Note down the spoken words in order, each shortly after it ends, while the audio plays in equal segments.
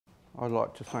I'd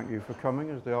like to thank you for coming,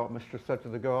 as the art mistress said to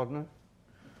the gardener.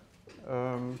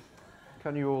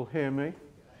 Can you all hear me?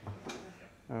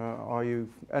 Are you,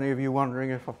 any of you wondering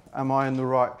if am I in the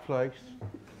right place?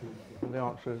 And the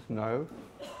answer is no.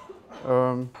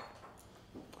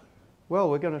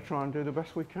 Well, we're going to try and do the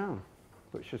best we can,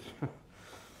 which is a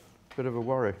bit of a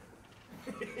worry.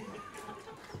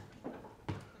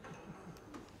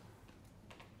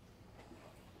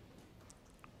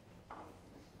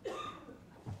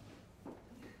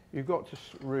 You've got to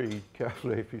read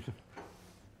carefully if you...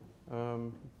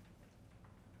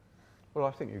 well,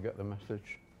 I think you get the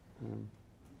message.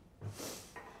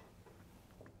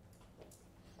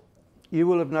 You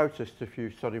will have noticed if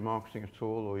you study marketing at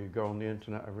all, or you go on the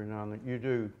internet every now and then, you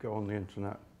do go on the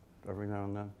internet every now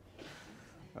and then,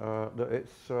 that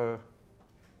it's...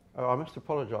 I must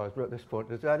apologise, but at this point,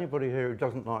 is there anybody here who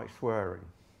doesn't like swearing?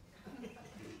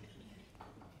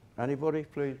 Anybody,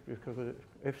 please? Because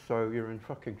if so, you're in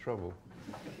fucking trouble.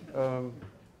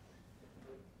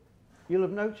 You'll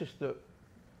have noticed that,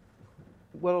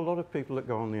 well, a lot of people that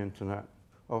go on the internet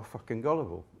are fucking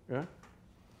gullible, yeah?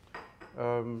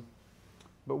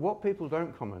 But what people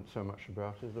don't comment so much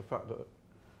about is the fact that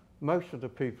most of the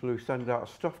people who send out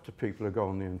stuff to people who go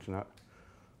on the internet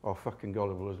are fucking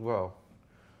gullible as well.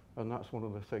 And that's one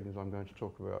of the things I'm going to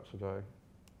talk about today.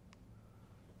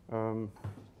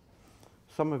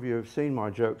 Some of you have seen my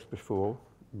jokes before,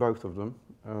 both of them.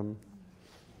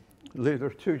 There are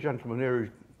two gentlemen here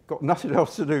who've got nothing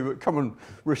else to do but come and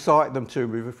recite them to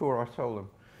me before I tell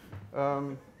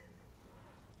them.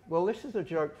 Well, this is a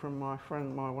joke from my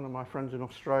friend, one of my friends in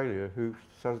Australia, who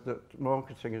says that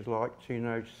marketing is like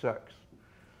teenage sex.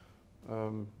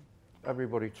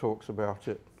 Everybody talks about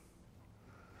it.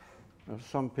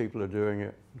 Some people are doing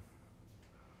it.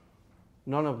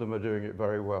 None of them are doing it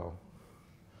very well.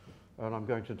 And I'm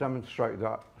going to demonstrate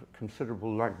that at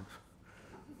considerable length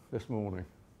this morning.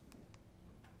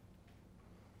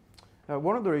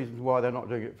 One of the reasons why they're not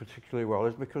doing it particularly well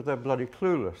is because they're bloody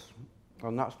clueless.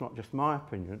 And that's not just my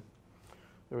opinion.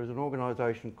 There is an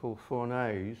organisation called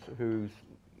Fournaise who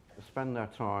spend their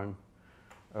time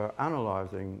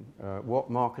analysing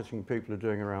what marketing people are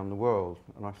doing around the world.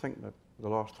 And I think that the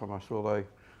last time I saw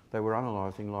they were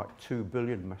analysing like 2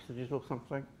 billion messages or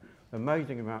something.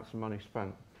 Amazing amounts of money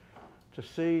spent to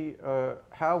see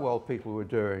how well people were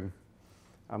doing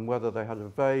and whether they had a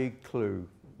vague clue,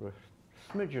 a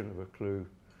smidgen of a clue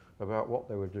about what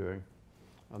they were doing.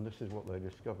 And this is what they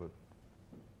discovered.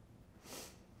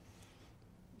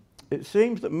 It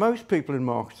seems that most people in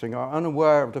marketing are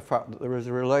unaware of the fact that there is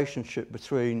a relationship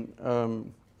between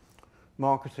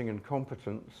marketing and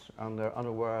competence, and they're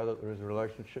unaware that there is a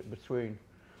relationship between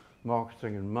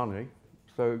marketing and money.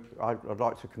 So I'd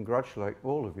like to congratulate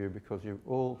all of you, because you're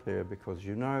all here because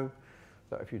you know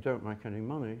that if you don't make any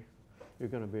money, you're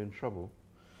going to be in trouble.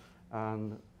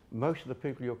 And most of the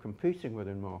people you're competing with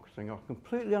in marketing are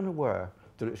completely unaware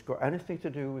that it's got anything to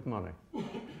do with money.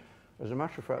 As a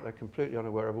matter of fact, they're completely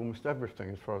unaware of almost everything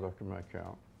as far as I can make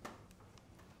out.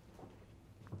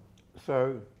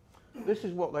 So this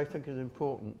is what they think is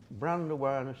important. Brand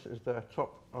awareness is their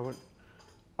top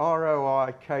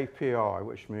ROI KPI,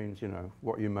 which means, you know,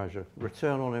 what you measure.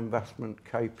 Return on investment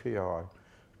KPI,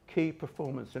 key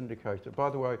performance indicator. By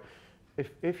the way,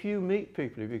 if you meet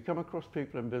people, if you come across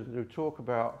people in business who talk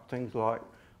about things like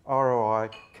ROI,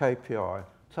 KPI,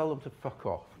 tell them to fuck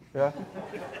off, yeah?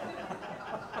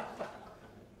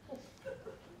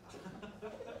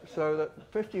 So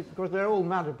that because they're all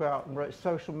mad about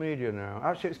social media now.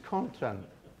 Actually, it's content.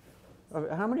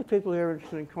 How many people here are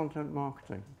interested in content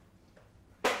marketing?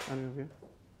 Any of you?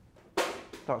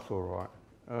 That's all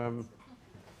right.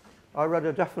 I read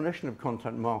a definition of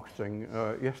content marketing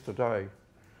yesterday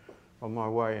on my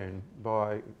way in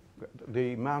by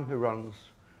the man who runs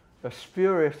a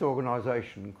spurious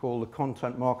organisation called the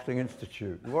Content Marketing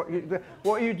Institute.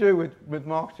 What you do with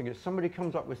marketing is somebody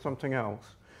comes up with something else,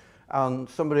 and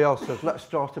somebody else says, let's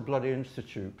start a bloody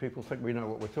institute. People think we know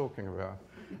what we're talking about.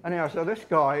 Anyhow, so this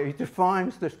guy, he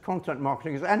defines this content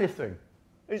marketing as anything.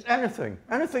 It's anything.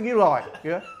 Anything you like,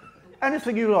 yeah?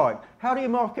 Anything you like. How do you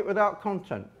market without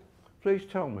content? Please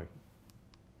tell me.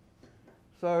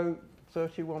 So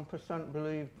 31%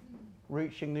 believe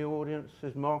reaching the audience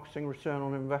is marketing return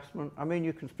on investment. I mean,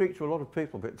 you can speak to a lot of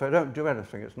people, but if they don't do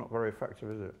anything, it's not very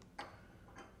effective, is it?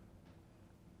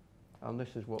 And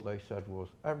this is what they said was,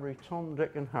 every Tom,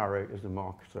 Dick and Harry is a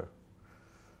marketer.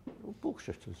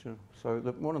 Bullshitters, yeah. So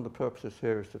one of the purposes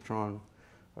here is to try and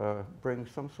bring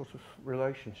some sort of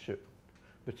relationship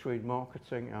between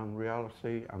marketing and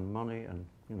reality and money and,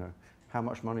 you know, how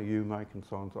much money you make and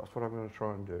so on. So that's what I'm going to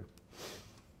try and do.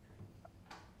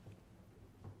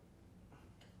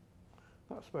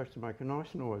 That's supposed to make a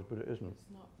nice noise, but it isn't. It's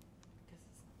not, because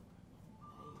it's not.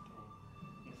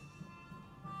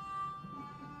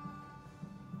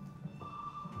 There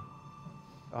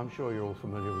you go. I'm sure you're all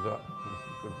familiar with that.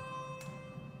 Good.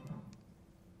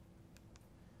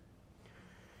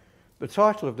 The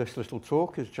title of this little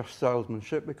talk is just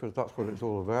salesmanship, because that's what it's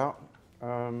all about.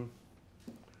 And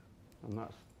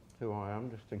that's who I am,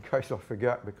 just in case I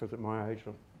forget, because at my age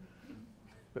I'm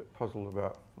a bit puzzled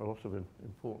about a lot of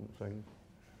important things.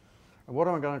 And what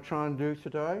I'm going to try and do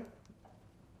today,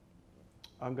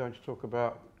 I'm going to talk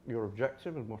about your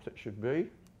objective and what it should be.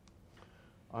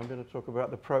 I'm going to talk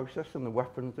about the process and the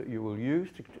weapons that you will use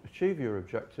to achieve your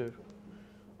objective.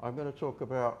 I'm going to talk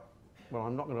about, well,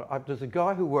 I'm not going to, there's a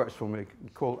guy who works for me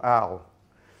called Al,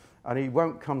 and he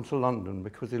won't come to London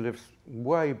because he lives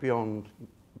way beyond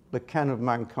the ken of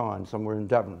mankind, somewhere in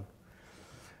Devon.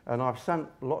 And I've sent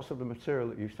lots of the material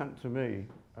that you sent to me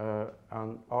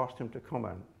and asked him to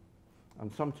comment.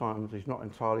 And sometimes he's not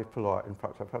entirely polite. In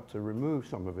fact, I've had to remove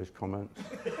some of his comments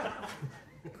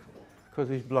because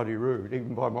he's bloody rude,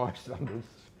 even by my standards.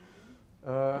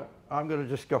 I'm going to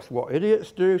discuss what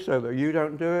idiots do so that you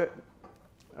don't do it.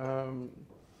 I'm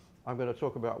going to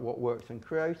talk about what works in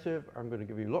creative. I'm going to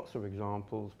give you lots of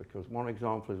examples because one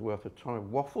example is worth a ton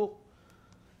of waffle.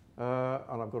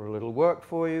 And I've got a little work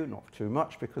for you, not too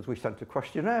much, because we sent a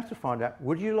questionnaire to find out,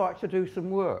 would you like to do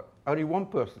some work? Only one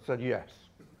person said yes.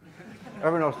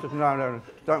 Everyone else said, no,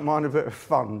 don't mind a bit of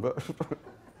fun, but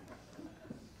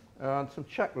and some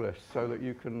checklists so that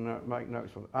you can make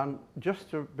notes on it. And just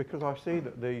to, because I see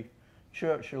that the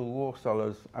Churchill war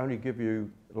sellers only give you,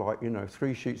 like,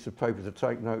 3 sheets of paper to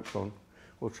take notes on,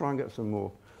 we'll try and get some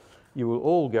more. You will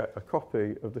all get a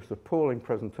copy of this appalling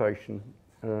presentation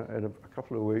in a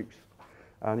couple of weeks,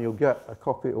 and you'll get a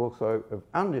copy also of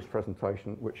Andy's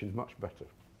presentation, which is much better.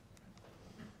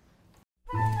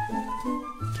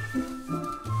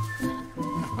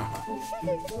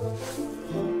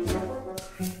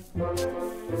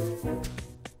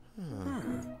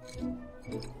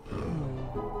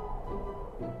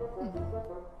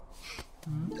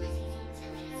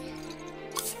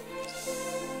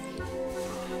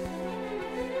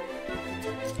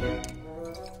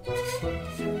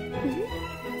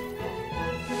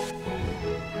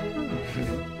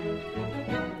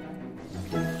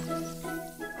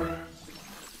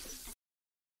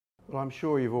 Well, I'm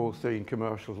sure you've all seen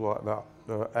commercials like that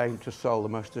that aim to sell the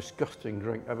most disgusting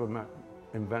drink ever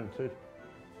invented.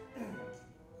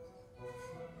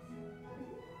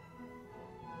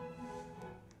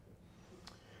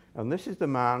 And this is the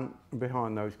man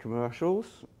behind those commercials.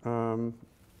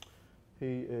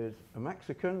 He is a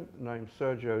Mexican named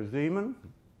Sergio Zeman,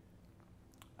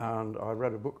 and I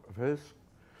read a book of his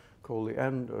called The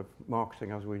End of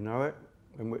Marketing as We Know It,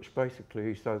 in which basically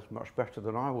he says, much better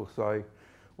than I will say,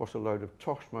 what a load of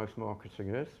tosh most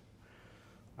marketing is.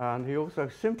 And he also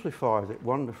simplifies it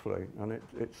wonderfully, and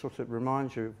it sort of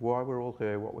reminds you of why we're all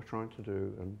here, what we're trying to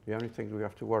do, and the only things we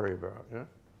have to worry about, yeah?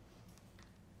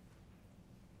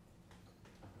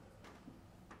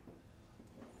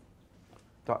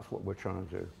 That's what we're trying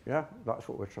to do, yeah? That's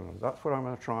what we're trying to do. That's what I'm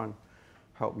going to try and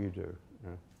help you do,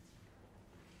 yeah?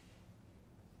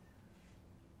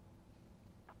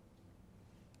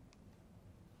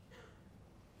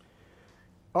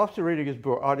 After reading his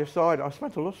book, I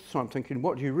spent a lot of time thinking,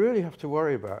 what do you really have to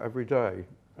worry about every day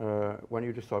when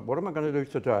you decide, what am I going to do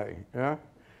today? Yeah?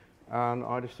 And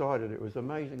I decided it was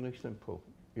amazingly simple.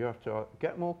 You have to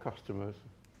get more customers,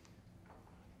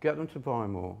 get them to buy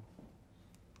more,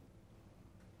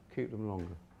 keep them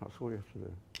longer. That's all you have to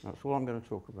do. That's all I'm going to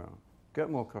talk about. Get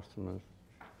more customers.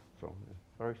 So, yeah,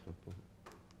 very simple.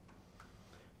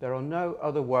 There are no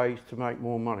other ways to make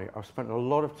more money. I've spent a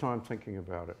lot of time thinking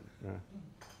about it. Yeah.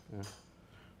 Yeah.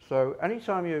 So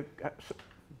anytime you,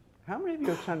 how many of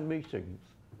you attend meetings?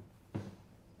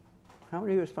 How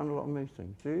many of you spend a lot of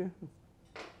meetings? Do you?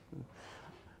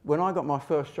 When I got my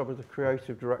first job as a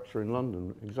creative director in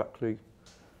London, exactly,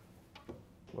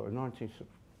 well,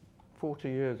 40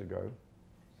 years ago,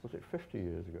 was it 50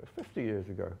 years ago? 50 years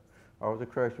ago, I was a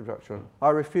creative director. I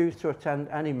refused to attend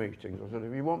any meetings. I said,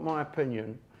 if you want my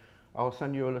opinion, I'll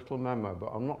send you a little memo, but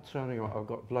I'm not turning up, I've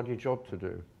got a bloody job to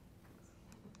do.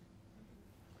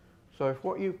 So if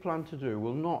what you plan to do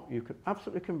will not, you can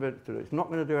absolutely convince that it's not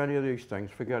going to do any of these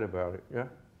things, forget about it, yeah?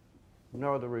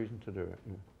 No other reason to do it.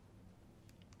 Yeah.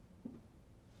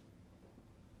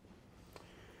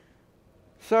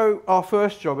 So our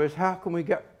first job is, how can we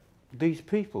get these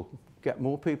people, get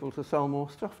more people to sell more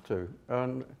stuff to?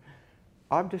 And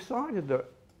I've decided that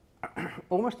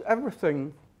almost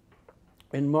everything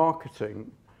in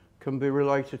marketing can be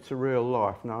related to real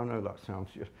life. Now, I know that sounds...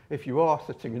 If you are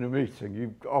sitting in a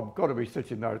meeting, I've got to be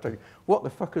sitting there and thinking, what the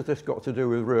fuck has this got to do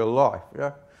with real life?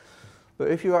 Yeah?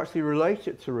 But if you actually relate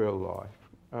it to real life,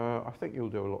 I think you'll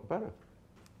do a lot better.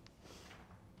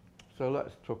 So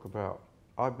let's talk about...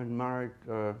 I've been married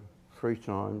 3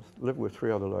 times, lived with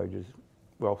 3 other ladies.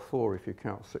 Well, 4 if you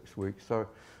count 6 weeks. So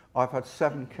I've had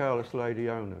 7 careless lady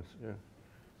owners.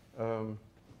 Yeah.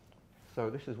 So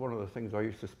this is one of the things I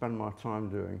used to spend my time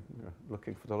doing,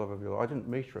 looking for the love of your life. I didn't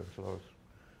meet her until I was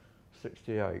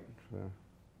 68.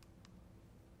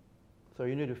 So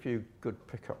you need a few good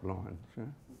pickup lines. Yeah?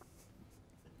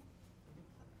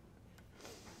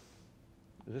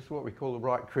 Is this what we call the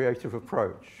right creative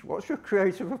approach? What's your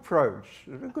creative approach?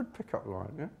 A good pickup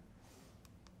line, yeah?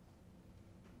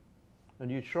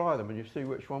 And you try them and you see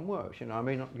which one works. You know, I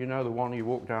mean, you know the one you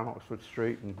walk down Oxford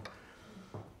Street and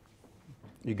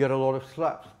you get a lot of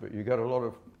slaps, but you get a lot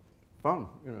of fun,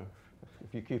 you know,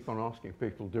 if you keep on asking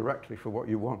people directly for what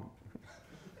you want.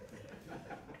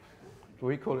 So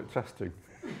we call it testing.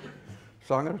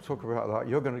 So I'm going to talk about that.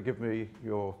 You're going to give me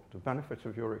the benefit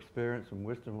of your experience and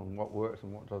wisdom on what works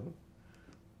and what doesn't.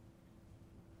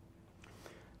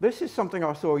 This is something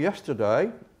I saw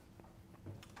yesterday.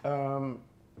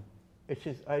 It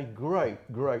is a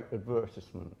great, great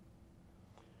advertisement.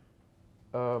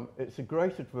 It's a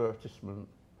great advertisement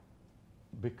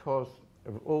because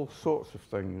of all sorts of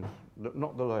things,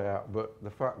 not the layout, but the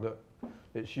fact that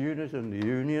it's unis in the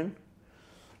union.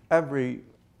 A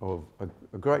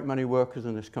great many workers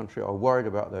in this country are worried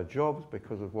about their jobs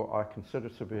because of what I consider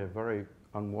to be a very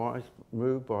unwise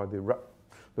move by the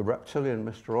reptilian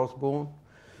Mr. Osborne.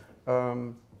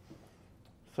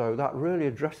 So that really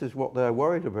addresses what they're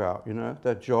worried about, you know,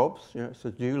 their jobs. You know, it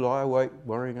says, do you lie awake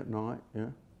worrying at night? Yeah.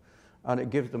 And it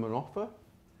gives them an offer.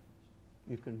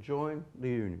 You can join the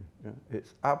union. Yeah.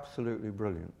 It's absolutely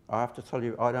brilliant. I have to tell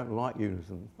you, I don't like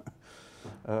unionism,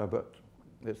 but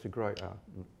it's a great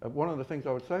ad. One of the things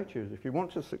I would say to you is if you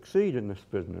want to succeed in this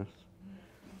business,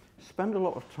 spend a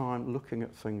lot of time looking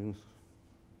at things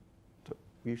that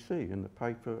you see in the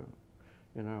paper.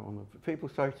 You know, people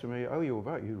say to me, oh, you're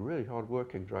really hard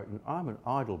working, Drayton. I'm an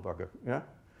idle bugger, yeah?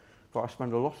 But I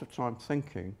spend a lot of time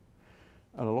thinking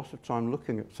and a lot of time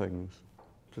looking at things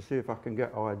to see if I can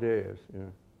get ideas, yeah?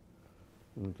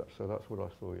 And so that's what I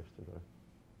saw yesterday.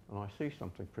 And I see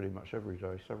something pretty much every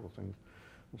day, several things.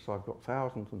 And so I've got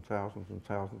thousands and thousands and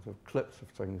thousands of clips of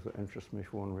things that interest me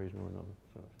for one reason or another.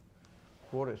 So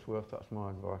for what it's worth, that's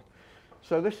my advice.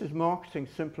 So this is Marketing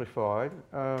Simplified.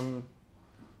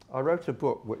 I wrote a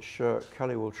book which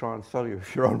Kelly will try and sell you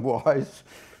if you're unwise,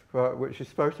 which is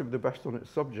supposed to be the best on its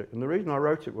subject. And the reason I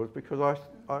wrote it was because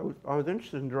I was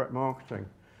interested in direct marketing.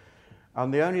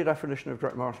 And the only definition of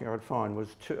direct marketing I would find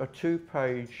was a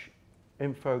 2-page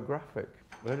infographic.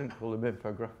 They didn't call them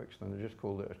infographics then, they just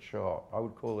called it a chart. I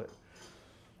would call it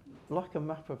like a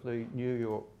map of the New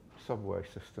York subway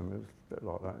system. It was a bit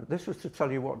like that. This was to tell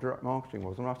you what direct marketing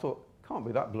was. And I thought, can't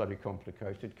be that bloody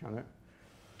complicated, can it?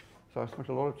 So I spent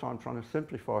a lot of time trying to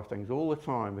simplify things all the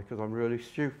time because I'm really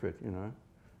stupid, you know.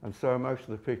 And so are most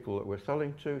of the people that we're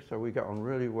selling to, so we get on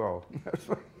really well.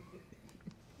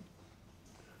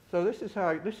 So this is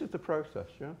the process,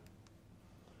 yeah?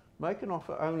 Make an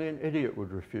offer only an idiot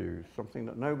would refuse, something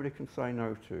that nobody can say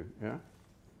no to, yeah?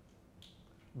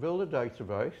 Build a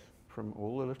database from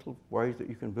all the little ways that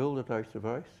you can build a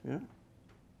database, yeah?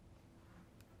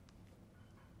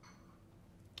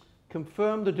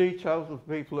 Confirm the details of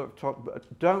people at the top,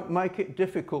 but don't make it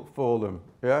difficult for them,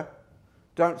 yeah?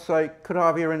 Don't say, could I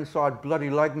have your inside bloody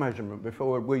leg measurement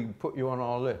before we put you on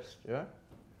our list, yeah?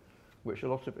 Which a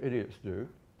lot of idiots do.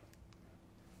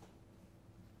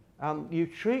 And you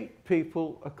treat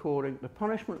people according, the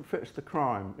punishment fits the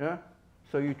crime, yeah?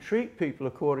 So you treat people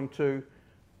according to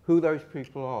who those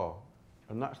people are.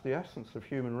 And that's the essence of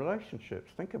human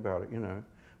relationships. Think about it, you know.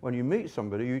 When you meet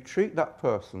somebody, you treat that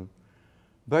person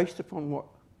based upon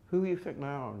who you think they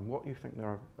are and what you think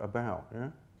they're about, yeah?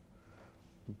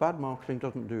 Bad marketing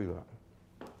doesn't do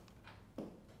that.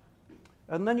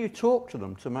 And then you talk to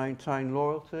them to maintain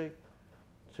loyalty,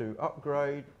 to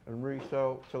upgrade and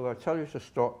resell till they tell you to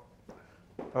stop.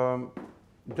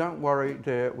 Don't worry,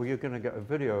 dear, well, you're going to get a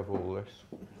video of all this,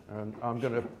 and I'm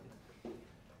going to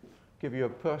give you a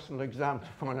personal exam to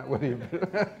find out whether you...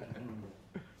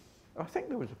 I think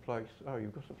there was a place. Oh,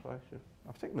 you've got a place, yeah.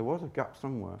 I think there was a gap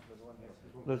somewhere.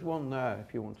 There's one there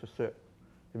if you want to sit.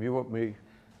 If you want me...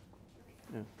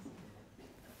 Yeah.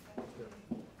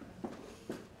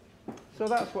 So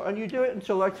that's what... And you do it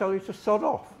until they tell you to sod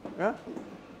off, yeah?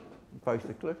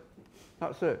 Basically.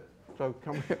 That's it. So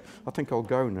I think I'll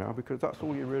go now because that's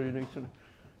all you really need to know.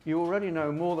 You already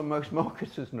know more than most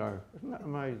marketers know. Isn't that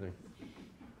amazing?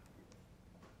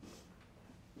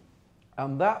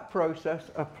 And that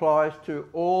process applies to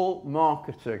all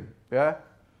marketing, yeah?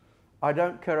 I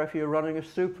don't care if you're running a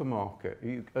supermarket.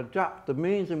 You adapt the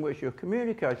means in which you're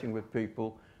communicating with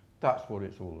people. That's what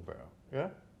it's all about, yeah?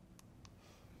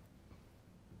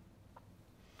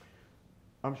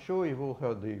 I'm sure you've all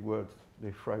heard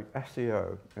the phrase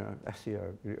SEO,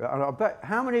 SEO. And I bet,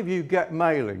 how many of you get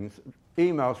mailings,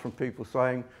 emails from people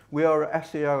saying, we are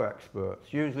SEO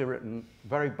experts, usually written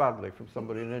very badly from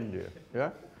somebody in India,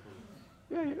 yeah?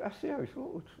 Yeah,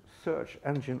 SEO, search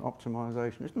engine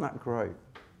optimization, isn't that great?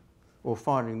 Or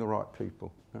finding the right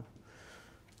people. Yeah?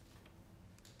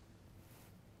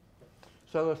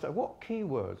 So they'll say, what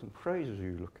keywords and phrases are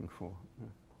you looking for? Yeah.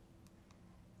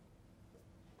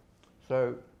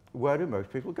 So where do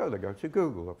most people go? They go to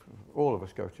Google. All of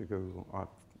us go to Google.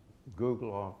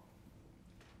 Google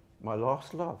my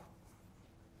last love.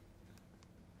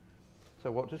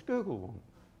 So what does Google want?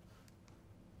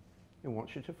 It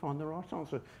wants you to find the right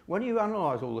answer. When you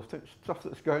analyse all the stuff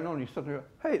that's going on, you suddenly go,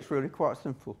 hey, it's really quite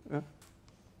simple. Yeah?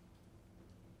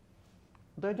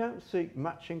 They don't seek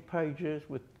matching pages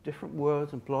with different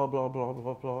words and blah, blah, blah,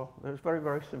 blah, blah. It's very,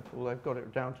 very simple. They've got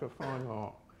it down to a fine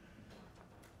art.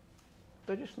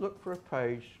 They just look for a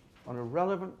page on a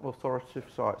relevant, authoritative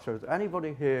site. So is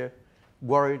anybody here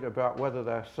worried about whether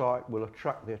their site will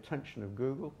attract the attention of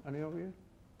Google? Any of you?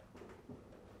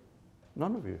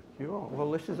 None of you? You are?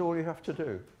 Well, this is all you have to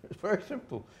do. It's very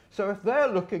simple. So if they're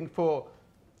looking for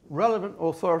relevant,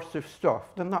 authoritative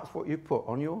stuff, then that's what you put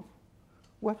on your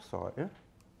website, yeah?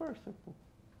 Very simple.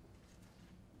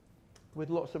 With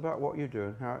lots about what you do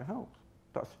and how it helps.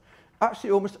 That's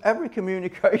actually almost every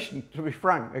communication, to be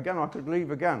frank. Again, I could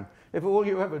leave again. If all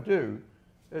you ever do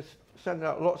is send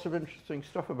out lots of interesting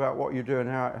stuff about what you do and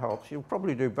how it helps, you'll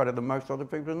probably do better than most other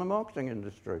people in the marketing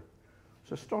industry.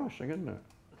 It's astonishing, isn't it?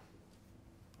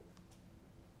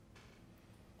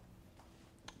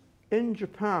 In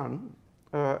Japan,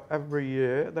 every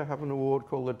year they have an award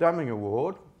called the Deming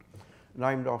Award,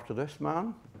 named after this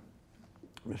man,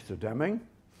 Mr. Deming.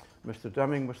 Mr.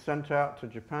 Deming was sent out to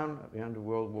Japan at the end of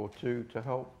World War II to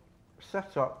help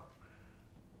set up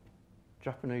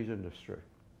Japanese industry.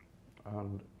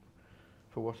 And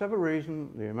for whatever reason,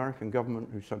 the American government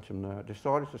who sent him there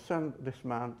decided to send this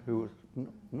man who was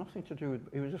nothing to do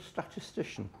with, he was a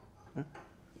statistician. Yeah?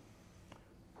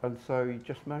 And so he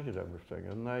just measured everything,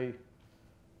 and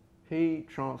he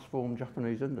transformed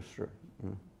Japanese industry,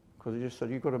 because he just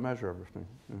said, you've got to measure everything.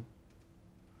 Yeah?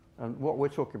 And what we're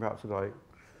talking about today,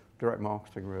 direct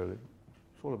marketing really,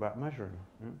 it's all about measuring.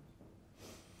 Yeah?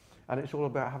 And it's all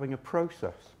about having a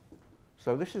process.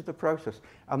 So this is the process.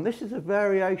 And this is a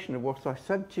variation of what I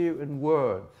said to you in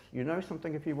words. You know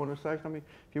something if you want to say something?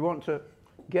 If you want to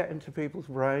get into people's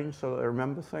brains so that they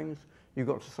remember things, you've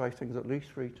got to say things at least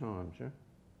 3 times, yeah?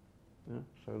 Yeah?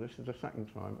 So this is the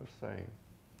second time of saying.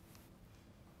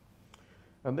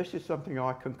 And this is something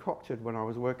I concocted when I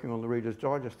was working on the Reader's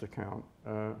Digest account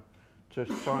to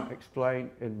try and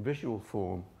explain in visual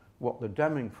form what the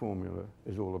Deming formula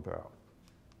is all about.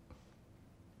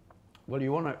 Well,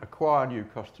 you want to acquire new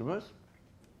customers.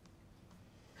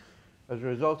 As a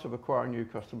result of acquiring new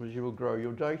customers, you will grow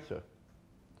your data.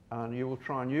 And you will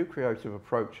try new creative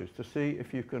approaches to see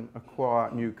if you can acquire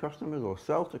new customers or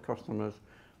sell to customers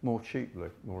more cheaply,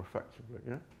 more effectively.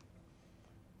 Yeah?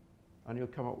 And you'll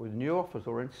come up with new offers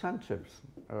or incentives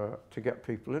to get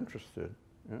people interested.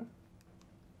 Yeah?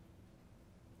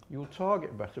 You'll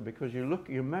target better because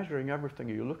you're measuring everything.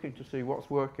 You're looking to see what's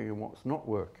working and what's not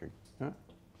working. Yeah?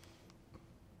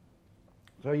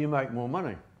 So you make more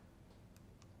money.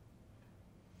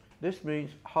 This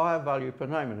means higher value per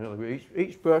name. In other words,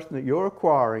 each person that you're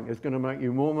acquiring is going to make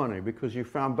you more money because you've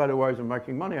found better ways of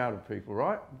making money out of people,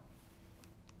 right?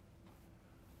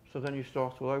 So then you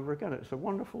start all over again. It's a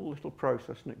wonderful little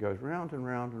process, and it goes round and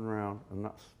round and round, and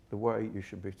that's the way you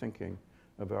should be thinking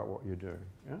about what you're doing.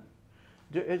 Yeah?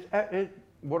 Is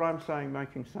what I'm saying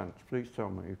making sense? Please tell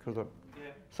me, because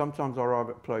sometimes I arrive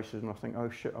at places and I think, oh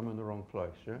shit, I'm in the wrong place.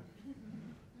 Yeah.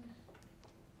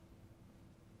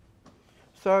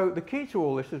 So the key to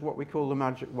all this is what we call the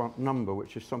magic number,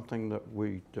 which is something that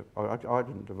I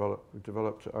didn't develop. We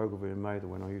developed at Ogilvy and Mather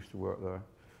when I used to work there.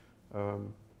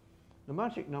 The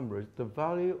magic number is the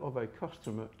value of a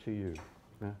customer to you.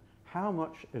 Yeah? How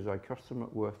much is a customer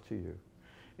worth to you?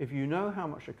 If you know how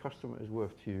much a customer is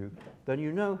worth to you, then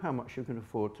you know how much you can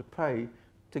afford to pay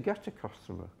to get a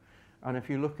customer. And if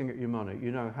you're looking at your money,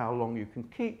 you know how long you can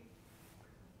keep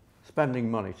spending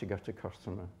money to get a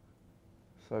customer.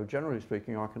 So generally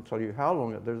speaking, I can tell you how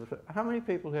long how many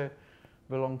people here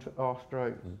belong to R.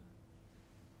 Drayton?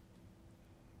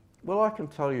 Well, I can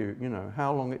tell you, you know,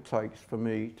 how long it takes for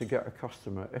me to get a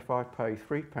customer if I pay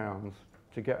 £3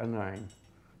 to get a name.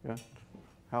 Yeah?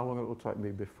 How long it will take me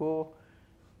before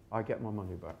I get my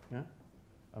money back. Yeah?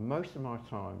 And most of my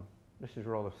time, this is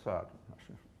rather sad,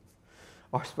 actually.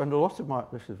 I spend a lot of my,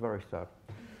 this is very sad.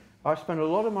 I spend a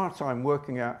lot of my time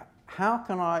working out how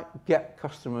can I get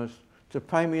customers to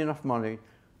pay me enough money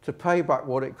to pay back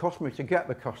what it cost me to get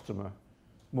the customer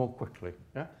more quickly.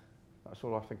 Yeah? That's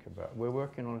all I think about. We're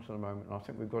working on it at the moment, and I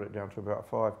think we've got it down to about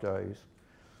 5 days,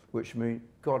 which means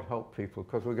God help people,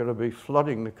 because we're going to be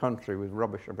flooding the country with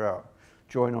rubbish about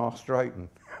join R. Drayton.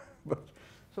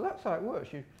 So that's how it works.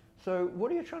 So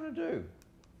what are you trying to do?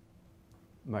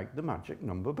 Make the magic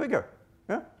number bigger.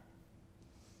 Yeah?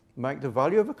 Make the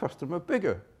value of a customer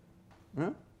bigger. Yeah?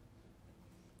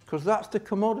 Because that's the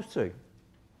commodity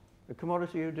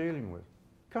you're dealing with.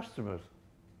 Customers.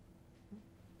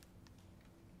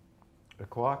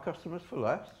 Acquire customers for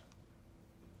less,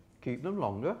 keep them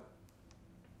longer,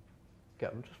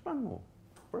 get them to spend more.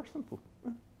 Very simple.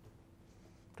 Yeah.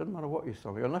 Doesn't matter what you're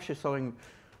selling, unless you're selling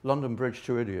London Bridge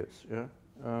to idiots. Yeah?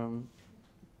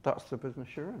 That's the business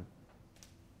you're in.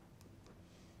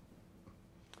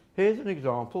 Here's an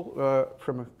example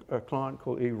from a client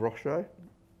called E. Rocher,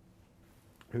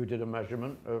 who did a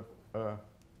measurement of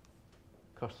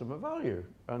customer value.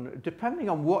 And depending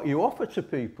on what you offer to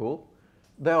people,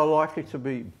 they are likely to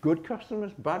be good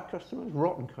customers, bad customers,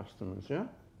 rotten customers, yeah?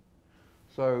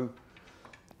 So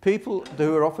people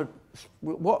who are offered,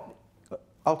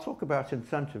 I'll talk about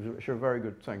incentives, which are a very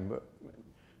good thing, but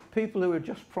people who are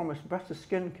just promised better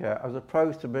skincare as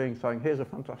opposed to saying, here's a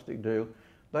fantastic deal,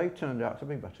 they turned out to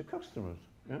be better customers,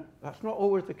 yeah? That's not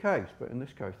always the case, but in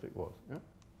this case it was, yeah?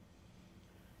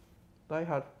 They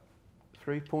had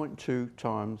 3.2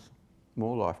 times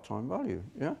more lifetime value,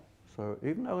 yeah? So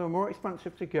even though they were more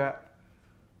expensive to get,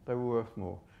 they were worth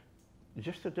more.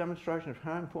 Just a demonstration of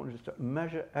how important it is to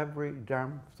measure every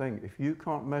damn thing. If you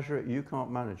can't measure it, you can't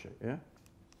manage it, yeah?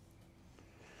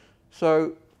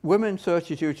 So women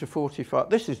 32 to 45,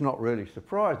 this is not really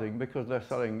surprising because they're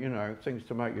selling, you know, things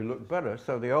to make you look better.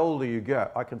 So the older you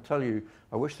get, I can tell you,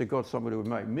 I wish to God somebody would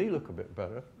make me look a bit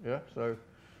better, yeah? So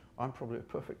I'm probably a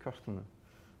perfect customer.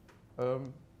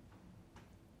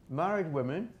 Married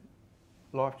women,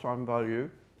 lifetime value,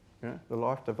 yeah,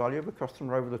 the value of a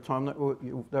customer over the time that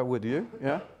they're with you,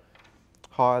 yeah,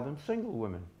 higher than single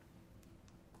women.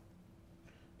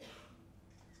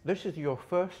 This is your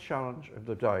first challenge of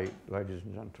the day, ladies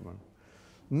and gentlemen.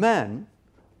 Men,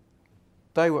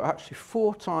 they were actually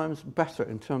 4 times better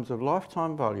in terms of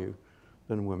lifetime value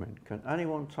than women. Can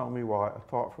anyone tell me why,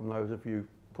 apart from those of you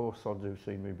poor sods who've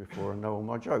seen me before and know all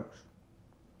my jokes?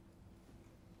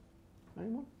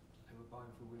 Anyone? They were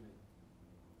buying for women.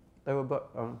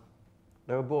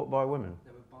 They were bought by women.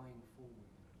 They were buying for women.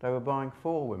 They were buying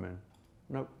for women.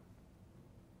 No.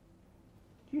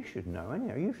 You should know,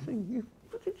 anyhow. You've seen.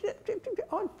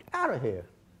 I'm out of here.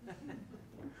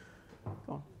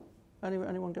 Go on.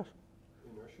 Anyone guess?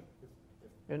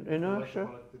 Inertia. Inertia.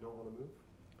 They don't want to move.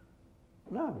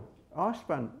 No. I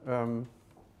spent.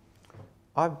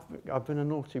 I've been a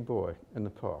naughty boy in the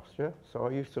past. Yeah. So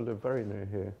I used to live very near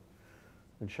here,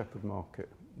 in Shepherd Market,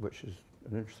 which is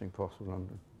an interesting part of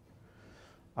London.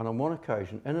 And on one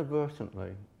occasion,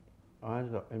 inadvertently, I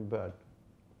ended up in bed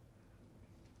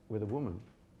with a woman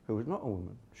who was not a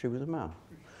woman, she was a man.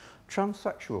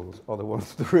 Transsexuals are the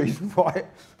ones, the reason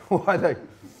why they,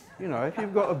 you know, if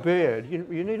you've got a beard,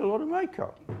 you need a lot of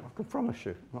makeup, I can promise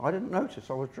you. I didn't notice,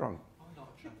 I was drunk. I'm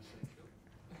not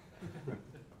transsexual.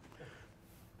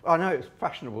 I know it's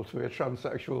fashionable to be a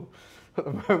transsexual at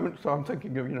the moment, so I'm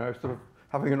thinking of, you know, sort of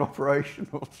having an operation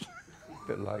or something. A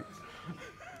bit late.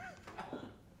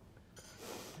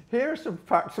 Here are some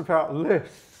facts about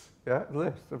lists. Yeah,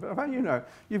 lists. About, you know,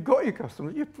 you've got your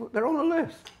customers. They're on a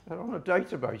list. They're on a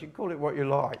database. You can call it what you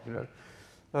like. You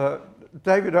know,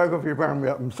 David Ogilvy rang me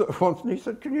up and sort of once, and he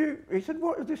said, he said,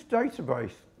 what is this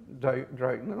database,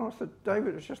 Drayton? And I said,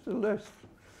 David, it's just a list.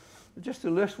 It's just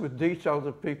a list with details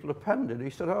of people appended.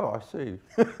 He said, oh, I see.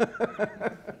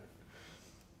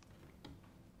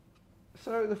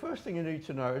 So the first thing you need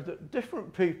to know is that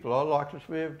different people are likely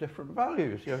to be of different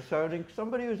values. You know, so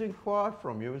somebody who's inquired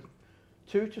from you is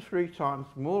 2 to 3 times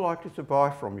more likely to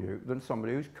buy from you than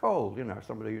somebody who's cold. You know,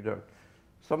 somebody who don't,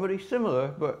 somebody similar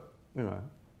but you know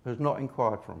has not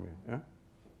inquired from you. Yeah?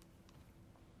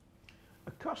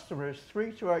 A customer is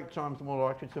 3 to 8 times more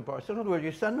likely to buy. So in other words,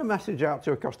 you send a message out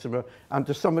to a customer and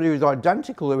to somebody who's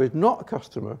identical who is not a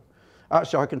customer.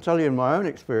 Actually, I can tell you in my own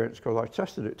experience, because I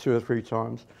tested it 2 or 3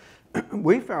 times,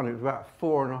 we found it was about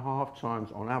 4.5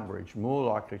 times on average more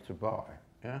likely to buy.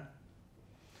 Yeah?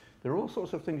 There are all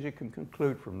sorts of things you can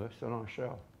conclude from this, and I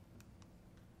shall.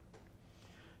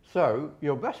 So,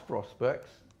 your best prospects,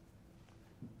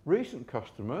 recent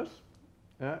customers,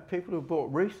 people who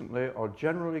bought recently are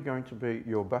generally going to be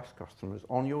your best customers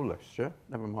on your list, yeah?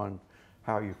 Never mind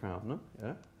how you found them,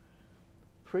 yeah?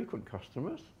 Frequent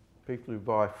customers, people who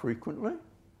buy frequently,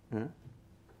 yeah?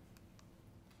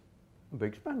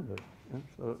 Big spenders. Yeah?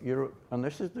 So and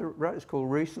this is the rate, it's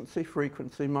called recency,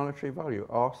 frequency, monetary value,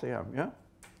 RCM, yeah?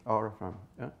 RFM,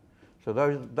 yeah? So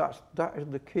that is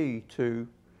the key to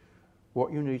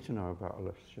what you need to know about a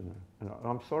list, you know. And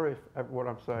I'm sorry if what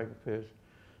I'm saying appears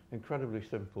incredibly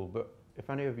simple, but if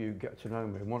any of you get to know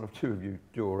me, and one or two of you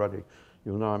do already,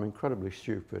 you'll know I'm incredibly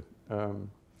stupid. And,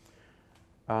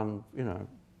 you know,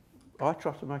 I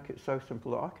try to make it so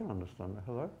simple that I can understand it.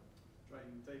 Hello? Drayton,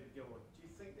 David Gilroy. Do you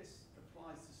think this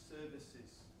applies to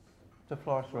services? It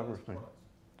applies as to well as everything. products?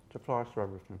 It applies to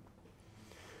everything.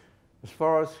 As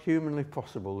far as humanly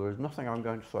possible, there is nothing I'm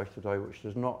going to say today which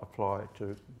does not apply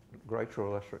to greater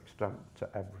or lesser extent to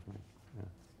everything.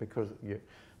 Yeah.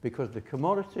 Because the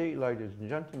commodity, ladies and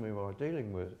gentlemen, we are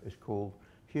dealing with is called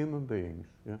human beings.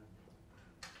 Yeah.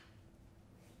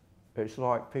 It's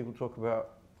like people talk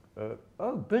about,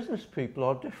 oh, business people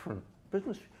are different.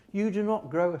 You do not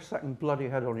grow a second bloody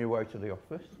head on your way to the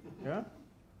office. Yeah.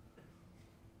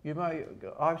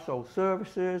 I've sold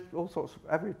services, all sorts of,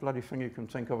 every bloody thing you can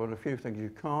think of and a few things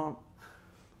you can't.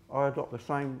 I adopt the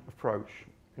same approach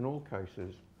in all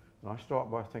cases. And I start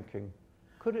by thinking,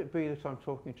 could it be that I'm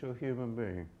talking to a human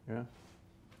being? Yeah?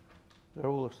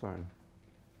 They're all the same.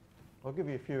 I'll give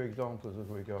you a few examples as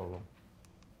we go along.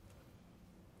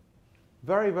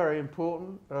 Very, very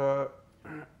important.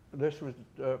 This was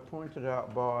pointed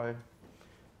out by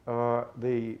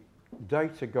the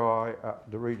data guy at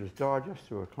the Reader's Digest,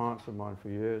 who are clients of mine for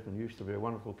years and used to be a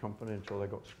wonderful company until they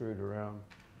got screwed around.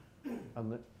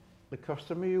 And the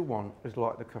customer you want is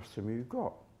like the customer you've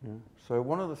got. Yeah? So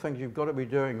one of the things you've got to be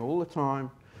doing all the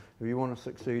time if you want to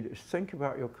succeed is think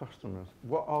about your customers.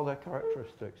 What are their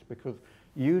characteristics? Because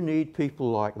you need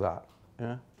people like that.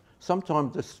 Yeah?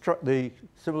 Sometimes the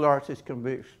similarities can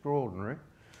be extraordinary.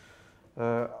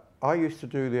 I used to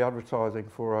do the advertising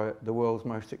for the world's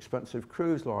most expensive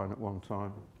cruise line at one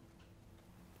time.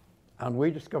 And we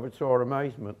discovered to our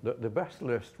amazement that the best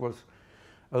list was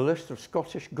a list of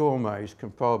Scottish gourmets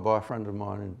compiled by a friend of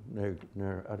mine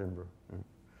near Edinburgh. Yeah.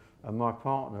 And my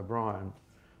partner, Brian,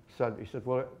 he said,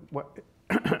 well,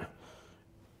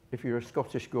 if you're a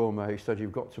Scottish gourmet, he said,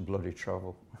 you've got to bloody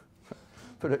travel.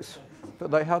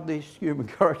 but they had these human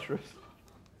characteristics.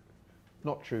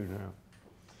 Not true now.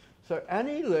 So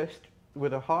any list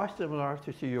with a high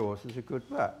similarity to yours is a good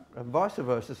bet, and vice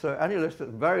versa. So any list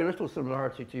that's very little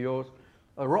similarity to yours,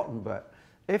 a rotten bet.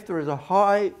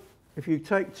 If you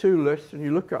take two lists and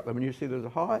you look at them and you see there's a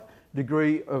high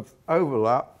degree of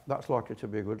overlap, that's likely to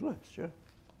be a good list, yeah?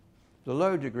 The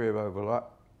low degree of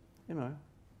overlap, you know.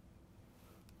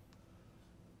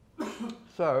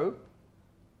 So,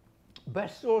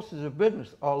 best sources of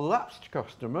business are lapsed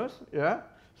customers, yeah?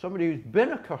 Somebody who's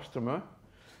been a customer.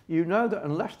 You know that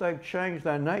unless they've changed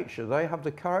their nature, they have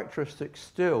the characteristics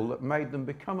still that made them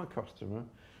become a customer.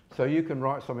 So you can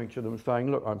write something to them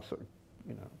saying, look, I'm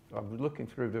looking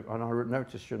through and I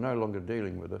noticed you're no longer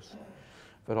dealing with us.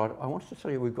 But I want to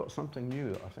tell you we've got something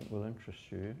new that I think will interest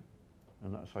you.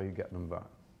 And that's how you get them back.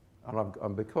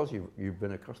 And because you've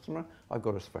been a customer, I've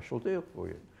got a special deal for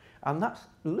you. And that's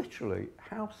literally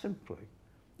how simply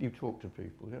you talk to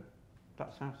people, yeah?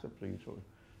 That's how simply you talk.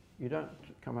 You don't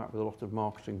come out with a lot of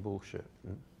marketing bullshit.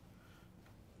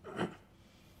 Yeah?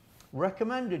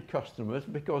 Recommended customers,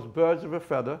 because birds of a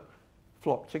feather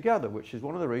flock together, which is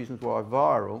one of the reasons why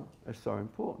viral is so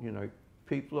important. You know,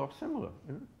 people are similar.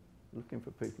 You know? Looking for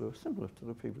people who are similar to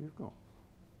the people you've got.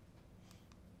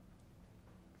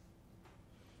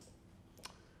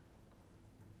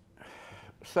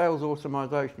 Sales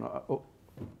automation,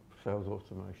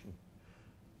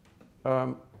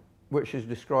 which is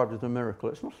described as a miracle.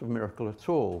 It's not a miracle at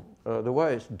all. The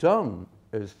way it's done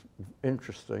is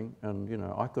interesting, and you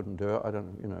know I couldn't do it. I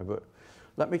don't, you know. But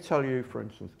let me tell you, for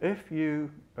instance, if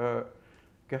you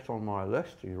get on my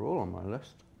list, you're all on my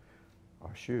list.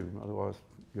 I assume, otherwise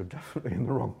you're definitely in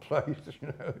the wrong place.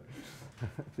 You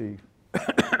know,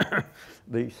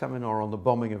 the seminar on the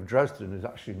bombing of Dresden is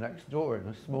actually next door in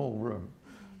a small room.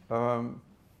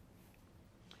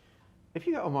 If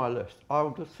you get on my list, I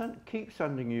will just keep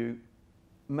sending you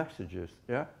messages,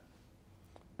 yeah,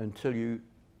 until you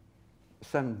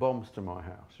send bombs to my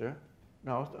house, yeah.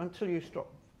 No, until you stop,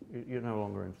 you're no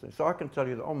longer interested. So I can tell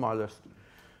you that on my list,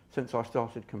 since I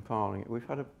started compiling it, we've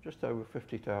had just over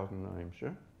 50,000 names, yeah?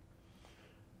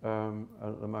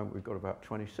 At the moment we've got about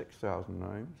 26,000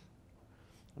 names,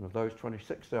 and of those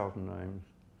 26,000 names,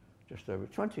 just over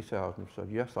 20,000 have said,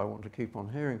 yes, I want to keep on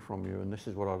hearing from you, and this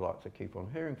is what I'd like to keep on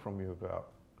hearing from you about.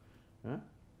 Yeah?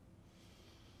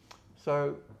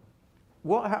 So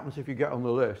what happens if you get on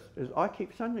the list is I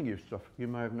keep sending you stuff. You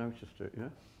may have noticed it, yeah?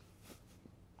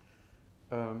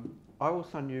 I will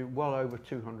send you well over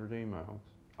 200 emails.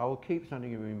 I will keep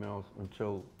sending you emails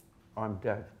until I'm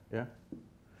dead, yeah?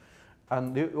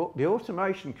 And the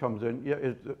automation comes in,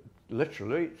 yeah,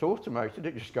 literally, it's automated,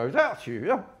 it just goes out to you,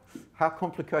 yeah? How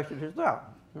complicated is that?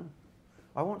 Yeah?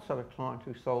 I once had a client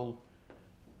who sold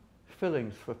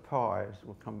fillings for pies.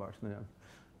 We'll come back to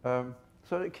that.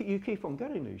 So you keep on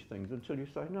getting these things until you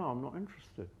say, no, I'm not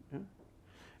interested. Yeah?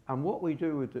 And what we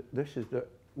do with this is that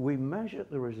we measure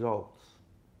the results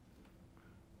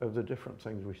of the different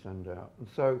things we send out. And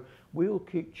so we'll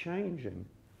keep changing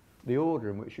the order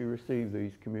in which you receive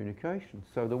these communications.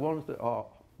 So the ones that are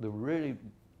the really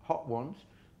hot ones,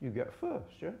 you get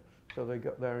first, yeah? So they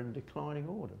get there in declining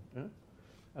order, yeah?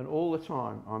 And all the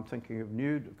time I'm thinking of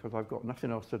new, because I've got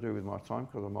nothing else to do with my time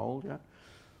because I'm old, yeah?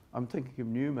 I'm thinking of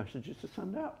new messages to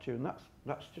send out to you, and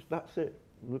that's it.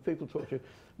 When people talk to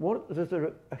you, there's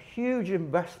a huge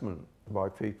investment by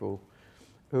people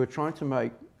who are trying to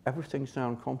make everything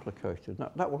sound complicated.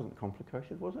 That wasn't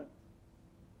complicated, was it?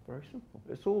 Very simple.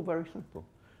 It's all very simple.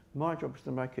 My job is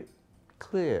to make it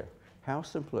clear how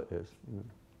simple it is. You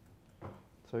know.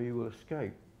 So you will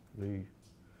escape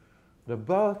the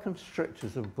boa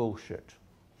constrictors of bullshit.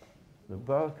 The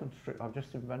boa constrictor. I've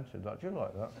just invented that. Do you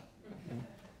like that?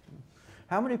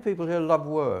 How many people here love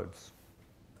words?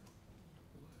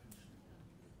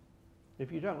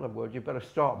 If you don't love words, you better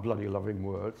start bloody loving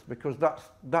words, because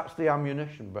that's the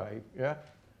ammunition, babe, yeah?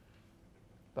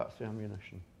 That's the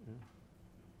ammunition, yeah?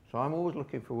 So I'm always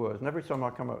looking for words, and every time I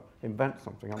come up, invent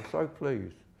something, I'm so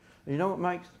pleased. And you know what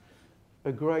makes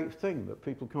a great thing that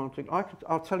people can't think?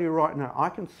 I'll tell you right now, I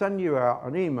can send you out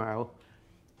an email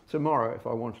tomorrow if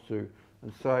I wanted to,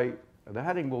 and say, the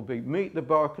heading will be, meet the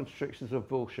boa constrictors of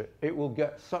bullshit. It will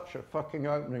get such a fucking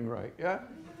opening rate, yeah?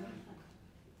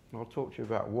 And I'll talk to you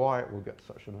about why it will get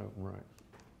such an open rate.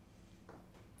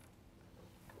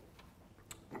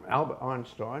 Albert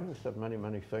Einstein, who said many,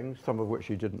 many things, some of which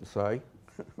he didn't say,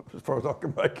 as far as I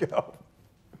can make it up.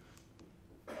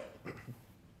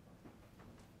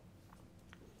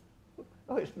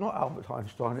 Oh, it's not Albert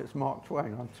Einstein, it's Mark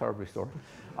Twain. I'm terribly sorry.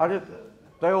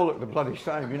 They all look the bloody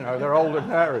same, you know, they're old and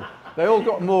hairy. They all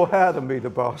got more hair than me, the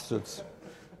bastards.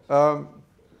 You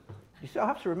see, I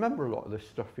have to remember a lot of this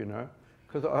stuff, you know,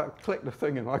 because I click the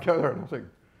thing and I go there and I think,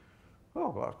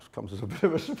 oh, well, that comes as a bit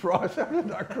of a surprise. How did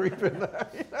that creep in there?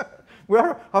 You know?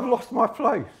 Where I've lost my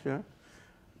place, you know.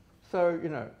 So, you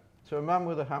know, to a man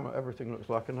with a hammer, everything looks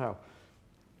like an hell.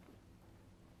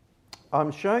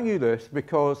 I'm showing you this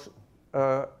because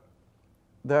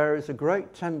there is a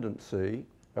great tendency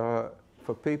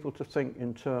for people to think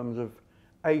in terms of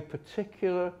a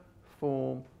particular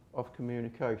form of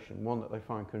communication, one that they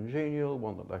find congenial,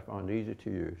 one that they find easy to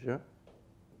use, yeah?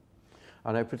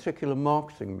 And a particular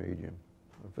marketing medium,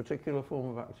 a particular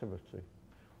form of activity.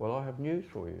 Well, I have news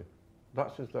for you.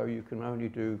 That's as though you can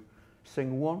only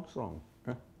sing one song.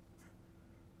 Yeah?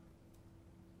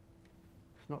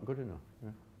 It's not good enough.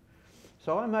 Yeah?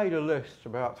 So I made a list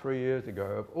about 3 years ago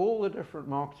of all the different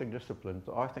marketing disciplines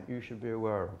that I think you should be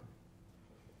aware of.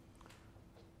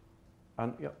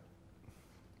 And yeah,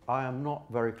 I am not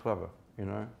very clever, you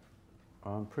know.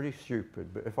 I'm pretty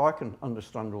stupid, but if I can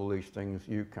understand all these things,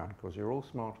 you can, because you're all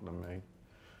smarter than me.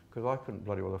 Because I couldn't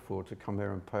bloody well afford to come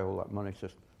here and pay all that money to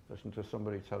listen to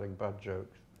somebody telling bad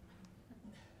jokes.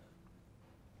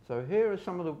 So here are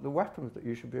some of the weapons that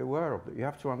you should be aware of, that you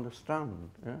have to understand,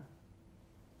 yeah?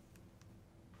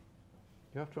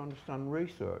 You have to understand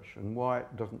research and why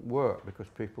it doesn't work, because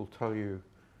people tell you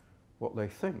what they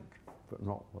think, but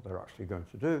not what they're actually going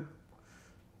to do.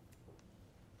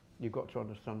 You've got to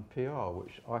understand PR,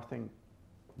 which I think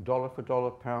dollar for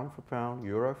dollar, pound for pound,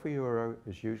 euro for euro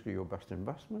is usually your best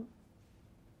investment.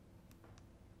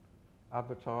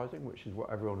 Advertising, which is what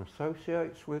everyone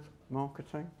associates with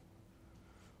marketing.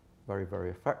 Very, very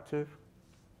effective.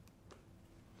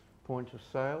 Point of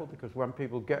sale, because when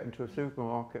people get into a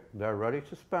supermarket, they're ready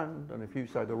to spend, and if you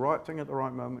say the right thing at the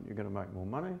right moment, you're going to make more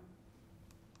money.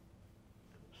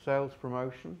 Sales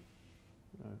promotion,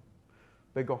 you know,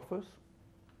 big offers.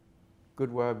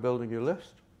 Good way of building your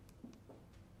list.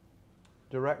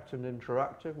 Direct and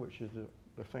interactive, which is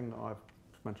the thing that I've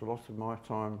spent a lot of my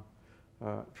time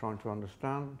trying to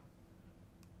understand.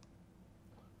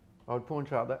 I would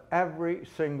point out that every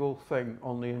single thing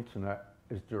on the internet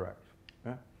is direct.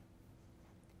 Yeah?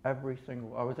 Every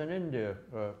single. I was in India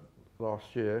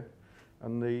last year,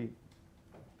 and the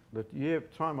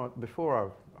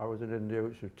before I was in India,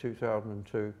 which was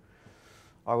 2002,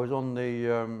 I was on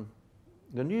the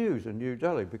news in New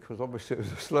Delhi, because obviously it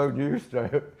was a slow news day.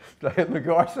 And the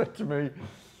guy said to me,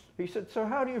 he said, "So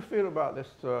how do you feel about this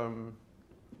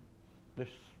this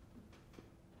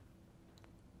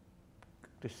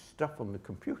stuff on the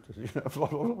computers?" You know, blah,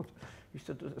 blah, blah. He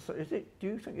said, "So is it? Do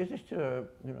you think is it? You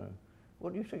know,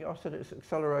 what do you think?" I said, "It's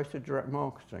accelerated direct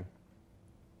marketing."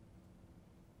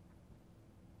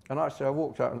 And actually, I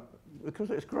walked out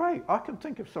because it's great. I can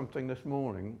think of something this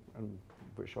morning, and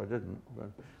which I didn't,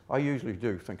 but I usually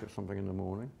do think of something in the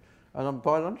morning. And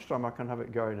by lunchtime, I can have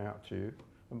it going out to you.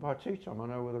 And by tea time, I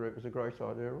know whether it was a great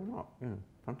idea or not. Yeah,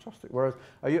 fantastic. Whereas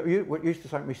what used to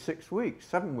take me 6 weeks,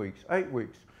 7 weeks, 8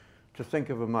 weeks to think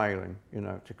of a mailing, you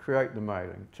know, to create the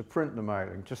mailing, to print the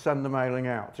mailing, to send the mailing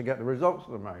out, to get the results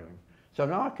of the mailing. So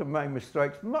now I can make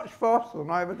mistakes much faster than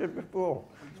I ever did before.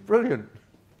 It's brilliant.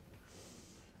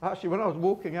 Actually, when I was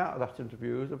walking out of that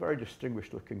interview, there was a very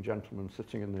distinguished looking gentleman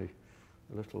sitting in the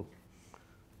little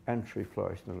entry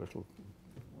place,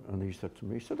 and he said to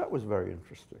me, he said, "That was very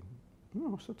interesting."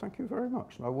 Oh, I said, "Thank you very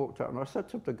much." And I walked out and I said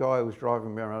to the guy who was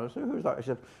driving me around, I said, "Who's that?" He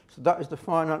said, "So that is the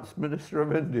Finance Minister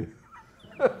of India."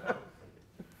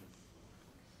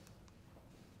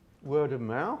 Word of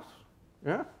mouth,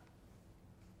 yeah?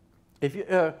 If you,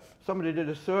 somebody did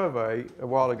a survey a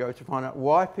while ago to find out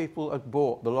why people had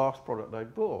bought the last product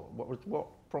they'd bought. What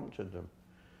prompted them?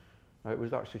 It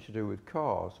was actually to do with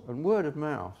cars. And word of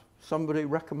mouth, somebody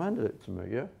recommended it to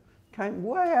me, yeah? Came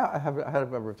way out ahead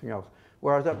of everything else.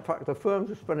 Whereas, in fact, the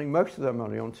firms are spending most of their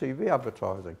money on TV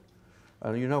advertising.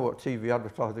 And you know what TV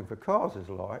advertising for cars is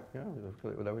like, yeah?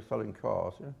 They were selling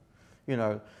cars, yeah? You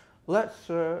know,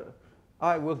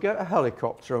 we'll get a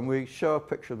helicopter and we show a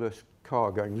picture of this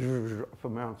car going up a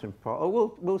mountain path.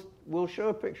 Or we'll show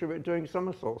a picture of it doing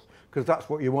somersaults, because that's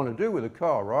what you want to do with a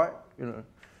car, right? You know,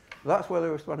 that's where they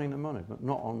were spending the money, but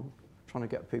not on trying to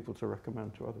get people to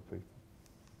recommend to other people.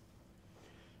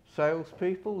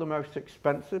 Salespeople, the most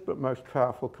expensive but most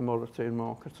powerful commodity in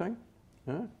marketing.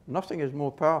 Yeah? Nothing is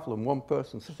more powerful than one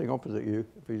person sitting opposite you,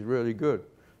 if he's really good,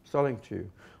 selling to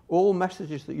you. All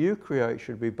messages that you create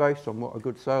should be based on what a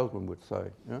good salesman would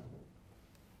say. Yeah?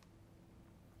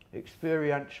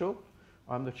 Experiential.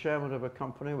 I'm the chairman of a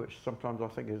company which sometimes I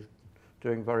think is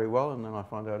doing very well, and then I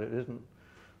find out it isn't,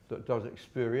 that does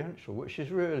experiential, which is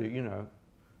really, you know,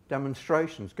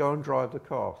 demonstrations. Go and drive the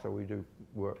car. So we do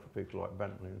work for people like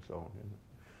Bentley and so on, you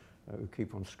know, who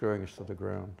keep on screwing us to the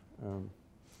ground.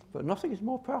 But nothing is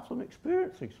more powerful than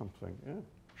experiencing something. Yeah?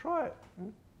 Try it. Yeah?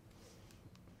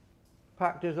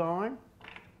 Pack design.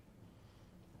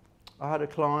 I had a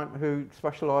client who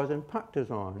specialised in pack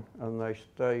design, and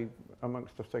they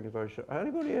amongst the things they show.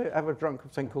 Anybody ever drunk a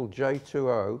thing called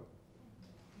J2O?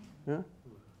 Yeah?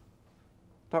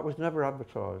 That was never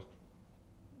advertised.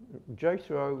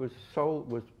 J2O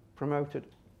was promoted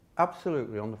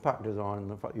absolutely on the pack design,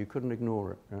 and the fact you couldn't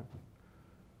ignore it. Yeah?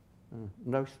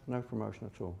 No promotion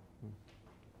at all.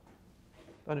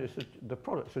 Yeah. And the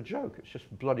product's a joke. It's just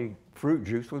bloody fruit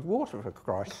juice with water, for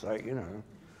Christ's sake, you know.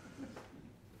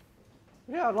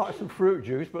 Yeah, I'd like some fruit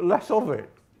juice, but less of it.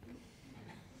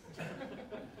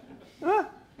 Huh?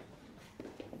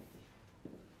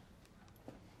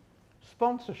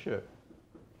 Sponsorship.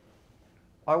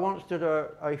 I once did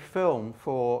a film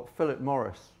for Philip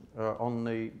Morris on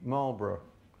the Marlboro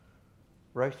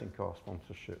racing car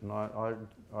sponsorship, and I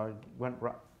went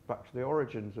back to the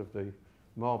origins of the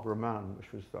Marlboro Man,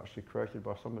 which was actually created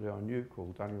by somebody I knew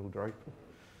called Daniel Draper,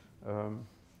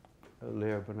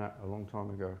 Leo Burnett, a long time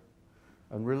ago,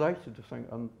 and related to things.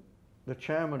 And the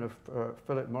chairman of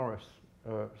Philip Morris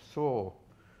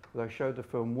they showed the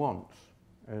film once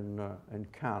in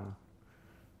Cannes.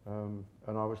 And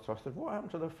I said, "What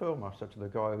happened to the film?" I said to the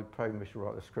guy who paid me to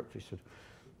write the script,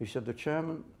 he said, "The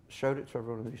chairman showed it to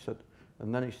everyone,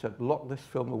 and then he said, lock this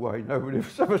film away, nobody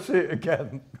will ever see it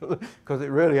again," because it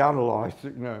really analysed,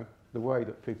 you know, the way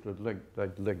that people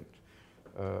they'd linked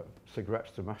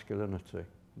cigarettes to masculinity.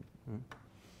 Mm.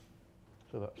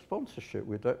 So that sponsorship,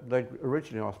 they'd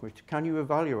originally asked me, can you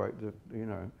evaluate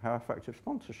how effective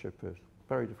sponsorship is?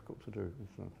 Very difficult to do.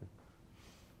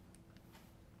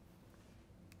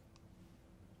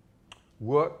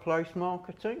 Workplace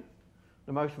marketing.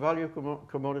 The most valuable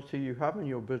commodity you have in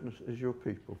your business is your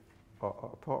people.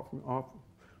 Apart from,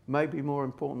 maybe more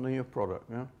important than your product.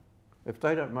 Yeah. If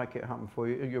they don't make it happen for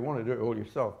you, you want to do it all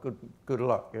yourself. Good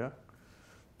luck. Yeah.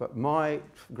 But my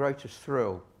greatest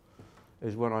thrill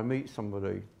is when I meet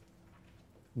somebody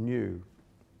new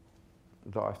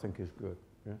that I think is good.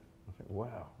 Yeah? I think,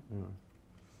 wow,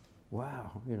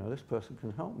 wow, this person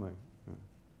can help me. Yeah.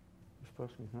 This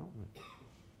person can help me.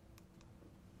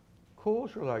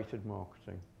 Cause-related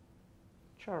marketing,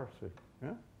 charity.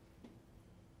 Yeah?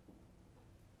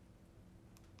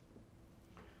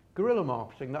 Guerrilla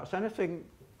marketing, that's anything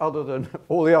other than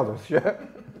all the others, yeah?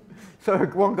 So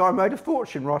one guy made a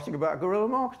fortune writing about guerrilla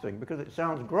marketing because it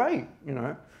sounds great,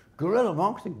 Guerrilla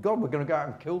marketing, God, we're going to go out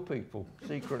and kill people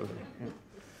secretly. Yeah.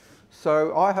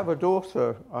 So I have a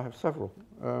daughter, I have several.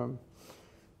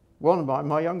 One of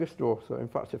my youngest daughter, in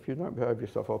fact, if you don't behave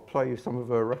yourself, I'll play you some of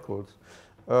her records.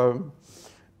 And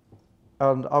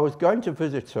I was going to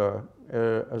visit her,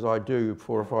 as I do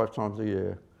 4 or 5 times a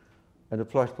year, in a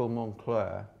place called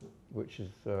Montclair, which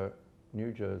is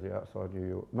New Jersey, outside New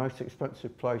York. Most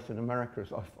expensive place in America,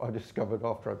 as I discovered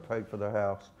after I paid for the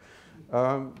house.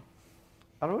 And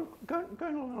I was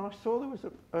going along, and I saw there was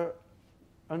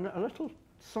a little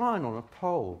sign on a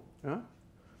pole, yeah?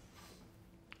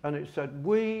 And it said,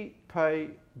 "We pay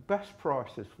best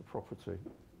prices for property."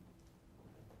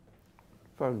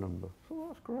 Phone number. So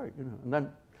that's great, And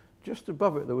then just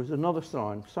above it, there was another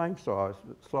sign, same size,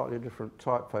 but slightly different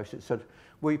typeface. It said,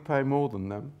 "We pay more than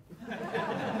them."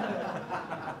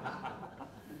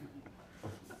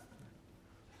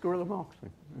 Guerrilla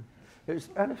marketing. Yeah. It's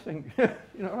anything,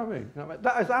 you know what I mean?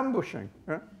 That is ambushing.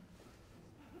 Yeah?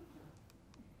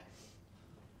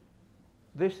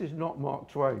 This is not Mark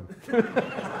Twain.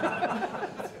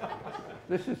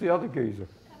 This is the other geezer.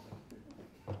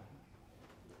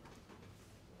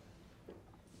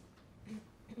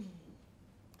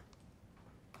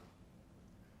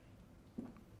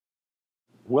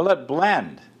 Will it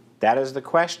blend? That is the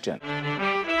question.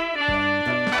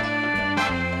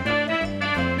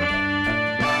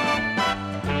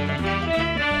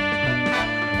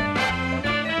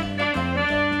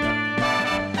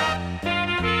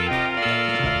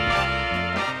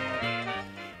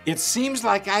 It seems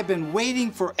like I've been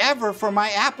waiting forever for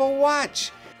my Apple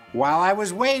Watch. While I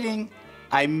was waiting,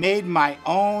 I made my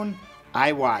own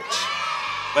iWatch,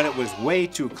 but it was way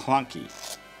too clunky.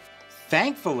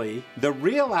 Thankfully, the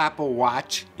real Apple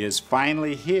Watch is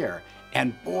finally here,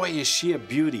 and boy, is she a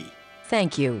beauty.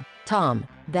 Thank you, Tom.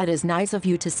 That is nice of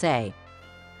you to say.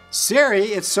 Siri,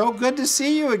 it's so good to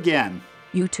see you again.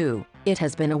 You too. It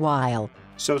has been a while.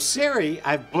 So Siri,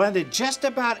 I've blended just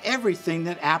about everything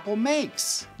that Apple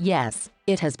makes. Yes,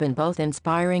 it has been both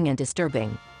inspiring and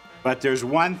disturbing. But there's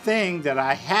one thing that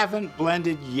I haven't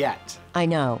blended yet. I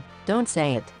know. Don't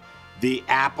say it. The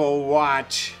Apple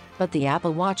Watch. But the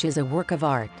Apple Watch is a work of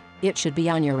art. It should be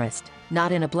on your wrist,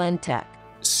 not in a blend tech.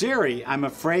 Siri, I'm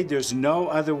afraid there's no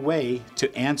other way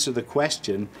to answer the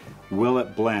question, will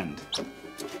it blend?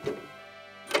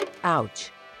 Ouch.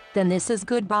 Then this is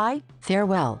goodbye.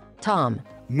 Farewell, Tom.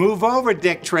 Move over,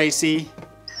 Dick Tracy.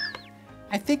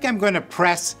 I think I'm going to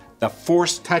press the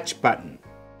Force Touch button.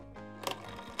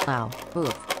 Ow,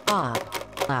 oof, ah,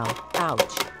 ow,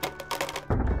 ouch.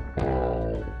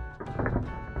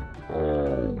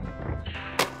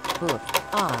 Oof,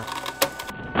 ah.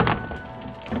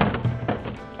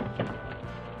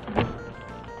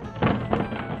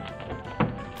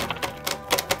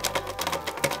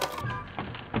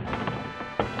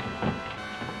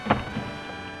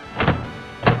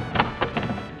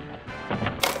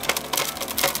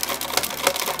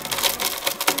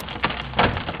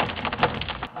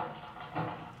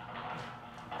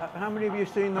 How many of you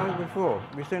have seen those before?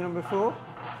 Have you seen them before?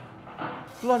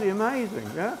 Bloody amazing,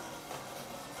 yeah?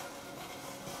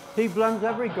 He blends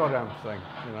every goddamn thing,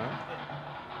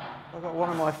 I've got one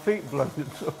of my feet blended.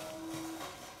 So.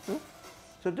 Yeah?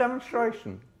 It's a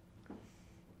demonstration.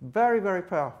 Very, very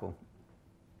powerful.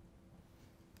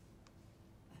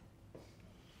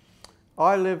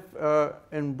 I live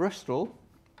in Bristol,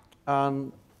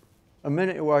 and a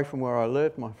minute away from where I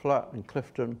live, my flat in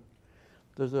Clifton,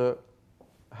 there's a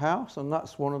house, and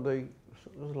that's one of the,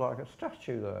 there's like a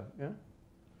statue there, yeah?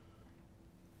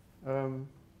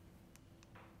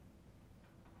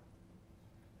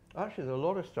 Actually, there's a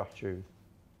lot of statues.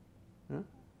 Yeah?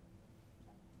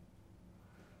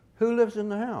 Who lives in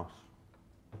the house?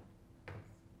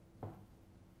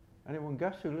 Anyone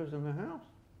guess who lives in the house?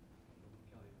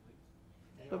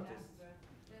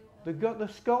 The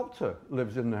sculptor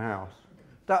lives in the house.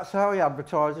 That's how he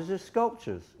advertises his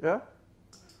sculptures, yeah?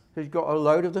 He's got a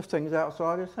load of the things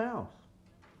outside his house.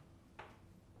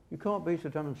 You can't beat a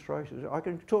demonstration. I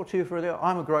can talk to you for a day.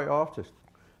 I'm a great artist.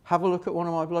 Have a look at one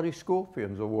of my bloody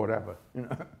scorpions or whatever,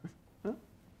 Huh?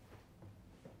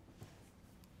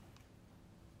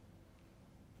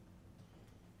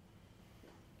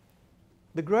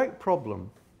 The great problem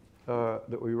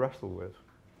that we wrestle with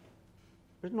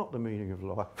is not the meaning of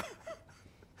life.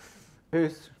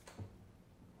 Is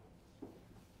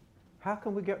how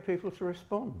can we get people to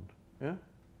respond? Yeah?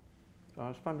 So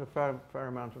I spend a fair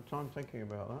amount of time thinking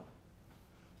about that.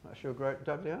 That's your great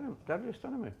deadliest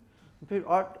enemy.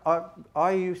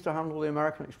 I used to handle the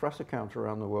American Express account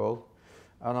around the world,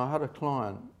 and I had a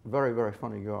client, very, very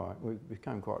funny guy. We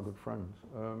became quite good friends.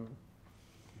 And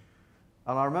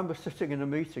I remember sitting in a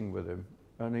meeting with him,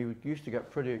 and he used to get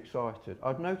pretty excited.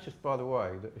 I'd noticed, by the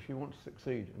way, that if you want to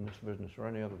succeed in this business or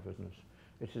any other business,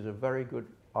 it is a very good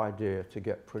idea to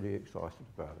get pretty excited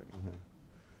about it.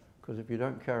 Because if you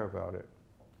don't care about it,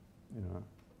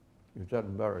 you're dead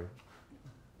and buried.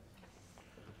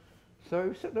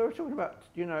 So they were talking about,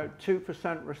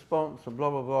 2% response and blah,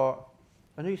 blah, blah.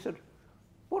 And he said,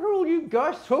 what are all you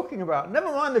guys talking about?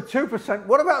 Never mind the 2%,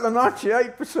 what about the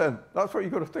 98%? That's what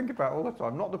you've got to think about all the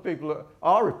time. Not the people that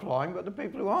are replying, but the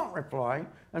people who aren't replying,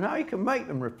 and how you can make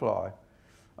them reply.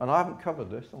 And I haven't covered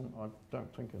this, I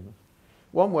don't think in this.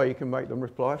 One way you can make them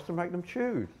reply is to make them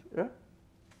choose, yeah?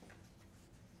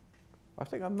 I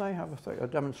think I may have a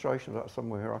demonstration of that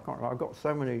somewhere here. I can't remember. I've got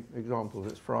so many examples,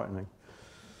 it's frightening.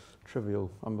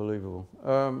 Trivial, unbelievable.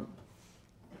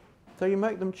 So you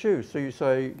make them choose. So you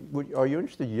say, are you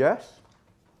interested? Yes,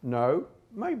 no,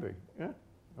 maybe, yeah?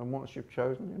 And once you've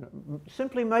chosen,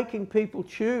 simply making people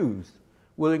choose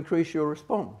will increase your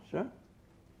response, yeah?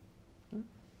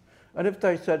 And if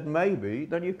they said maybe,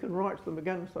 then you can write to them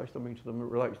again and say something to them that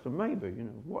relates to maybe,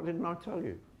 what didn't I tell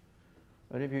you?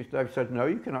 And if they've said no,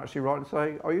 you can actually write and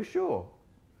say, are you sure?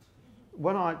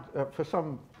 When for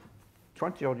some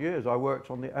 20 odd years, I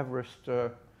worked on the Everest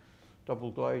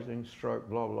double glazing stroke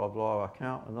blah, blah, blah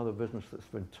account, another business that's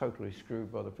been totally screwed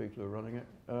by the people who are running it.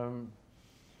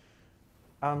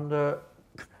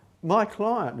 My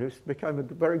client, who became a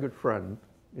very good friend,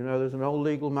 there's an old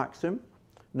legal maxim,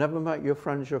 never make your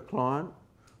friends your client,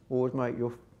 always make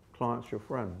your clients your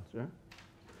friends, yeah?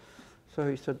 So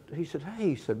he said,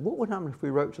 what would happen if we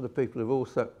wrote to the people who've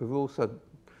all said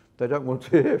they don't want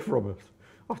to hear from us?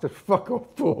 I said, fuck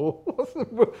off, Paul.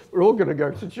 We're all going to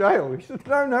go to jail. He said,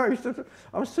 no. He said,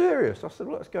 I'm serious. I said,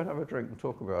 well, let's go and have a drink and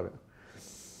talk about it.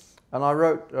 And I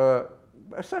wrote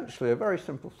essentially a very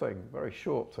simple thing, very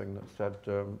short thing that said,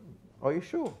 are you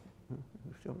sure?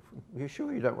 Are you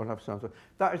sure you don't want to have something?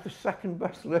 That is the second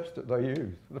best list that they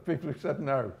use, the people who said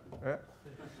no. Yeah?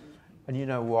 And you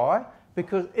know why?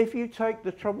 Because if you take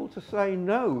the trouble to say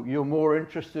no, you're more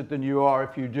interested than you are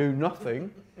if you do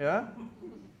nothing. Yeah?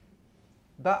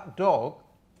 That dog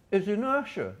is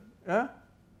inertia. Yeah?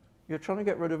 You're trying to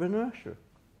get rid of inertia.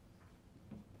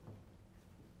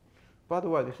 By the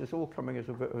way, this is all coming as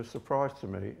a bit of a surprise to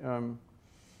me,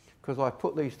 because I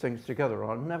put these things together.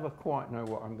 I never quite know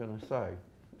what I'm going to say.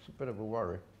 It's a bit of a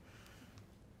worry.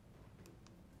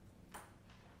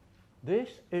 This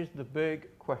is the big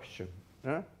question.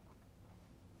 Yeah?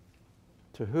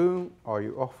 To whom are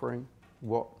you offering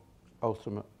what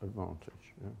ultimate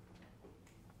advantage? Yeah?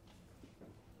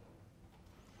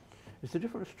 It's the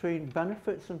difference between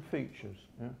benefits and features.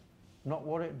 Yeah? Not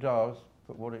what it does,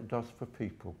 but what it does for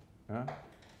people. Yeah?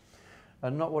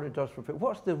 And not what it does for people.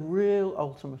 What's the real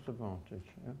ultimate advantage?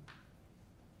 Yeah?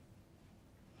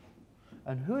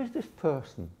 And who is this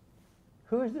person?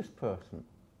 Who is this person?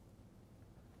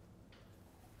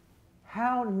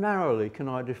 How narrowly can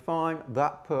I define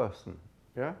that person?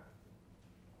 Yeah?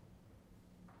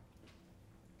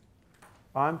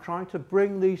 I'm trying to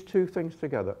bring these two things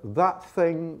together. That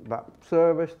thing, that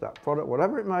service, that product,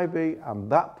 whatever it may be,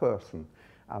 and that person.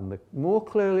 And the more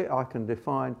clearly I can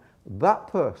define that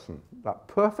person, that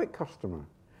perfect customer,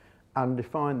 and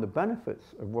define the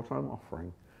benefits of what I'm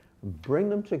offering, and bring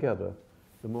them together,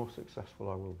 the more successful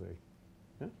I will be.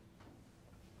 Yeah?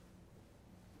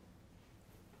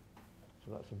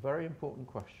 So that's a very important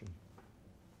question.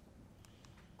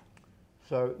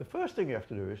 So the first thing you have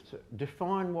to do is to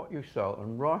define what you sell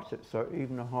and write it so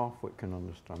even a half-wit can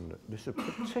understand it. This is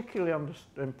particularly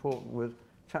important with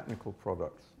technical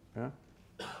products. Yeah?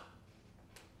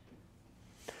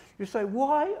 You say,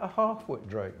 why a half-wit,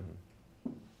 Drayton?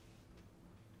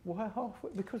 Why a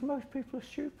half-wit? Because most people are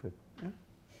stupid. Yeah?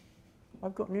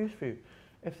 I've got news for you.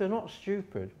 If they're not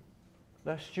stupid,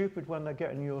 they're stupid when they're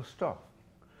getting your stuff.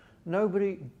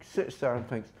 Nobody sits there and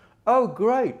thinks, oh,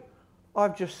 great,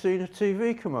 I've just seen a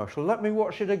TV commercial. Let me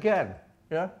watch it again.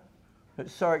 Yeah?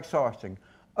 It's so exciting.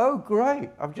 Oh, great,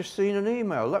 I've just seen an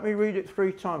email. Let me read it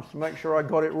 3 times to make sure I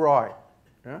got it right.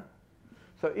 Yeah?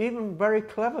 So even very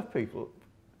clever people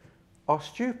are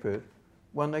stupid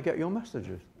when they get your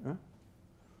messages. Yeah?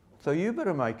 So you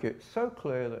better make it so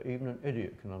clear that even an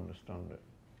idiot can understand it.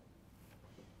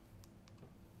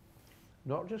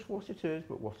 Not just what it is,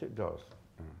 but what it does.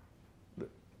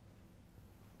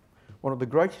 One of the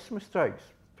greatest mistakes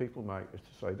people make is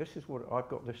to say, this is what, I've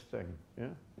got this thing,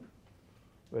 yeah?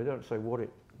 They don't say,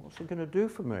 what's it going to do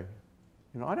for me?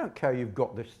 You know, I don't care you've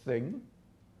got this thing,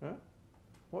 yeah?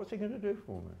 What's it going to do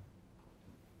for me?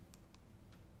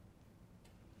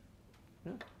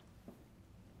 Yeah?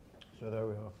 So there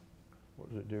we are. What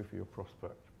does it do for your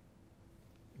prospect?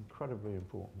 Incredibly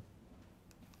important.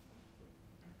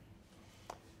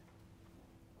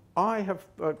 I have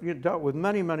dealt with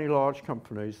many, many large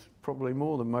companies, probably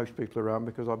more than most people around,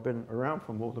 because I've been around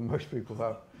for more than most people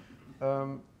have.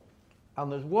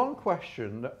 And there's one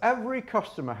question that every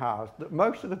customer has that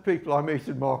most of the people I meet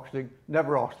in marketing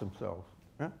never ask themselves.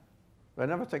 Yeah? They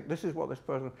never think, this is what this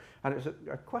person... And it's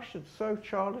a question so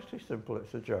childishly simple,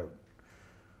 it's a joke.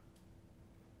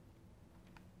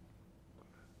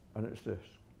 And it's this: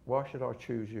 why should I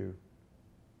choose you?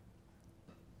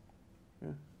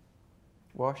 Yeah?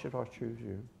 Why should I choose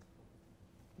you?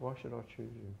 Why should I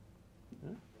choose you?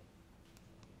 Yeah?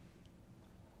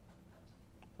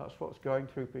 That's what's going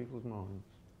through people's minds.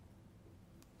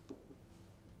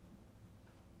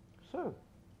 So,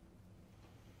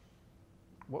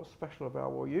 what's special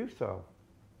about what you sell?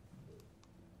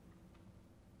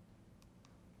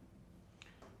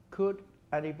 Could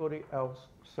anybody else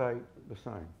say the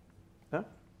same? Yeah?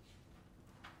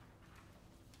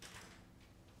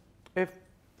 If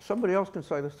somebody else can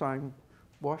say the same,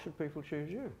 why should people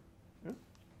choose you? Yeah?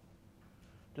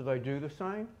 Do they do the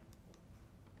same?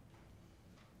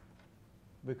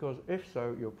 Because if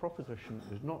so, your proposition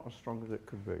is not as strong as it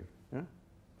could be. Yeah?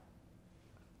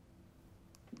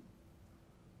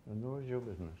 And nor is your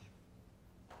business.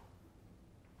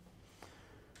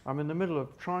 I'm in the middle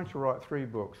of trying to write 3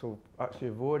 books, or actually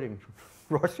avoiding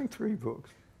writing 3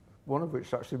 books, one of which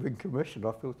has actually been commissioned.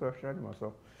 I feel so ashamed of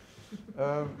myself.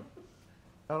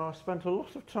 And I spent a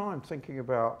lot of time thinking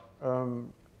about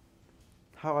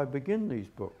how I begin these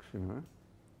books, you know,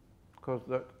 because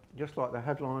just like the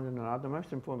headline and an ad, the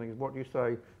most important thing is what you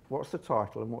say, what's the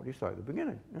title, and what do you say at the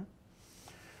beginning. Yeah?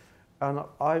 And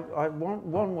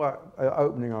one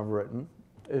opening I've written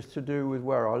is to do with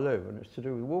where I live, and it's to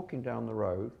do with walking down the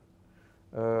road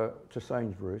to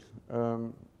Sainsbury's,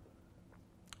 and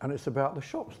it's about the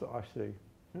shops that I see.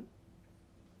 Yeah?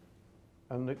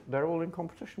 And they're all in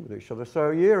competition with each other.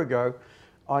 So a year ago,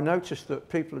 I noticed that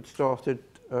people had started,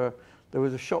 there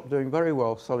was a shop doing very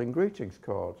well selling greetings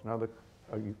cards. Now,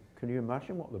 can you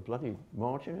imagine what the bloody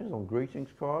margin is on greetings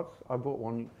cards? I bought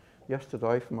one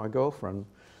yesterday for my girlfriend,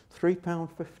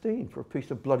 £3.15 for a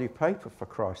piece of bloody paper, for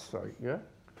Christ's sake, yeah?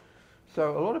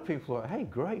 So a lot of people are like, hey,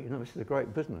 great, you know, this is a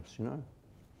great business, you know,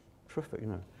 terrific, you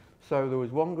know. So there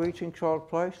was one greeting card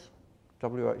place,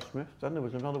 W.H. Smith, then there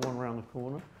was another one around the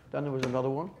corner, then there was another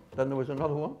one, then there was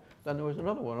another one, then there was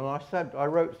another one. And I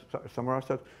wrote somewhere, I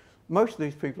said, most of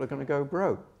these people are going to go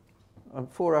broke. And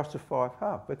 4 out of 5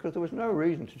 have, because there was no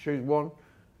reason to choose one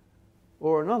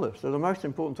or another. So the most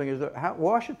important thing is that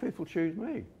why should people choose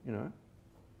me, you know?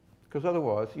 Because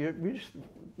otherwise, you just,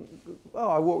 oh,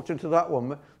 I walked into that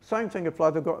one. Same thing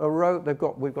applied. They've got a row.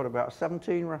 We've got about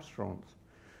 17 restaurants,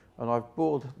 and I've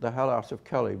bored the hell out of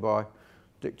Kelly by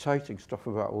dictating stuff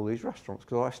about all these restaurants,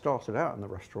 because I started out in the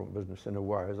restaurant business in a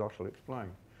way, as I shall explain.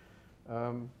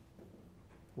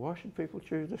 Why should people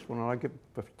choose this one? And I give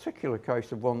a particular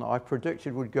case of one that I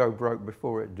predicted would go broke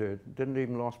before it did. Didn't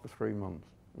even last for 3 months.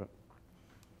 But.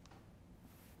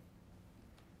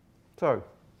 So,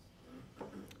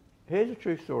 here's a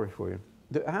true story for you.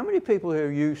 How many people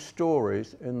here use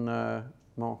stories in their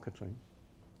marketing?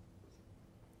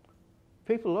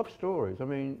 People love stories. I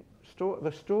mean,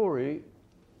 the story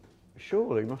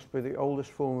surely must be the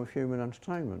oldest form of human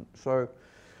entertainment. So,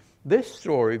 this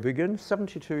story begins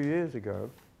 72 years ago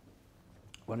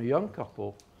when a young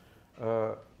couple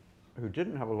who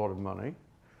didn't have a lot of money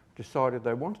decided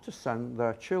they wanted to send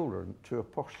their children to a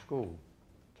posh school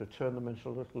to turn them into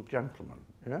little gentlemen.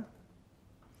 Yeah?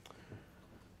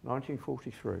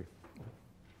 1943.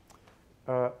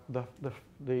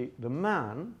 The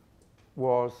man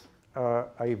was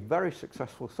a very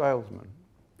successful salesman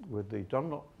with the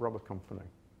Dunlop Rubber Company.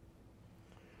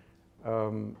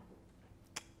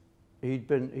 He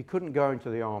couldn't go into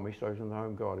the army, so he was in the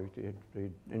Home Guard.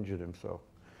 He'd injured himself.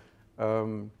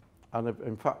 And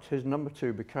in fact, his number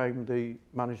 2 became the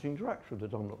managing director of the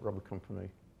Dunlop Rubber Company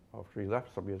after he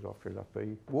left, some years after he left. But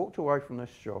he walked away from this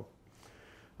job.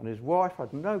 And his wife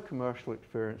had no commercial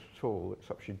experience at all,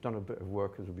 except she'd done a bit of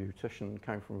work as a beautician,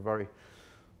 came from a very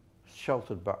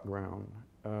sheltered background.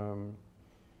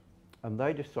 And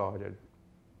they decided,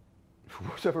 for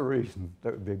whatever reason, that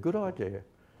it would be a good idea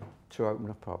to open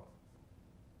a pub.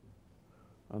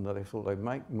 and that they thought they'd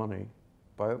make money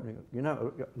by opening. You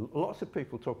know, lots of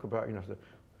people talk about, you know, the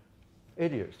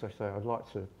idiots. They say, "I'd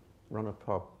like to run a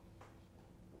pub."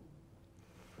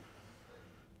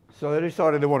 So they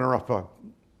decided they want to run a pub.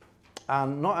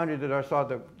 And not only did they decide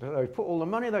that they put all the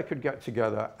money they could get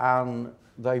together, and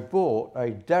they bought a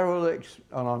derelict,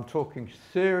 and I'm talking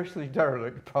seriously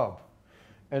derelict pub,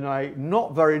 in a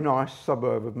not very nice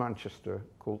suburb of Manchester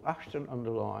called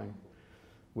Ashton-under-Lyne,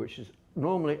 which is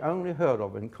normally only heard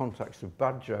of in context of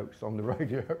bad jokes on the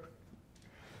radio,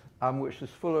 and which is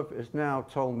full of, is now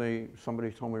told me,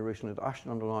 somebody told me recently that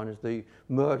Ashton-under-Lyne is the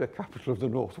murder capital of the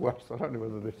Northwest. I don't know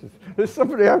whether this is, there's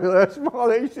somebody over there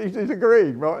smiling, he's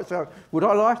agreed, right? So, would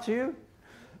I lie to you?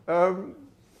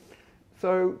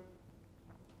 So,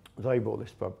 they bought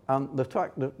this pub. And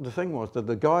the thing was that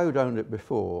the guy who'd owned it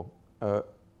before,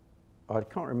 I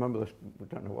can't remember, I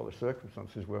don't know what the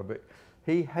circumstances were, but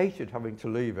he hated having to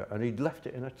leave it, and he'd left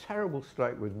it in a terrible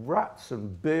state with rats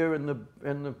and beer in the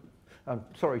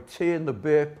tea in the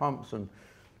beer pumps, and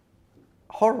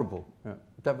horrible,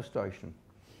 devastation.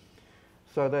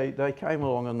 So they came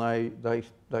along and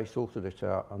they sorted it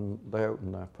out, and they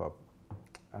opened their pub.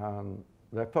 And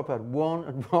their pub had one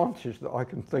advantage that I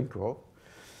can think of,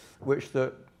 which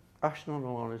that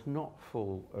Ashton-under-Lyne is not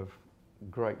full of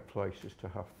great places to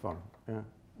have fun,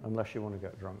 unless you want to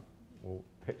get drunk or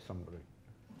hit somebody.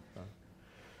 So.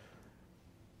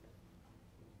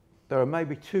 There are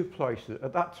maybe two places,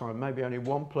 at that time, maybe only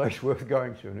one place worth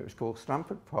going to, and it was called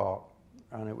Stamford Park,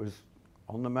 and it was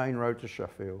on the main road to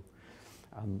Sheffield.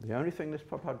 And the only thing this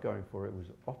pub had going for it was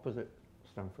opposite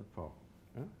Stamford Park,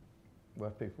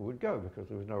 where people would go because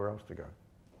there was nowhere else to go.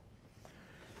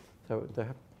 So they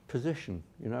have position,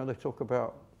 you know, they talk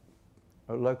about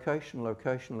a location,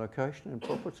 location, location in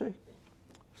property.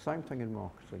 Same thing in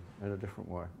marketing in a different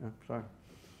way. So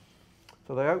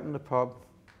they opened the pub,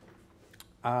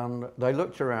 and they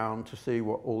looked around to see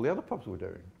what all the other pubs were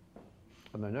doing.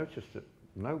 And they noticed that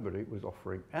nobody was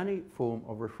offering any form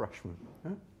of refreshment.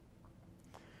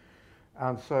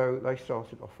 And so they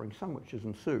started offering sandwiches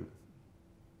and soup.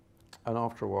 And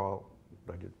after a while,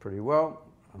 they did pretty well,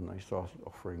 and they started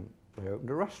offering, they opened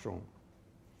a restaurant.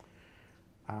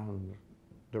 And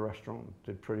the restaurant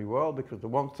did pretty well, because the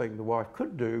one thing the wife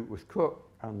could do was cook,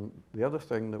 and the other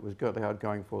thing that was good they had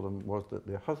going for them was that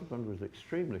their husband was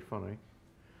extremely funny,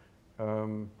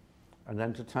 and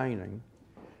entertaining,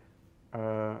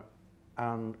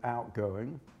 and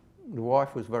outgoing. The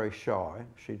wife was very shy.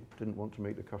 She didn't want to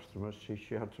meet the customers.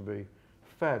 She had to be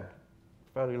fed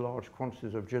fairly large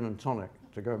quantities of gin and tonic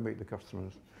to go and meet the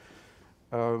customers.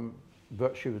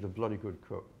 But she was a bloody good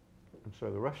cook. And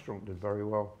so the restaurant did very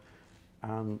well.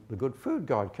 And the Good Food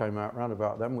Guide came out round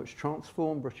about then, which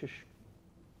transformed British,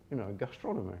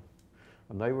 gastronomy.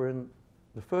 And they were in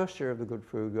the first year of the Good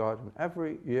Food Guide, and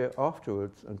every year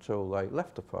afterwards until they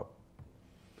left the pub.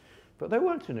 But they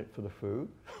weren't in it for the food.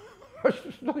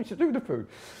 It's nothing to do with the food.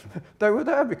 They were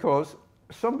there because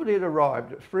somebody had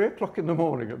arrived at 3 o'clock in the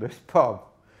morning at this pub,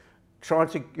 trying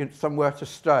to get somewhere to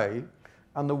stay,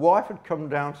 and the wife had come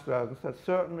downstairs and said,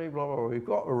 certainly, blah, blah, blah, we've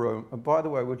got a room, and by the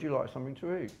way, would you like something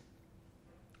to eat?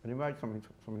 And he made something.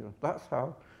 That's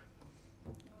how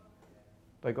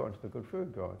they got into the Good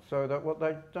Food Guide. So that what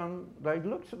they'd done, they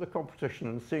looked at the competition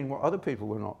and seen what other people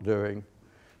were not doing.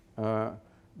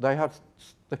 They had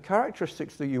the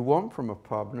characteristics that you want from a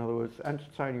pub, in other words,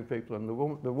 entertaining people, and the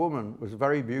woman was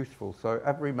very beautiful, so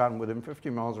every man within 50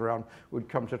 miles around would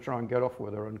come to try and get off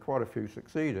with her, and quite a few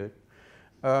succeeded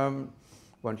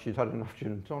when she'd had enough gin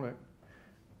and tonic.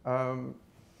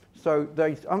 So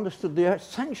they understood the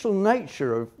essential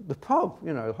nature of the pub,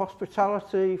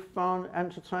 hospitality, fun,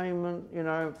 entertainment,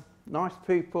 nice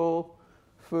people,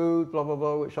 food, blah, blah,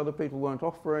 blah, which other people weren't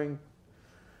offering.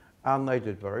 And they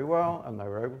did very well, and they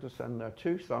were able to send their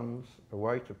 2 sons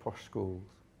away to posh schools.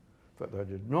 But they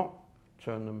did not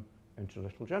turn them into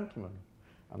little gentlemen.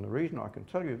 And the reason I can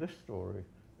tell you this story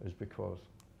is because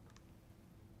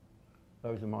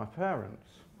those are my parents.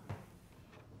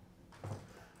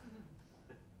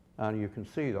 And you can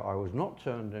see that I was not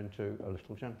turned into a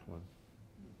little gentleman.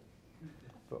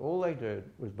 But all they did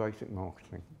was basic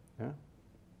marketing.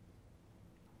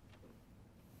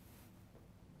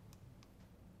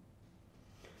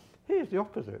 Here's the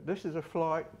opposite. This is a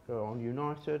flight on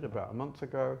United about a month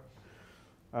ago.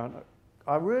 And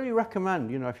I really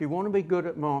recommend, if you want to be good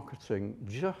at marketing,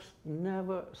 just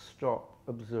never stop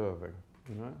observing.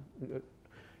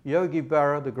 Yogi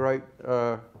Berra, the great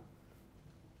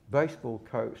baseball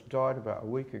coach, died about a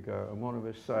week ago, and one of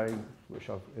his sayings, which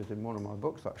is in one of my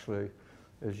books actually,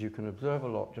 is you can observe a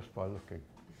lot just by looking.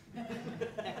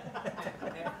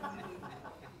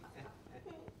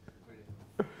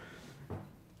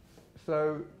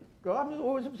 So I'm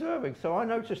always observing. So I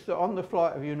noticed that on the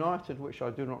flight of United, which I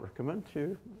do not recommend to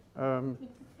you,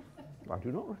 I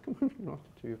do not recommend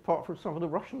United to you, apart from some of the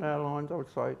Russian airlines, I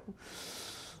would say.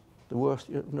 The worst,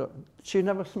 no, she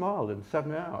never smiled in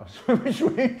 7 hours, which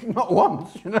means not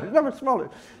once, never smiled.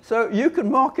 So you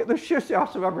can market the shit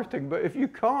out of everything, but if you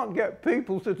can't get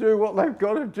people to do what they've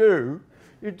got to do,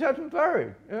 you're dead and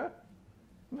buried, yeah?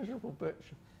 Miserable bitch.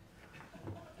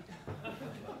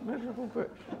 Miserable bitch.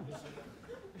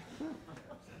 Yeah.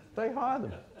 They hire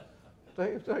them.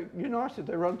 United,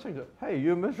 they run things like, hey,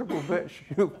 you miserable bitch,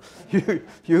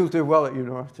 you'll do well at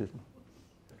United.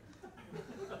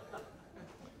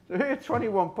 So here are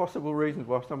 21 possible reasons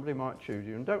why somebody might choose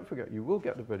you. And don't forget, you will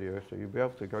get the video, so you'll be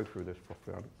able to go through this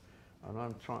properly. And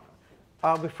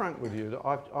I'll be frank with you, that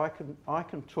I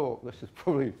can talk, this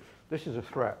is a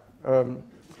threat.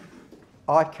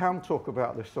 I can talk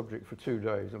about this subject for 2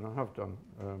 days, and I have done,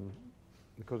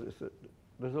 because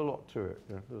there's a lot to it.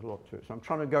 Yeah, there's a lot to it. So I'm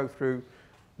trying to go through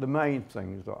the main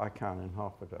things that I can in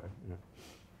half a day. Yeah.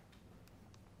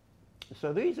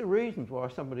 So these are reasons why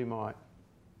somebody might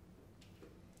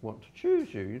want to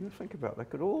choose you. Think about it. They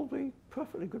could all be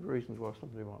perfectly good reasons why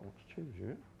somebody might want to choose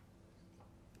you.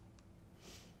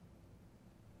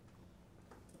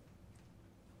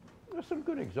 There's some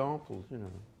good examples,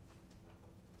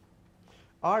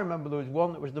 I remember there was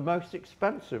one that was the most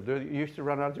expensive. They used to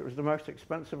run ads. It was the most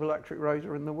expensive electric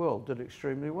razor in the world. Did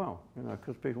extremely well,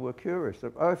 because people were curious.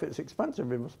 That, oh, if it's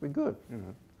expensive, it must be good,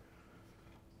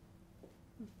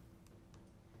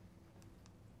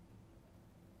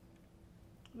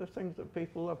 The things that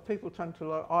people love. People tend to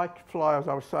like. I fly, as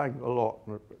I was saying, a lot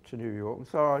to New York, and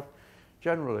so I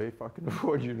generally, if I can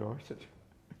avoid United,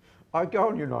 I go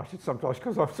on United sometimes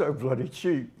because I'm so bloody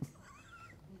cheap.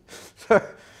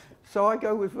 So I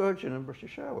go with Virgin and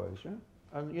British Airways, yeah?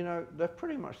 And, they're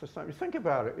pretty much the same. You think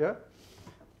about it, yeah?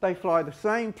 They fly the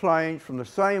same planes from the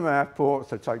same airports.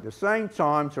 They take the same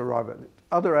time to arrive at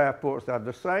other airports. They have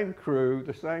the same crew,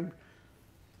 they're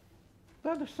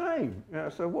the same. Yeah,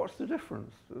 so what's the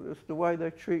difference? It's the way they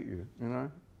treat you,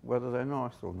 whether they're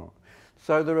nice or not.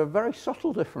 So there are very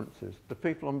subtle differences. The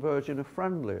people on Virgin are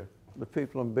friendlier. The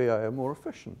people on BA are more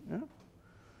efficient, yeah?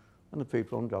 And the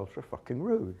people on Delta are fucking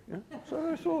rude, yeah? So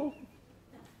it's all...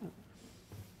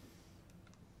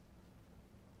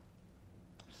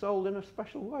 Sold in a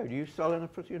special way. Do you sell in a,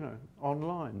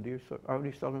 online? Do you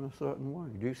only sell in a certain way?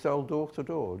 Do you sell door to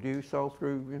door? Do you sell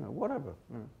through, whatever?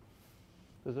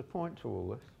 There's a point to all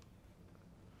this.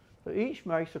 But each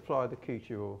may supply the key to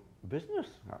your business,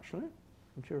 actually,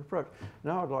 and to your approach.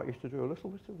 Now I'd like you to do a little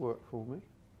bit of work for me.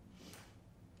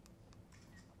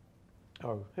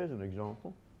 Oh, here's an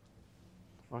example.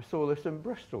 I saw this in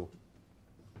Bristol.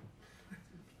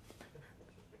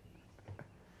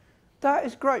 That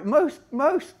is great. Most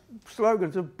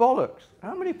slogans are bollocks.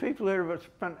 How many people here have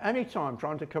spent any time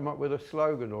trying to come up with a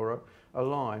slogan or a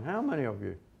line? How many of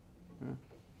you? Yeah.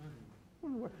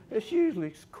 It's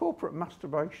usually corporate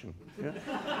masturbation. Yeah?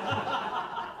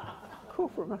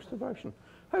 Corporate masturbation.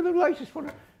 Hey, the latest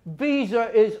one. Visa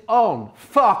is on.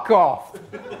 Fuck off.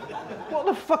 What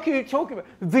the fuck are you talking about?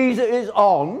 Visa is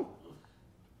on.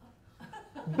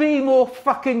 Be more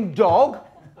fucking dog.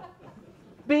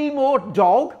 Be more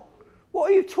dog. What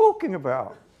are you talking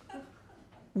about?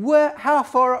 How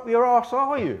far up your arse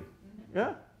are you?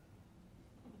 Yeah?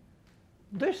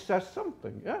 This says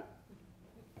something, yeah?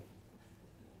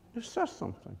 This says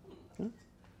something. Yeah?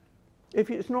 If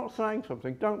it's not saying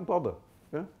something, don't bother.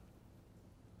 Yeah?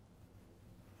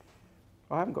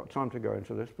 I haven't got time to go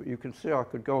into this, but you can see I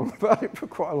could go on about it for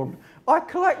quite a long time. I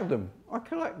collect them.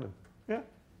 Yeah?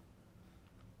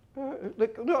 The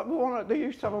one that they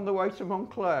used to have on the way to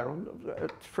Montclair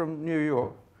from New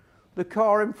York. The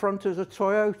car in front is a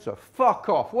Toyota. Fuck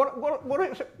off. What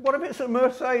if it's a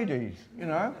Mercedes,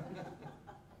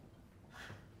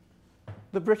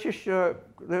 The British, there's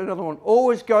another one,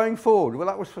 always going forward. Well,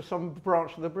 that was for some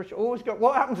branch of the British.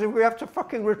 What happens if we have to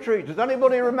fucking retreat? Does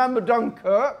anybody remember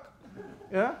Dunkirk?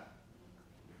 Yeah?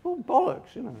 All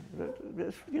bollocks,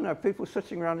 It's, people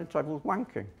sitting around in tables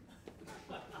wanking.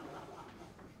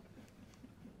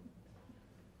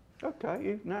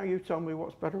 Okay, now you tell me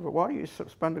what's better, but why don't you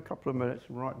spend a couple of minutes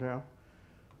and write down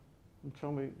and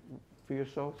tell me for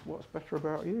yourself what's better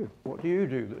about you? What do you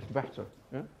do that's better?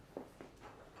 Yeah?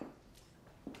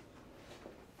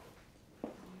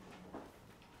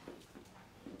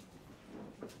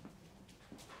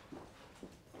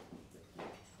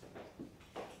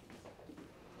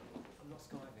 I'm not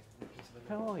skiving.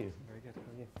 How are you? Very good. How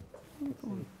are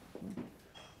you?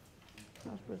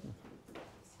 How's business?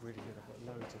 Really good. I've got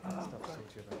loads of stuff to talk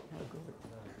to you about. Oh, good.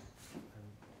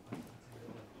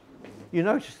 you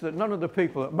notice that none of the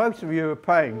people, most of you are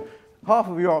paying, half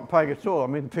of you aren't paying at all. I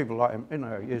mean, people like him, you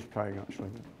know, he is paying actually.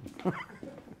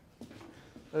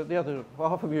 The other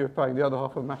half of you are paying, the other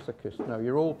half are masochists. No,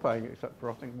 you're all paying except for,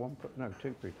 I think,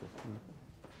 two people.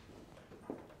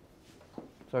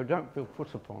 So don't feel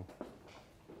put upon.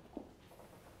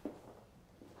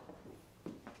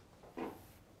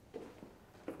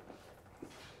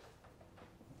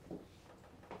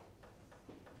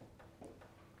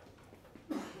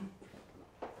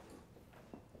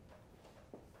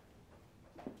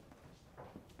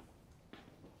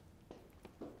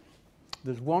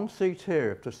 There's one seat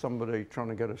here if there's somebody trying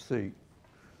to get a seat.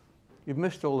 You've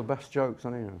missed all the best jokes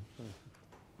anyhow.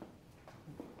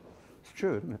 It's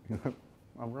true, isn't it? You know,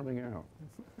 I'm running out.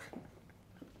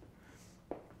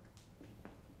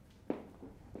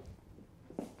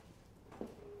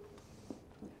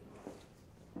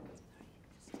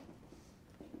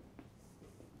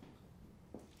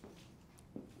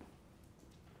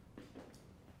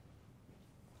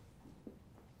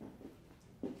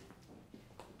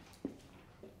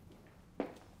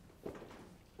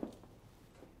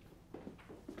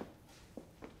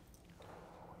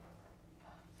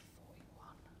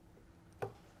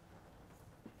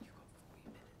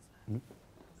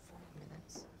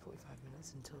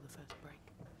 Until the first break.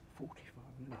 45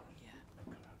 minutes? Yeah.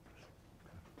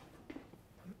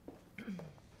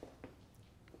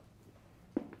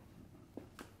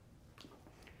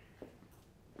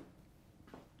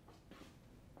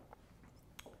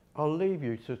 I'll leave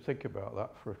you to think about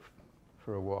that for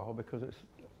a while, because it's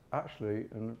actually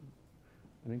an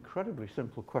incredibly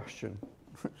simple question.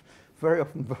 Very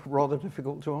often rather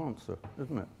difficult to answer,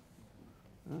 isn't it?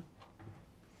 Yeah?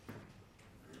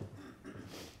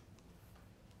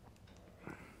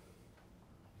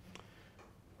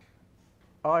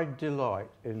 I delight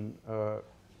in the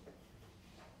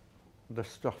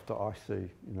stuff that I see.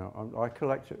 You know, I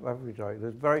collect it every day.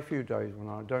 There's very few days when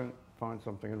I don't find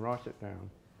something and write it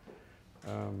down.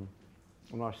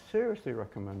 And I seriously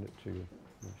recommend it to you.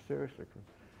 Seriously,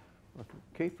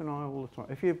 keep an eye all the time.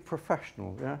 If you're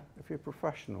professional, yeah. If you're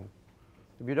professional,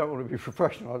 if you don't want to be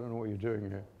professional, I don't know what you're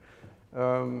doing here.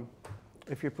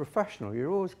 If you're professional,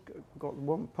 you've always got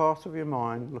one part of your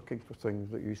mind looking for things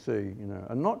that you see, you know,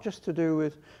 and not just to do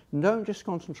with, don't just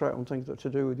concentrate on things that are to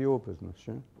do with your business,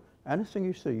 yeah? Anything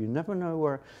you see, you never know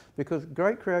where, because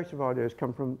great creative ideas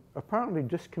come from apparently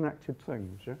disconnected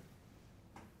things, yeah?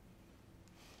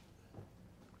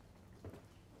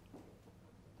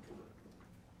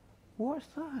 What is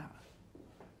that?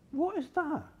 What is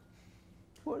that?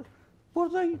 What are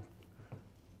they,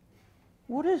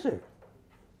 what is it?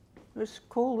 It's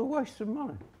called a waste of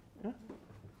money. Yeah?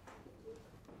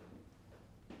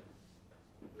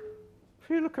 If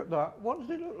you look at that, what does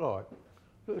it look like?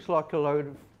 Looks like a load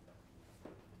of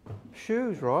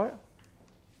shoes, right?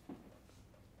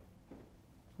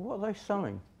 What are they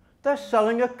selling? They're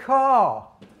selling a car.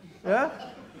 Yeah?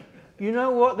 You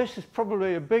know what? This is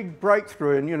probably a big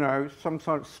breakthrough in, you know, some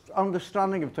sort of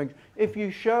understanding of things. If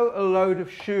you show a load of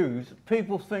shoes,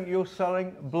 people think you're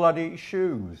selling bloody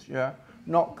shoes, yeah?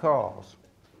 Not cars.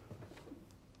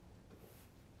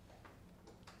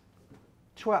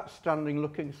 Twat standing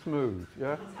looking smooth,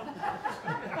 yeah?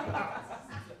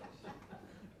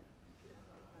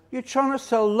 You're trying to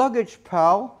sell luggage,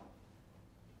 pal.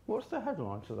 What's the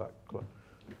headline to that club?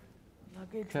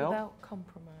 Luggage Kel? without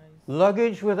compromise.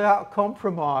 Luggage without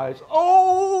compromise.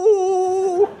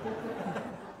 Oh!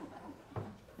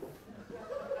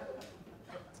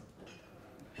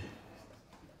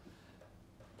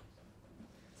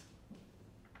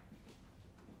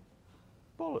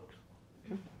 Bollocks.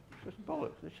 It's just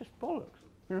bollocks. It's just bollocks.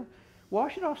 You know? Why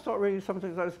should I start reading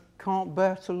something that can't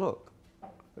bear to look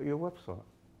at your website?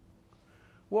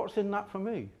 What's in that for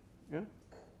me? Yeah?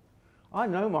 I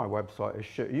know my website is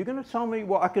shit. Are you going to tell me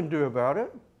what I can do about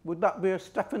it? Would that be a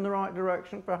step in the right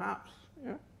direction, perhaps?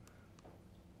 Yeah?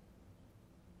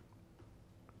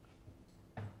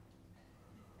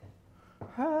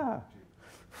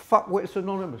 Fuckwits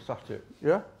Anonymous at it,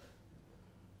 yeah?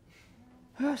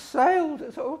 Sales,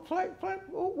 it's all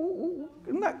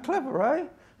isn't that clever, eh?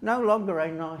 No longer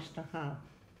a nice to have.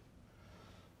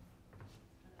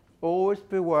 Always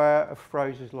beware of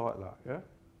phrases like that, yeah?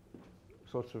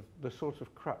 The sort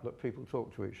of crap that people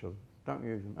talk to each other. Don't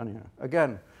use them, anyhow.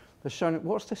 Again, they're showing,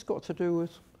 what's this got to do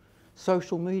with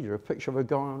social media? A picture of a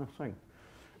guy on a thing.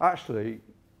 Actually,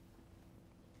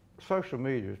 social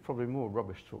media is probably more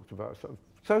rubbish talked about. So,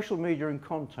 social media and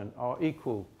content are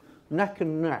equal, neck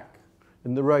and neck,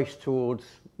 in the race towards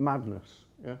madness.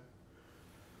 Yeah?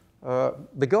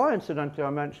 The guy, incidentally,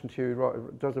 I mentioned to you,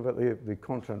 right, does about the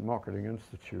Content Marketing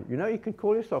Institute. You know, you can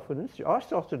call yourself an institute. I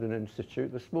started an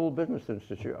institute, the Small Business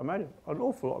Institute. I made an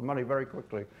awful lot of money very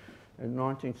quickly in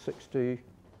 1970.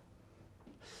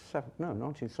 Yeah,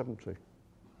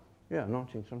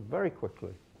 1970, very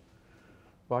quickly,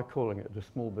 by calling it the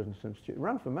Small Business Institute. It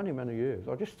ran for many, many years.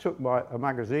 I just took a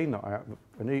magazine that I had,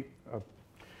 a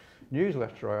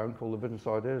newsletter I owned called the Business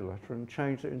Ideas Letter, and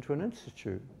changed it into an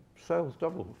institute. Sales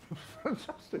doubled.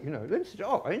 Fantastic, you know. Institute,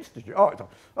 you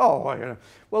know.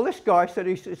 Well, this guy said,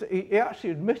 he actually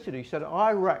admitted, he said,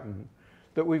 I reckon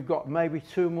that we've got maybe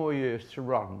 2 more years to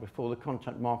run before the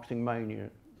content marketing mania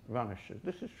vanishes.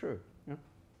 This is true. Yeah?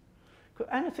 'Cause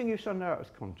anything you send out is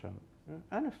content.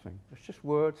 Yeah? Anything. It's just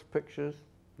words, pictures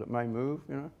that may move,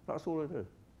 you know. That's all it is.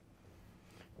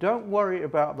 Don't worry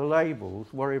about the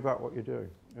labels, worry about what you're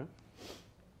doing. Yeah?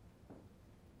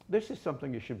 This is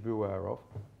something you should be aware of.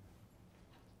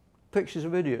 Pictures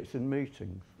of idiots in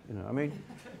meetings, you know. I mean,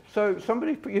 so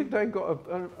they've got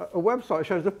a website that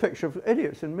shows a picture of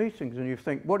idiots in meetings, and you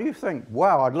think, what do you think?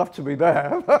 Wow, I'd love to be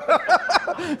there.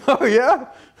 Oh yeah?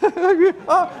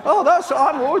 That's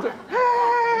I'm always.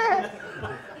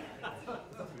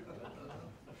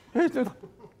 Here's the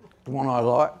one I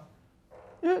like.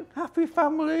 Yeah, happy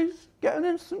families, get an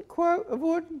instant quote,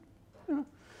 avoid. You know.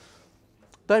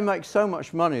 They make so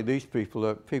much money, these people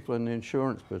are people in the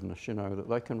insurance business, you know, that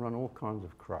they can run all kinds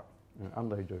of crap, you know, and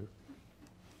they do.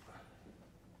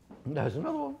 And there's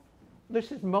another one.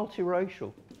 This is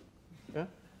multiracial. Yeah?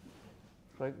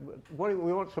 So we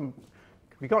want some,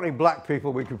 if you've got any black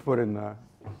people we can put in there.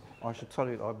 I should tell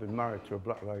you that I've been married to a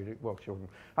black lady, well, children.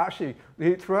 Actually,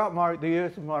 throughout the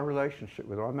years of my relationship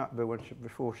with her, I met her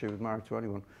before she was married to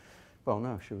anyone. Well,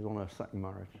 no, she was on her second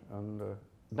marriage. And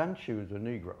then she was a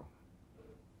Negro.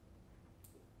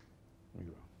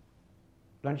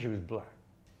 Then she was black.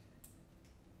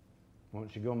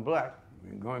 Once she'd gone black,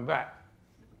 you're going back.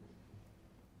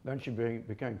 Then she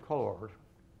became colored.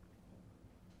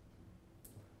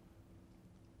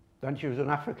 Then she was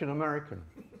an African American.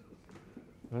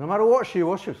 And no matter what she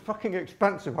was fucking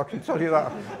expensive, I can tell you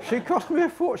that. She cost me a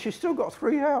fortune. She's still got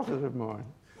 3 houses of mine.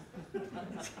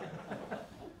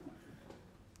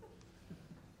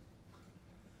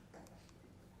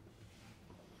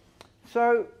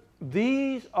 So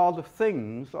these are the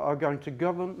things that are going to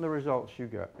govern the results you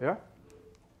get, yeah?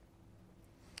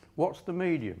 What's the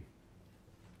medium?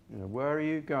 You know, where are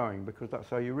you going? Because that's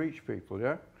how you reach people,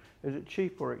 yeah? Is it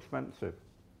cheap or expensive?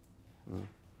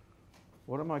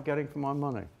 What am I getting for my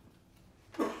money?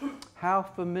 How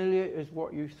familiar is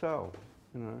what you sell?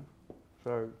 You know,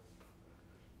 so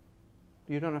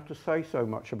you don't have to say so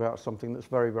much about something that's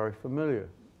very, very familiar.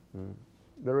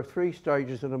 There are 3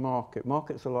 stages in a market.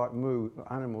 Markets are like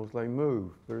animals, they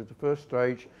move. There is the first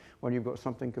stage when you've got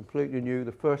something completely new,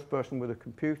 the first person with a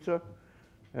computer,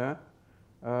 yeah?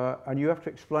 And you have to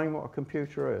explain what a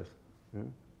computer is, yeah?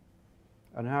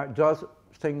 And how it does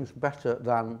things better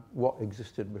than what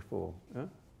existed before. Yeah?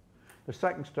 The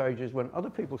second stage is when other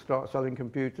people start selling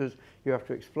computers, you have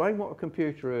to explain what a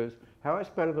computer is, how it's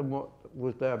better than what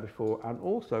was there before, and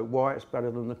also why it's better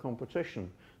than the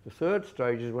competition. The third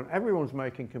stage is when everyone's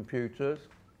making computers,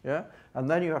 yeah? And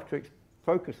then you have to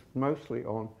focus mostly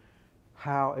on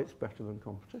how it's better than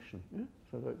competition. Yeah?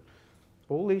 So that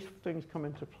all these things come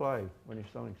into play when you're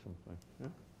selling something.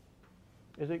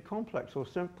 Yeah? Is it complex or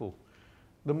simple?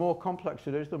 The more complex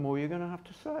it is, the more you're going to have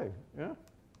to say. Yeah?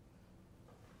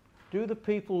 Do the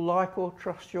people like or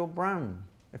trust your brand?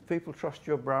 If people trust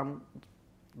your brand,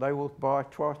 they will buy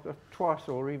twice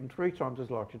or even 3 times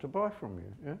as likely to buy from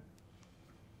you. Yeah?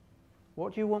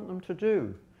 What do you want them to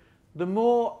do? The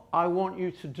more I want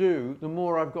you to do, the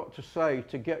more I've got to say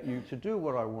to get you to do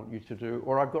what I want you to do,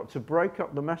 or I've got to break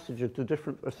up the message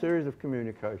into a series of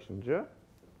communications, yeah?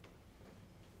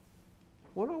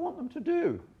 What do I want them to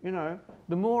do? You know,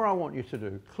 the more I want you to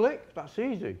do. Click, that's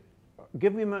easy.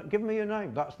 Give me your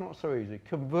name, that's not so easy.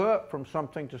 Convert from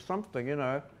something to something, you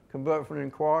know. Convert from an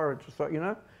inquirer to something, you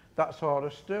know. That's harder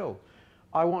still.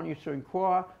 I want you to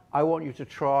inquire, I want you to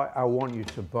try, I want you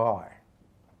to buy.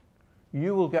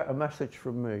 You will get a message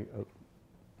from me,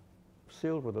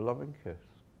 sealed with a loving kiss,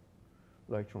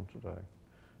 later on today.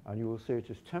 And you will see it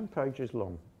is 10 pages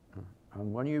long.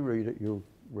 And when you read it, you'll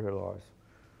realise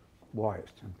why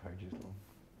it's 10 pages long.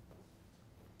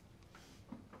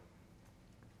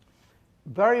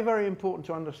 Very, very important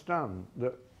to understand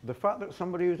that the fact that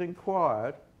somebody who's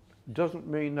inquired doesn't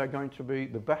mean they're going to be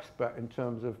the best bet in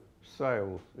terms of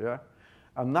sales, yeah?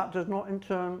 And that does not in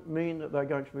turn mean that they're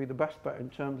going to be the best bet in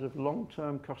terms of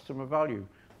long-term customer value,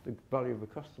 the value of the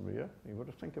customer, yeah? You've got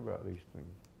to think about these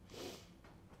things.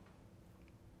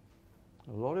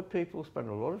 A lot of people spend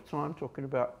a lot of time talking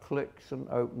about clicks and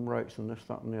open rates and this,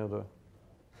 that and the other.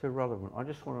 It's irrelevant. I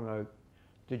just want to know,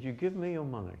 did you give me your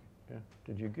money? Yeah?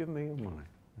 Did you give me your money?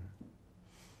 Yeah.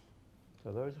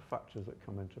 So those are factors that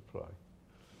come into play.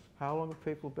 How long have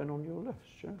people been on your list?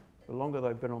 Yeah? The longer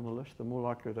they've been on the list, the more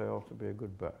likely they are to be a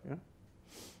good bet. Yeah?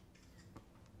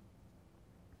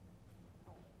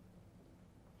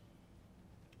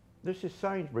 This is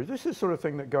Sainsbury's. This is the sort of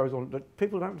thing that goes on that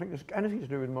people don't think there's anything to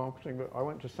do with marketing, but I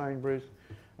went to Sainsbury's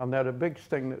and they had a big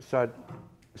thing that said,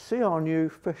 see our new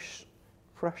fish,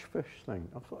 fresh fish thing.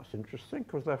 I thought that's interesting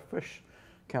because their fish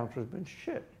counter has been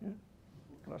shit. Yeah?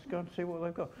 Let's go and see what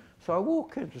they've got. So I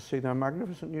walk in to see their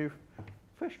magnificent new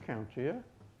fish counter, yeah?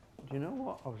 Do you know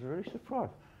what? I was really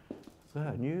surprised.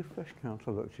 Their new fish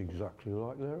counter looks exactly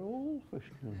like their old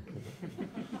fish counter.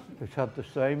 It had the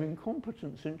same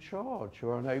incompetence in charge who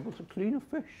are unable to clean a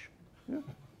fish. Yeah.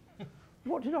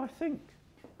 What did I think?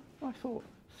 I thought,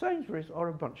 Sainsbury's are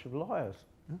a bunch of liars.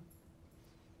 Yeah.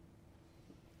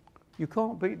 You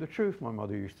can't beat the truth, my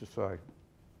mother used to say.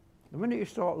 The minute you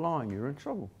start lying, you're in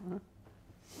trouble. Yeah.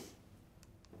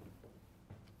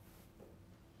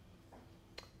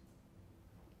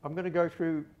 I'm going to go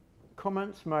through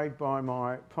comments made by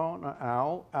my partner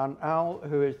Al, and Al,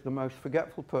 who is the most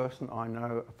forgetful person I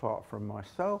know apart from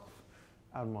myself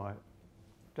and my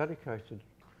dedicated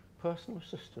personal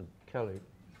assistant, Kelly.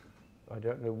 I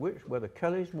don't know whether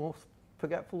Kelly's more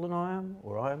forgetful than I am,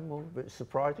 or I am more, but it's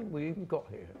surprising we even got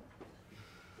here.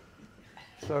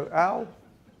 So Al,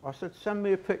 I said, send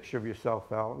me a picture of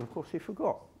yourself, Al, and of course he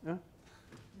forgot. Yeah?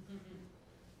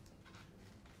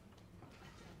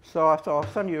 So I thought,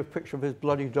 I'll send you a picture of his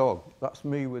bloody dog. That's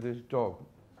me with his dog,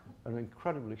 an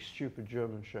incredibly stupid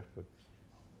German Shepherd.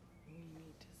 We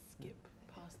need to skip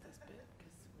past this bit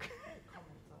because the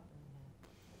comments aren't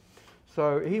in here.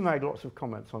 So he made lots of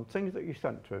comments on things that you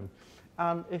sent to him.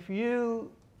 And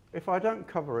if I don't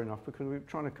cover enough, because we're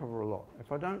trying to cover a lot,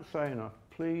 if I don't say enough,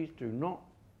 please do not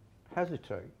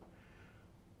hesitate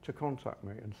to contact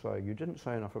me and say, you didn't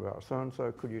say enough about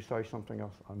so-and-so, could you say something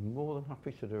else? I'm more than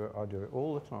happy to do it. I do it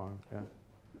all the time. Yeah.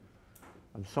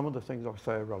 And some of the things I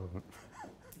say are relevant.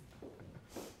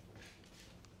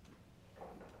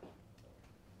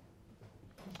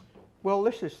 Well,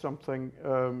 this is something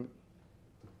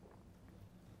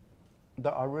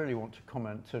that I really want to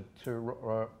comment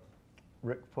to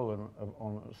Rick Pullen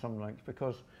on at some length,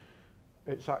 because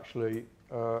it's actually,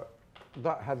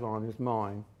 that headline is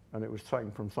mine, and it was taken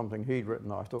from something he'd written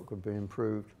that I thought could be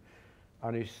improved.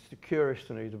 And he's curious,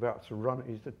 and he's about to run it.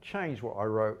 He's to change what I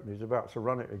wrote, and he's about to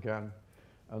run it again.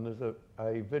 And there's a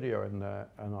video in there,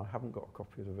 and I haven't got a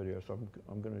copy of the video, so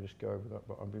I'm going to just go over that.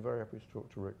 But I'd be very happy to talk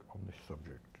to Rick on this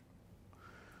subject.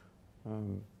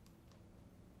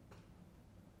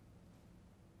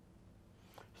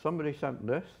 Somebody sent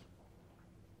this.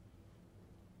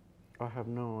 I have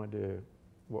no idea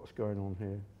what's going on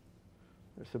here.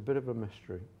 It's a bit of a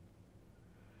mystery.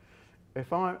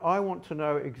 If I want to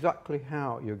know exactly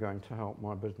how you're going to help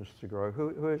my business to grow,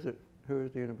 who is it? Who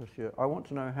is the university? I want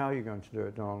to know how you're going to do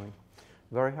it, darling.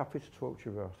 Very happy to talk to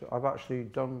you about it. I've actually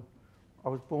done, I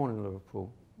was born in Liverpool,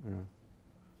 you know.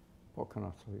 What can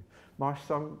I tell you? My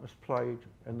son has played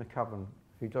in the Cavern.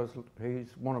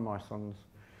 He's one of my sons,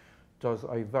 does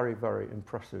a very, very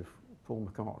impressive Paul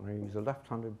McCartney. He's a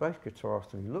left-handed bass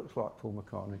guitarist and he looks like Paul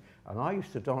McCartney. And I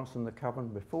used to dance in the Cavern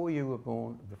before you were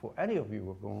born, before any of you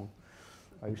were born.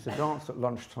 I used to dance at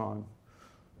lunchtime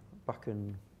back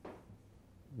in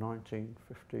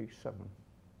 1957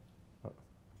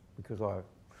 because I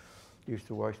used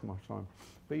to waste my time.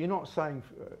 But you're not saying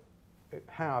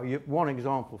how. One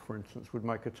example, for instance, would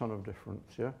make a ton of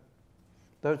difference, yeah?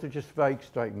 Those are just vague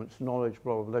statements, knowledge,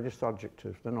 blah, blah, blah. They're just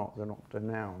adjectives. They're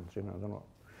nouns, you know, they're not.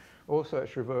 Also,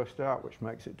 it's reversed out, which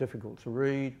makes it difficult to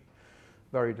read,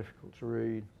 very difficult to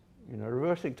read. You know,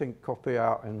 reversing things copy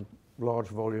out in large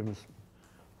volumes,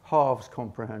 halves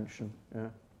comprehension, yeah.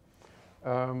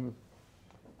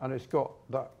 And it's got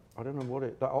that, I don't know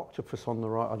that octopus on the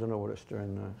right, I don't know what it's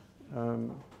doing there.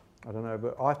 I don't know,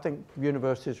 but I think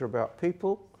universities are about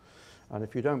people, and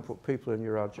if you don't put people in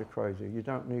your ads, you're crazy. You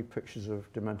don't need pictures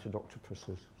of demented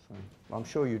octopuses. So I'm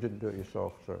sure you didn't do it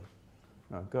yourself, so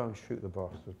no, go and shoot the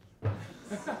bastards.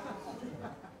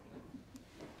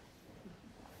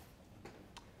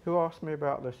 Who asked me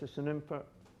about this? It's an input.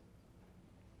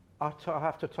 I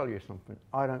have to tell you something.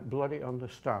 I don't bloody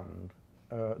understand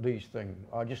these things.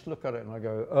 I just look at it and I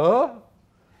go,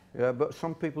 yeah, but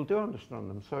some people do understand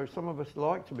them. So some of us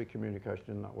like to be communicated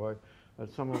in that way, and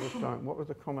some of us don't. What was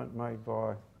the comment made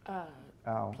by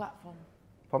Al? Platform.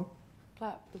 Pardon?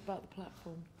 About the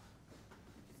platform.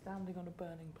 Standing on a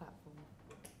burning platform.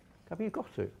 Have you got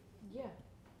it? Yeah.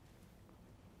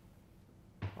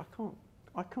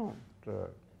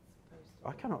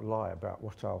 I cannot lie about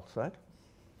what Al said,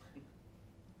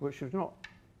 which is not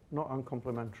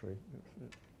uncomplimentary,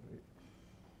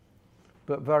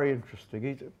 but very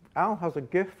interesting. Al has a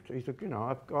gift.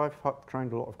 I've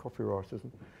trained a lot of copywriters,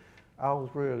 and Al's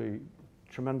really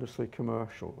tremendously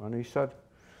commercial. And he said,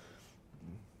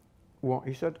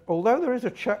 although there is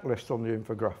a checklist on the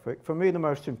infographic, for me the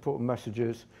most important message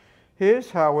is,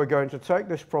 here's how we're going to take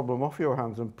this problem off your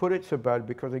hands and put it to bed,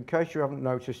 because in case you haven't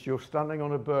noticed, you're standing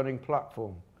on a burning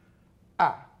platform.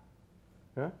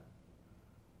 Yeah?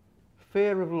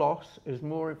 Fear of loss is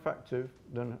more effective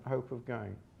than hope of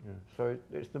gain. Yeah. So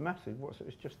it's the message.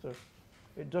 It's just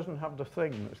it doesn't have the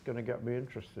thing that's going to get me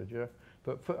interested. Yeah.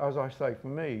 But as I say, for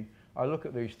me, I look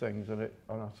at these things and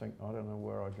I think, I don't know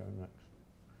where I go next.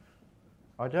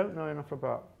 I don't know enough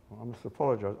about. I must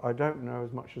apologise. I don't know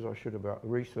as much as I should about the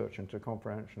research into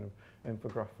comprehension of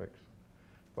infographics.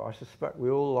 But I suspect we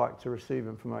all like to receive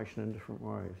information in different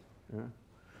ways. Yeah.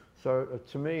 So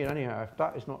to me, anyhow, if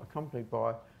that is not accompanied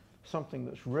by something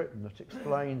that's written that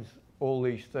explains all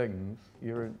these things,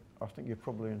 I think you're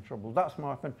probably in trouble. That's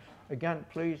my opinion. Again,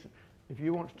 please, if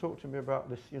you want to talk to me about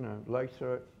this,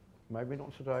 later, maybe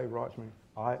not today, write to me.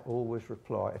 I always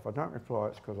reply. If I don't reply,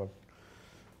 it's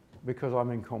because I'm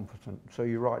incompetent. So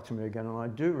you write to me again, and I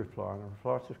do reply, and I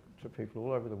reply to people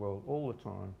all over the world all the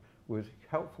time with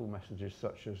helpful messages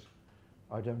such as,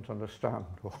 I don't understand.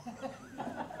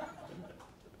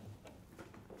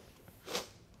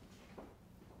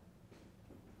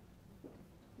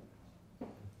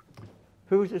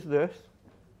 Whose is this?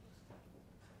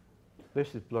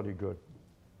 This is bloody good.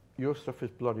 Your stuff is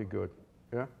bloody good,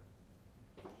 yeah?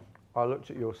 I looked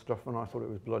at your stuff and I thought it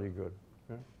was bloody good,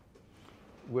 yeah?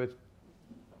 With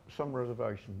some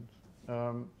reservations.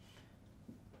 You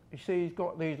see, he's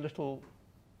got these little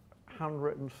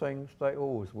handwritten things, they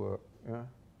always work, yeah?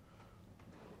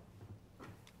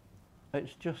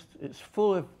 It's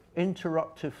full of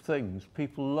interruptive things.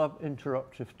 People love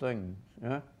interruptive things,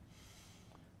 yeah?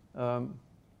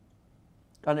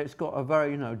 And it's got a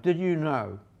very, did you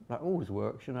know? That always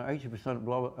works, 80%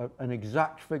 blah, blah, an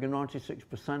exact figure,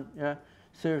 96%, yeah?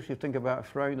 Seriously think about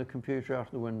throwing the computer out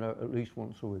of the window at least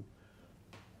once a week.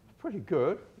 Pretty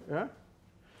good, yeah?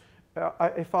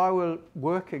 If I were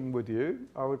working with you,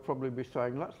 I would probably be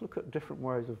saying, let's look at different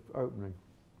ways of opening,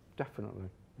 definitely.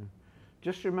 Yeah.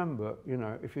 Just remember,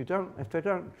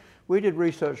 we did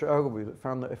research at Ogilvy that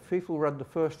found that if people read the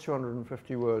first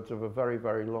 250 words of a very,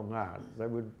 very long ad,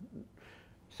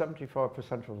 75%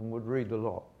 of them would read the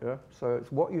lot, yeah? So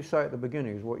it's what you say at the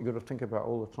beginning is what you've got to think about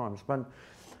all the time.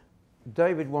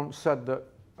 David once said that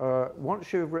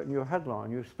once you've written your headline,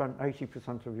 you've spent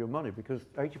 80% of your money, because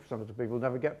 80% of the people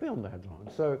never get beyond the headline.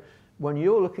 So when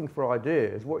you're looking for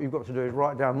ideas, what you've got to do is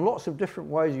write down lots of different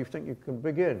ways you think you can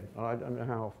begin. I don't know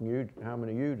how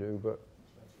many you do, but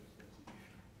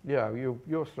yeah,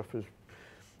 your stuff is.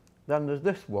 Then there's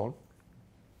this one.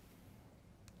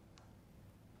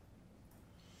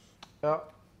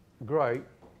 Great.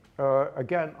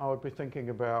 Again, I would be thinking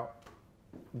about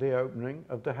the opening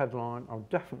of the headline.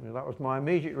 That was my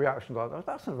immediate reaction.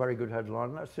 That's a very good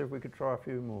headline. Let's see if we could try a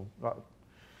few more.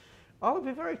 I would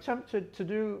be very tempted to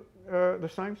do the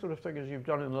same sort of thing as you've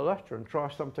done in the letter and try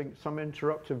some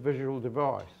interruptive visual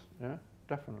device. Yeah,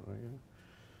 definitely. Yeah.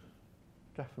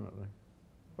 Definitely.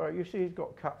 But you see, he's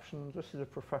got captions. This is a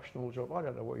professional job. I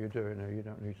don't know what you're doing here. You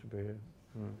don't need to be here.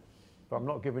 But I'm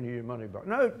not giving you your money back.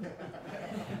 No,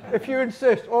 if you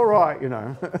insist, all right, I came to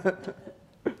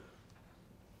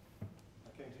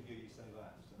hear you say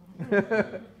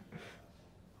that.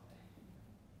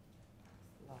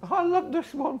 So. I love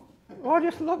this one. I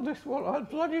just love this one. I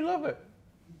bloody love it.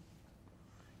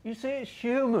 You see, it's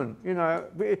human,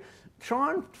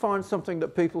 Try and find something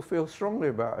that people feel strongly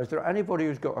about. Is there anybody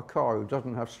who's got a car who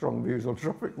doesn't have strong views on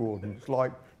traffic wardens?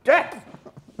 Like, death!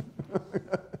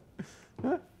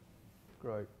 Huh?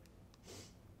 Great.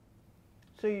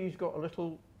 See, he's got a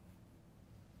little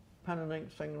pen and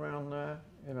ink thing around there,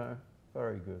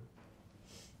 very good.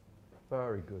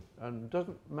 Very good. And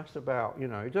doesn't mess about, he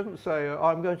doesn't say,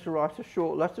 I'm going to write a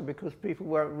short letter because people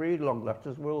won't read long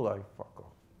letters, will they? Fuck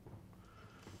off.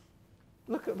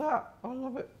 Look at that. I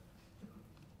love it.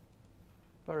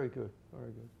 Very good,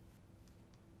 very good.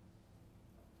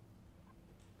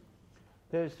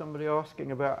 There's somebody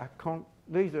asking about,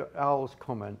 these are Al's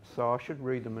comments, so I should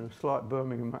read them in a slight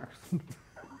Birmingham accent.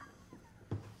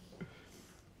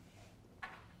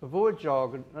 Avoid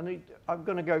jargon, and I'm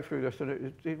going to go through this, and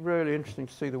it's really interesting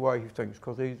to see the way he thinks,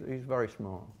 because he's very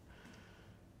smart.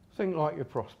 Think like your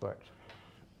prospect.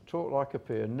 talk like a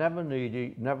peer, never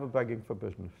needy, never begging for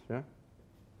business, yeah?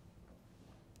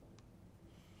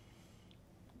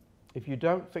 If you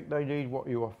don't think they need what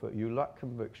you offer, you lack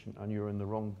conviction and you're in the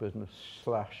wrong business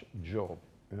 / job,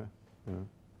 yeah? Yeah.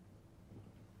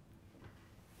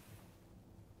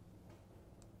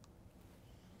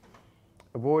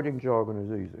 Avoiding jargon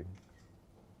is easy.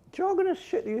 Jargon is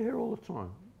shit that you hear all the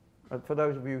time. And for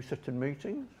those of you who sit in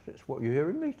meetings, it's what you hear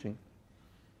in meetings.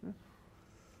 Yeah?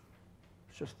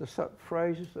 It's just the set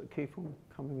phrases that keep on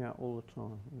coming out all the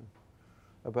time. Yeah?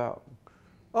 About,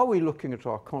 are we looking at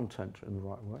our content in the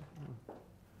right way?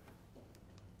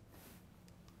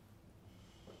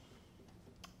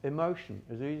 Yeah. Emotion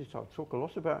is easy to talk a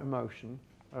lot about emotion.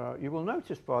 You will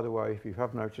notice, by the way, if you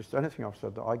have noticed anything I've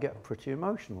said, that I get pretty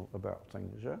emotional about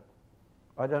things, yeah?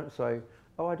 I don't say,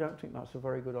 oh, I don't think that's a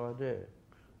very good idea.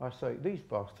 I say, these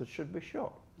bastards should be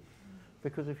shot.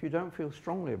 Because if you don't feel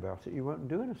strongly about it, you won't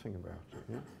do anything about it,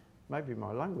 yeah? Maybe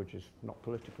my language is not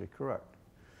politically correct,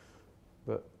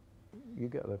 but you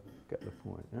get the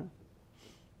point, yeah?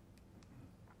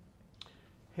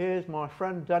 Here's my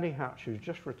friend Danny Hatch, who's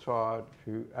just retired.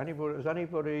 Has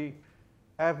anybody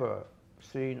ever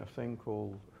seen a thing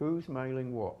called Who's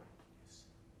Mailing What?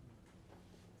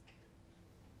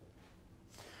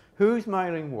 Who's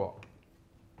Mailing What?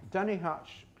 Danny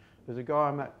Hatch is a guy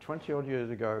I met 20 odd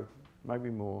years ago, maybe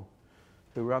more,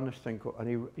 who ran this thing called,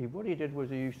 and what he did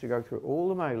was he used to go through all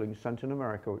the mailings sent in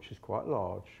America, which is quite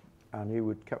large, and he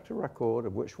kept a record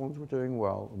of which ones were doing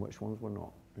well and which ones were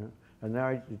not. Yeah? And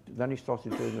now then he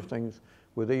started doing the things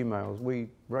with emails. We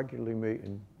regularly meet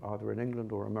either in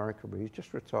England or America, but he's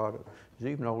just retired. He's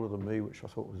even older than me, which I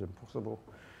thought was impossible.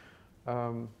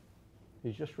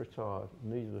 He's just retired,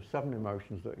 and these are the 7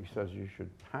 emotions that he says you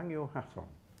should hang your hat on.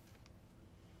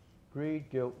 Greed,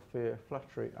 guilt, fear,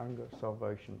 flattery, anger,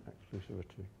 salvation,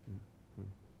 exclusivity. Mm-hmm.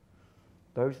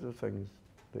 Those are the things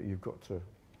that you've got to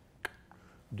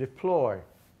deploy.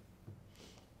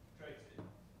 Drayton.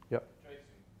 Yep. Drayton,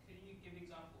 can you give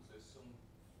examples of some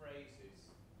phrases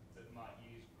that might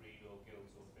use greed or guilt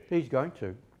or fear? He's going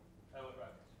to. Oh,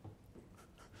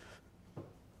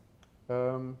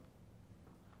 right.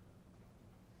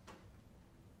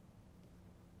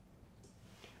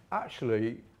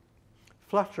 Actually,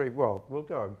 flattery. Well, we'll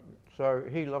go. So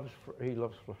he loves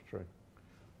flattery.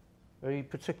 He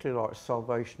particularly likes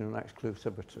salvation and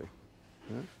exclusivity.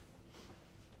 Yeah?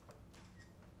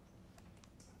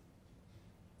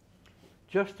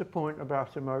 Just a point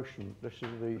about emotion. This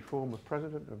is the former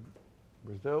president of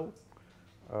Brazil,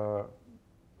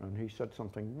 and he said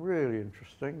something really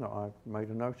interesting that I made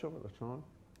a note of at the time.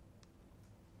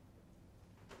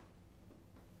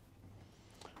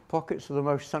 Pockets are the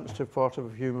most sensitive part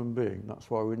of a human being. That's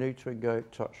why we need to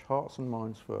touch hearts and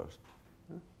minds first.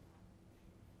 Yeah?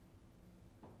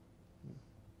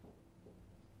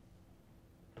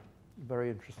 Very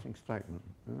interesting statement.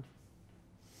 Yeah?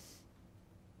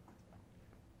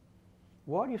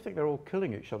 Why do you think they're all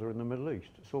killing each other in the Middle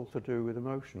East? It's all to do with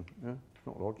emotion. Yeah? It's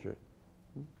not logic.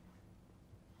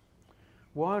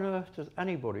 Why on earth does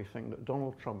anybody think that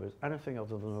Donald Trump is anything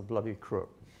other than a bloody crook?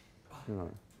 You know,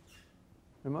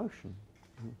 emotion.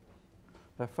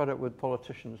 They're fed up with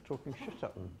politicians talking shit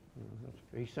at them. You know,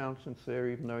 he sounds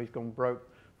sincere, even though he's gone broke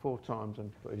 4 times,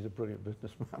 but he's a brilliant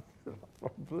businessman.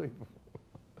 Unbelievable.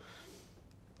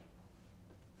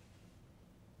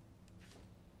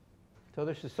 So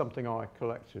this is something I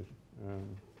collected.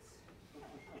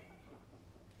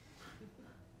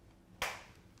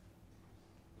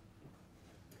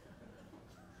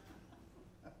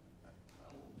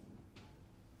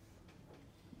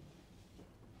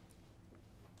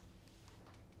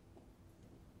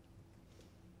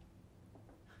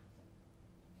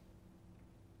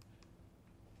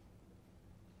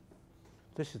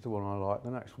 This is the one I like, the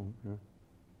next one. Yeah.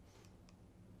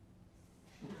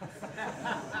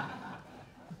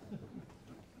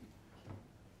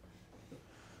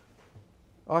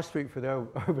 I speak for the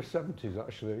over 70s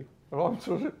actually,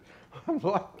 and I'm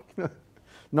like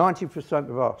 90%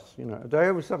 of us, you know, they're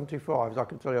over 75s, I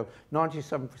can tell you,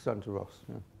 97% of us.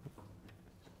 Yeah.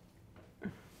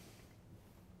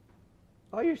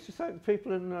 I used to say to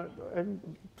people in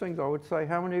things, I would say,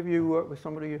 how many of you work with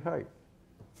somebody you hate?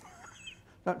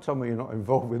 Don't tell me you're not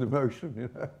involved with emotion, you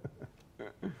know.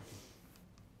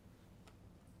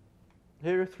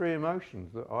 Here are 3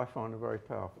 emotions that I find are very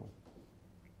powerful.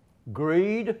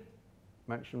 Greed,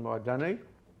 mentioned by Danny.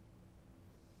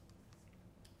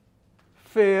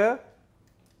 Fear.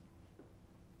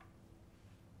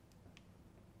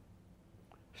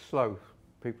 Sloth.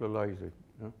 People are lazy.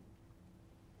 Yeah?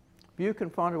 If you can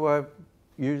find a way of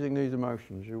using these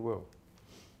emotions, you will.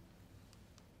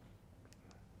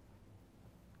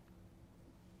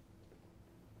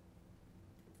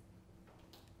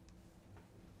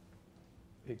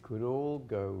 It could all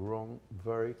go wrong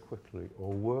very quickly,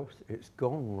 or worse, it's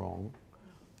gone wrong.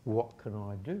 What can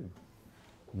I do?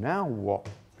 Now what?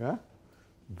 Yeah?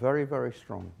 Very, very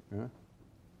strong. Yeah?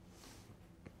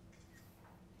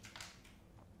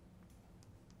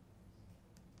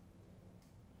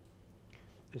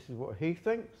 This is what he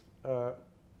thinks.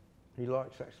 He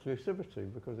likes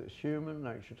exclusivity because it's human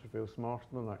nature to feel smarter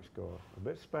than the next guy, a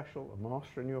bit special, a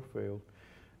master in your field.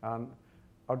 And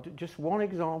just one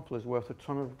example is worth a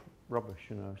ton of rubbish,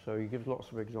 you know, so he gives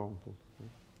lots of examples.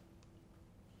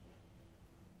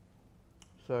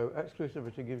 So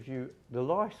exclusivity gives you the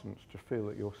license to feel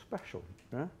that you're special.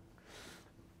 Yeah?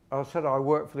 I said I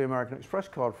worked for the American Express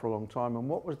card for a long time, and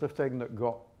what was the thing that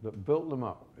built them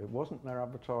up? It wasn't their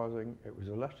advertising, it was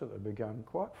a letter that began,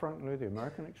 quite frankly, the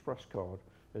American Express card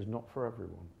is not for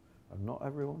everyone, and not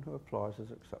everyone who applies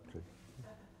is accepted.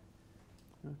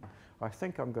 Yeah? I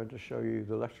think I'm going to show you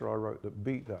the letter I wrote that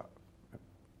beat that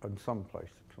in some place.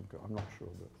 I'm not sure,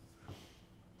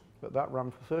 but that ran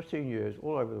for 13 years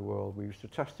all over the world. We used to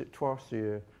test it twice a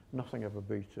year, nothing ever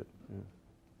beat it. Yeah.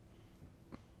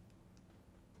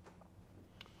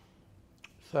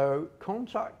 So,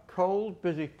 contact cold,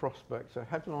 busy prospects, a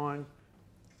headline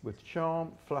with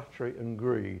charm, flattery and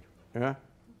greed. Yeah?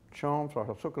 Charm,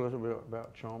 flattery. I'll talk a little bit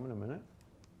about charm in a minute.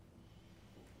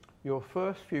 Your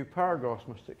first few paragraphs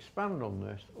must expand on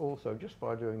this. Also, just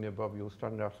by doing the above, you'll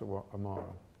stand out a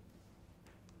mile.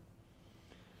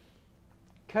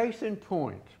 Case in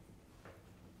point.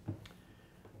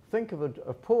 Think of a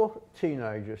poor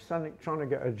teenager trying to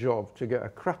get a job, to get a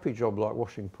crappy job like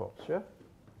washing pots, yeah?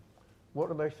 What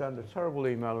do they send? A terrible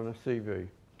email and a CV.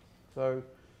 So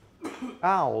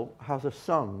Al has a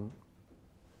son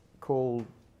called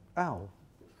Al,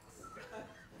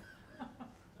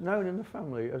 known in the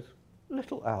family as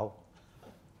Little Al.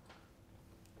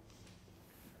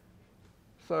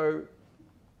 So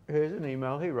here's an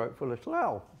email he wrote for Little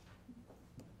Al.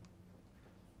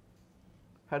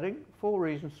 Heading, 4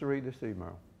 reasons to read this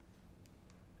email.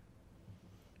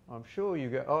 I'm sure you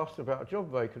get asked about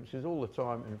job vacancies all the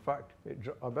time. In fact,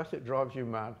 I bet it drives you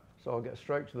mad, so I'll get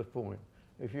straight to the point.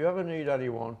 If you ever need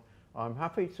anyone, I'm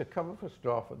happy to cover for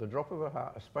staff at the drop of a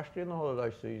hat, especially in the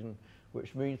holiday season,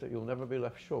 which means that you'll never be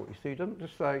left short. You see, he doesn't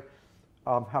just say,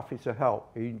 I'm happy to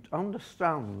help. He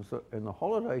understands that in the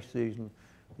holiday season,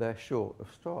 they're short of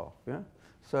staff. Yeah?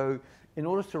 So in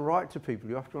order to write to people,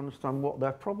 you have to understand what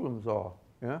their problems are.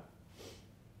 Yeah?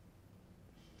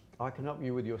 I can help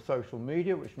you with your social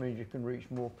media, which means you can reach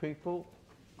more people.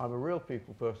 I'm a real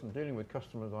people person dealing with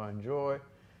customers I enjoy.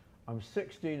 I'm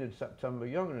 16 in September,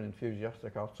 young and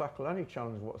enthusiastic. I'll tackle any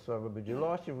challenge whatsoever, be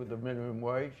delighted with the minimum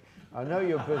wage. I know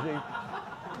you're busy.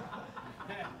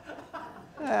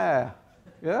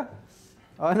 Yeah?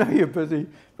 I know you're busy,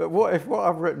 but if what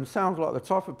I've written sounds like the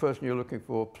type of person you're looking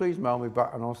for, please mail me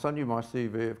back and I'll send you my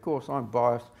CV. Of course, I'm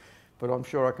biased, but I'm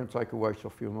sure I can take a weight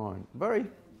off your mind. Very,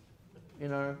 you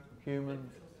know, human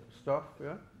stuff,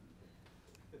 yeah?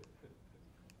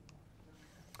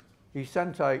 He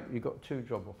sent 8, he got 2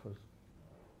 job offers.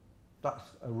 That's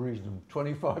a reasonable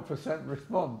 25%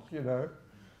 response, you know.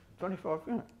 25,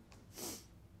 yeah.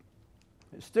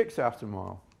 It sticks out a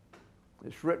mile.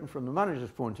 It's written from the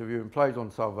manager's point of view and plays on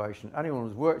salvation. Anyone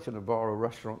who's worked in a bar or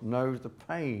restaurant knows the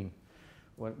pain.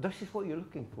 When this is what you're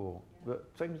looking for,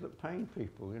 things that pain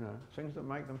people, you know, things that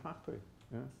make them happy,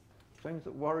 yeah? Things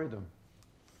that worry them.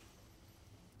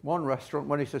 One restaurant,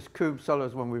 when he says Coob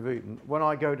Cellars when we've eaten, when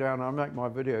I go down, I make my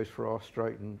videos for our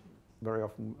Drayton very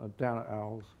often down at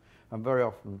Al's, and very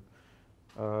often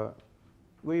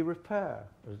we repair,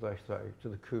 as they say, to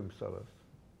the Coob Cellars,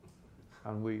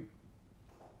 and we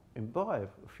imbibe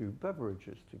a few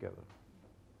beverages together.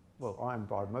 Well, I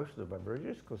imbibe most of the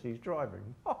beverages because he's driving.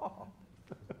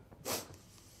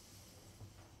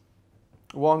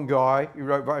 One guy, he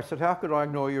wrote back, I said, how could I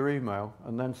ignore your email?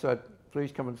 And then said,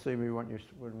 please come and see me when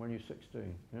you're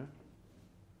 16. Yeah?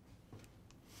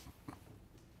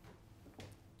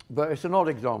 But it's an odd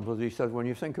example, as he said, when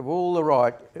you think of all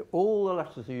the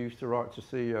letters he used to write to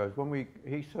CEOs.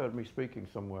 He heard me speaking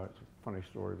somewhere, it's a funny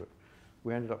story, but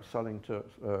we ended up selling to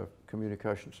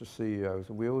communications to CEOs,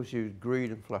 and we always used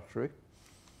greed and flattery.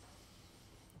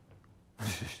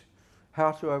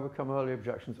 How to overcome early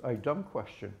objections? A dumb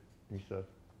question, he said.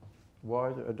 Why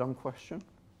is it a dumb question?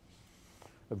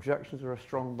 Objections are a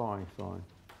strong buying sign.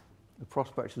 The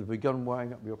prospect has begun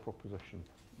weighing up your proposition.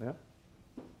 Yeah?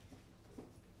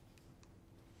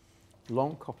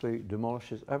 Long copy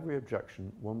demolishes every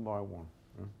objection one by one.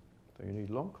 Yeah? So you need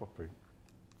long copy.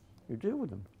 You deal with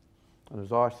them. And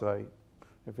as I say,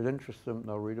 if it interests them,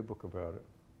 they'll read a book about it.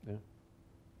 Yeah?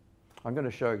 I'm going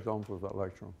to show examples of that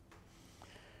later on.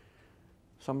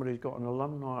 Somebody's got an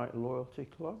alumni loyalty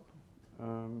club.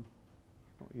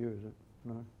 Not you, is it?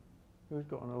 No. Who's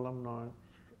got an alumni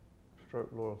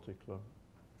stroke loyalty club?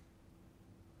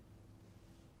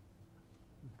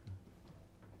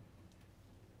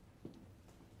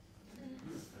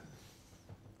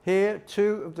 Here,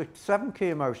 2 of the 7 key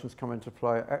emotions come into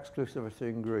play: exclusivity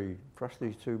and greed. Press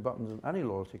these 2 buttons and any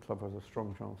loyalty club has a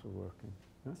strong chance of working.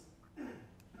 Yeah?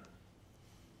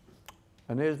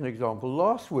 And here's an example.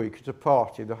 Last week at a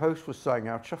party, the host was saying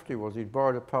how chuffed he was. He'd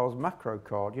borrowed a pal's macro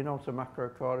card. You know what a macro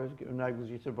card is? It enables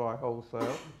you to buy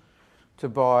wholesale, to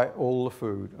buy all the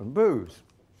food and booze.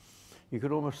 You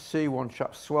could almost see one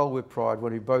chap swell with pride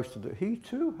when he boasted that he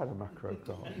too had a macro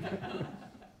card.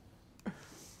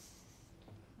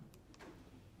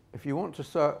 If you want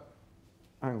to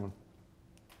hang on.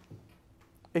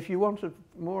 If you wanted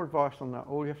more advice on that,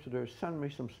 all you have to do is send me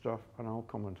some stuff and I'll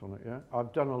comment on it, yeah?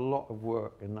 I've done a lot of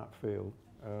work in that field.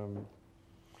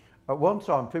 At one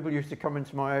time, people used to come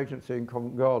into my agency in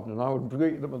Covent Garden and I would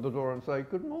greet them at the door and say,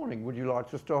 "Good morning, would you like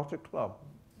to start a club?"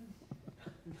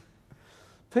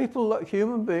 People, like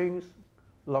human beings,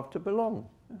 love to belong.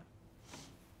 Yeah.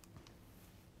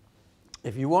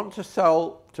 If you want to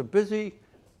sell to busy,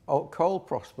 cold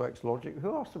prospects, logic.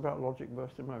 Who asked about logic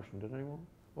versus emotion? Did anyone?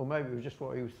 Or maybe it was just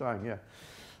what he was saying, yeah.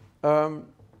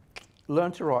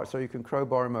 Learn to write so you can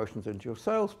crowbar emotions into your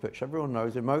sales pitch. Everyone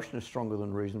knows emotion is stronger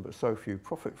than reason, but so few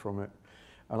profit from it.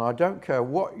 And I don't care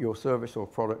what your service or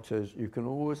product is, you can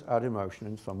always add emotion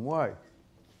in some way.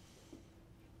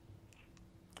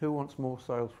 Who wants more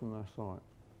sales from their site?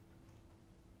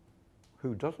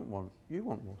 Who doesn't want? You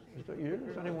want more. Is that you?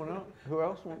 Is anyone else? Who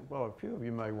else wants? Well, a few of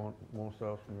you may want more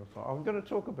sales from your site. I'm going to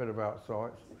talk a bit about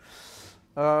sites.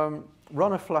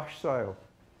 Run a flash sale.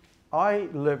 I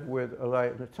live with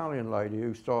an Italian lady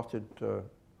who started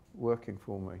working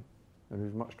for me and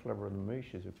who's much cleverer than me.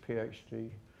 She's a PhD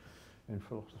in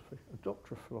philosophy, a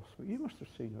doctor of philosophy. You must have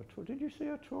seen her talk. Did you see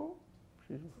her talk?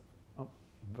 She's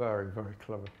very, very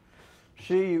clever.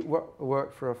 She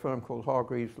worked for a firm called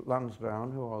Hargreaves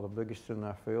Lansdowne, who are the biggest in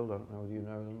their field. I don't know whether you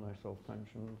know them. They sell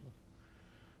pensions.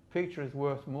 Peter is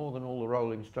worth more than all the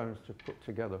Rolling Stones to put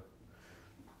together.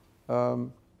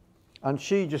 And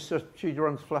she just says she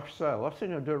runs flash sale. I've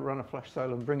seen her run a flash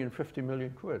sale and bring in 50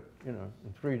 million quid, you know,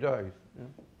 in 3 days.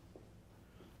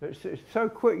 Yeah? It's so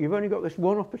quick. You've only got this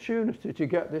one opportunity to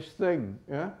get this thing.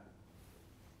 Yeah,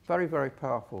 very, very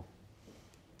powerful.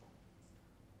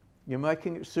 You're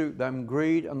making it suit them.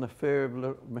 Greed and the fear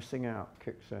of missing out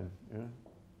kicks in. Yeah?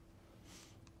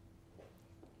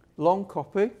 Long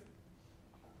copy.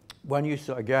 When you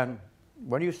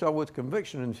sell with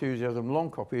conviction and enthusiasm, long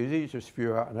copy is easy to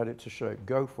spew out and edit to shape.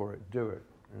 Go for it. Do it.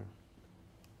 Yeah.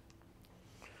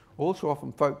 Also,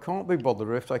 often folk can't be bothered,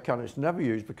 or if they can, it's never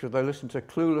used because they listen to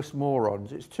clueless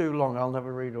morons. It's too long. I'll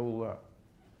never read all that.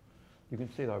 You can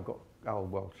see that I've got Al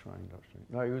well trained, actually.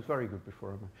 No, he was very good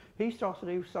before him. He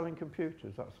was selling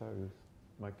computers. That's how he was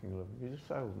making a living. He's a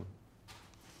salesman.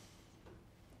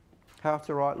 How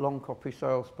to write long copy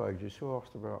sales pages. Who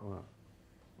asked about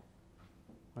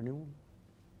that? Anyone?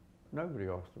 Nobody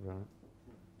asked about it.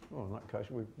 Well, in that case,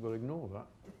 we'll ignore that.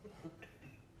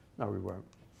 No, we won't.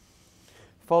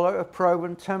 Follow a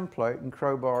proven template and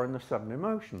crowbar in the 7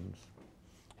 emotions.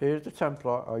 Here's the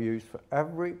template I use for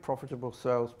every profitable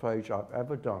sales page I've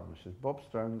ever done. This is Bob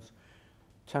Stone's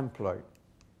template.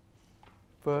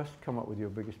 First, come up with your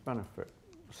biggest benefit.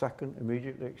 Second,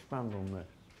 immediately expand on this.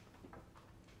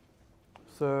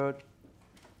 Third,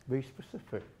 be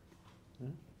specific. Yeah?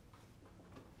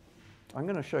 I'm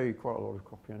going to show you quite a lot of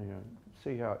copy anyhow.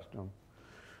 See how it's done.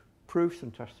 Proofs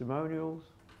and testimonials.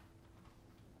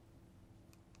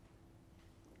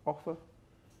 Offer.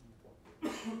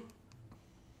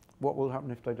 What will happen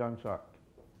if they don't act?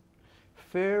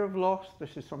 Fear of loss.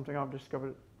 This is something I've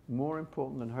discovered more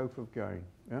important than hope of gain.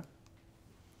 Yeah?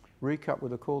 Recap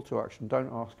with a call to action.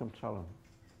 Don't ask them, tell them.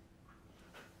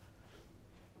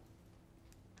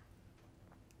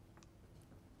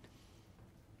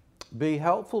 Be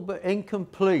helpful but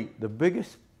incomplete. The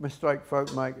biggest mistake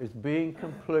folk make is being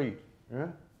complete. Yeah?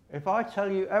 If I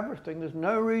tell you everything, there's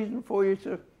no reason for you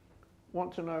to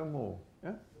want to know more.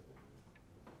 Yeah?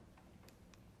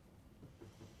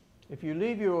 If you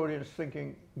leave your audience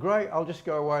thinking, great, I'll just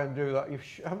go away and do that, you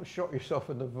haven't shot yourself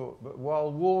in the foot. But while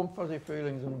warm, fuzzy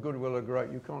feelings and goodwill are great,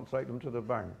 you can't take them to the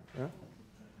bank. Yeah?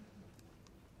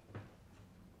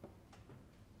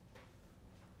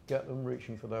 Get them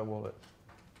reaching for their wallet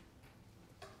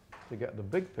to get the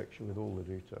big picture with all the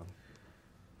detail.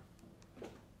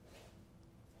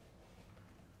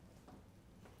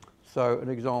 So an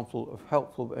example of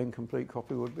helpful but incomplete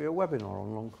copy would be a webinar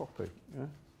on long copy. Yeah?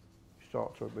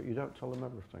 start to it, but you don't tell them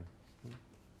everything.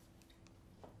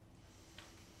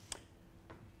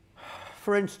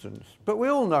 For instance, but we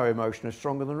all know emotion is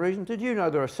stronger than reason. Did you know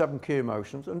there are 7 key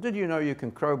emotions? And did you know you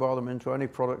can crowbar them into any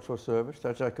product or service?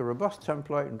 They take a robust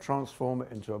template and transform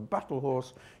it into a battle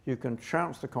horse you can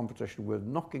trounce the competition with,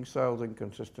 knocking sales in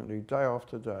consistently day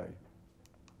after day.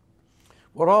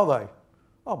 What are they?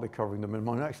 I'll be covering them in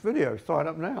my next video. Sign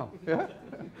up now. Yeah?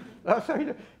 That's how you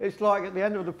do. It's like at the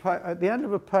end of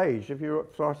a page, if you're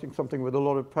writing something with a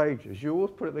lot of pages, you always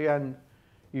put at the end,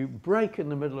 you break in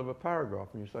the middle of a paragraph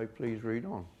and you say, please read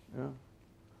on. Yeah?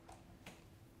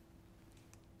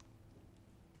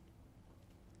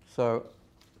 So,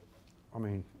 I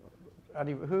mean,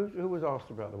 who was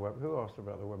asked about the who asked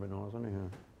about the webinars anyhow?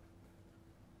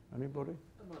 Anybody?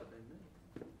 That might have been me.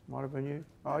 Might have been you.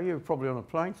 Oh, you were probably on a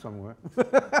plane somewhere.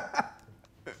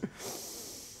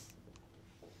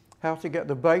 How to get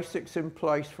the basics in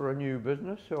place for a new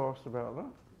business? Who asked about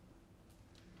that?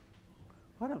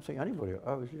 I don't think anybody.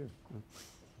 Oh, it was you.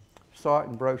 Site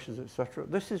and brochures, etc.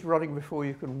 This is running before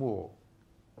you can walk.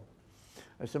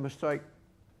 It's a mistake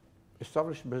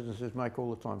established businesses make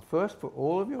all the time. First, put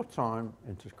all of your time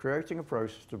into creating a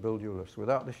process to build your list.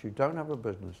 Without this, you don't have a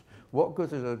business. What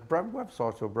good is a brand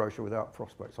website or brochure without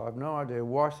prospects? I have no idea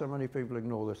why so many people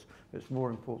ignore this. It's more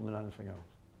important than anything else.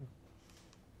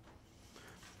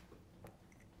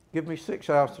 Give me 6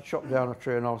 hours to chop down a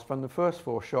tree and I'll spend the first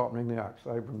 4 sharpening the axe.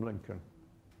 Abraham Lincoln.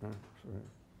 Yeah,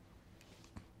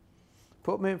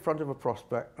 put me in front of a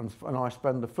prospect and I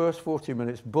spend the first 40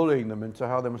 minutes bullying them into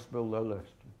how they must build their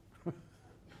list.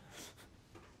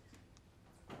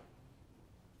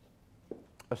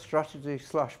 A strategy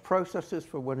 / processes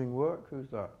for winning work. Who's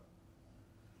that?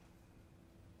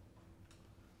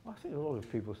 I think a lot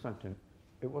of people sent in.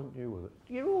 It wasn't you, was it?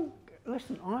 You're all,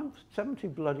 listen, I'm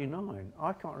 79.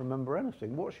 I can't remember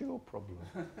anything. What's your problem?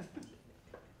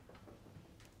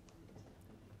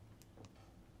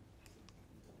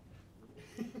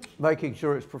 Making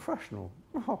sure it's professional.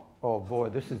 Oh boy,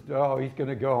 this is, oh, he's going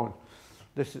to go on.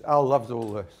 Al loves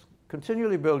all this.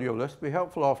 Continually build your list. Be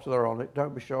helpful after they're on it.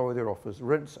 Don't be shy with your offers.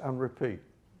 Rinse and repeat.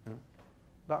 Yeah?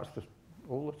 That's just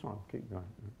all the time. Keep going.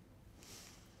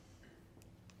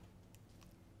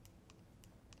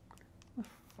 Yeah?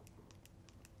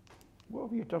 What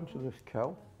have you done to this,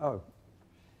 Kel? Oh.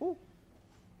 Ooh.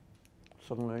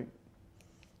 Suddenly.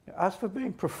 As for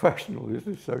being professional, this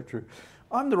is so true.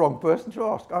 I'm the wrong person to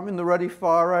ask. I'm in the ready,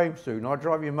 fire, aim soon. I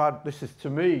drive you mad. This is to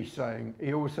me saying,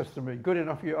 he always says to me, good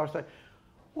enough you. I say,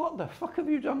 what the fuck have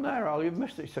you done there, Al? You've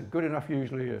missed it. He said, good enough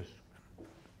usually is.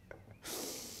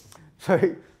 So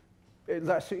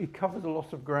he covers a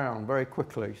lot of ground very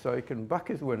quickly, so he can back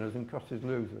his winners and cut his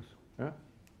losers. Yeah?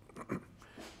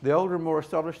 The older and more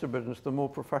established a business, the more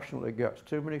professional it gets.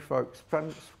 Too many folks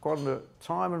squander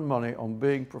time and money on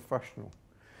being professional.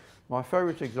 My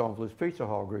favourite example is Peter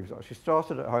Hargreaves. Actually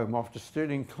started at home after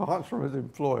stealing clients from his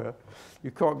employer.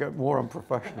 You can't get more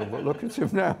unprofessional, but look at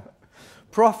him now.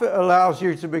 Profit allows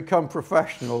you to become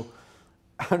professional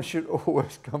and should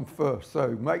always come first.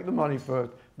 So make the money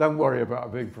first, then worry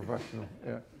about being professional.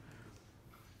 Yeah.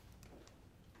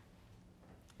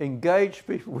 Engage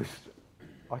people with,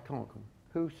 I can't,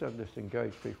 who said this,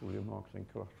 engage people with your marketing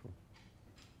collateral?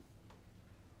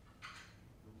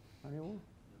 Anyone?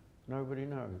 Nobody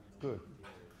knows. Good.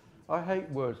 I hate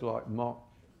words like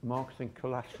marketing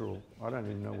collateral. I don't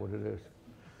even know what it is.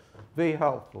 Be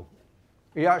helpful.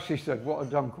 He actually said, what a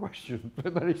dumb question.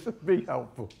 But then he said, be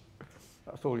helpful.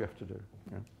 That's all you have to do.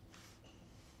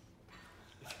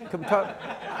 Yeah.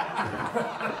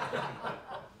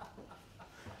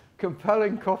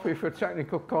 Compelling copy for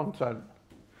technical content.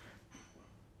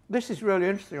 This is really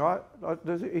interesting.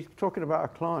 He's talking about a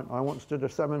client. I once did a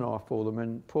seminar for them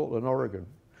in Portland, Oregon.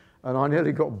 And I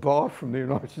nearly got barred from the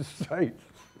United States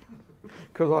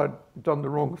because I'd done the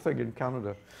wrong thing in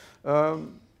Canada.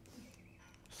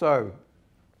 So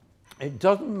it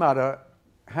doesn't matter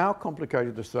how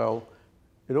complicated the sell,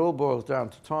 it all boils down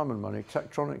to time and money.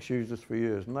 Tektronix used this for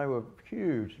years, and they were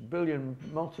huge,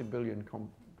 multi-billion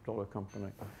dollar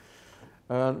company.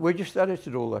 And we just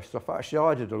edited all that stuff. Actually,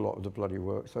 I did a lot of the bloody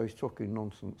work, so he's talking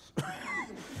nonsense.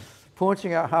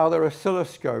 Pointing out how their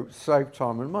oscilloscopes save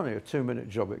time and money. A 2-minute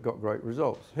job, it got great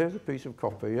results. Here's a piece of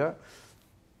copy, yeah?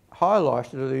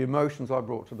 Highlighted are the emotions I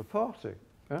brought to the party,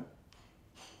 yeah?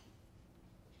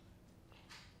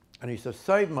 And he says,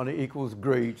 save money equals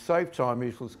greed, save time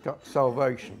equals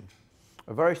salvation.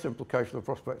 A very simple case of the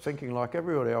prospect thinking like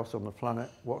everybody else on the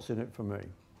planet, what's in it for me?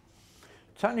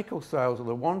 Technical sales are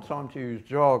the one time to use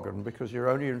jargon because you're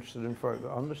only interested in folk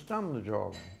that understand the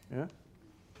jargon, yeah?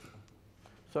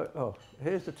 So,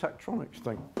 here's the Tektronix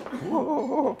thing.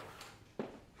 Whoa.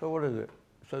 So what is it?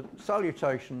 So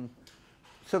salutation.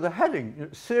 So the heading,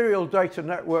 serial data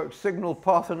network signal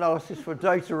path analysis for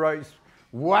data rates.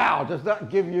 Wow, does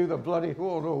that give you the bloody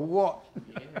horn or what?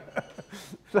 Yeah.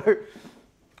 So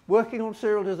working on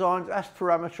serial designs, S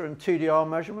parameter and TDR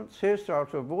measurements. Here's how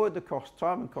to avoid the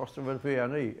time and cost of a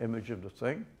VNE image of the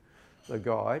thing, the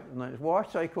guide. And then it's why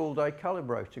take all day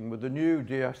calibrating with the new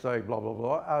DSA blah, blah,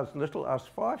 blah, as little as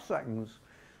 5 seconds.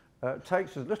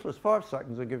 Takes as little as 5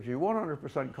 seconds and gives you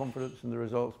 100% confidence in the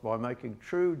results by making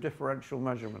true differential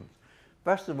measurements.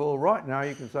 Best of all, right now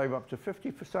you can save up to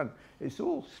 50%. It's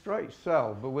all straight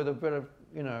sell, but with a bit of,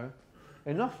 you know,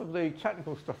 enough of the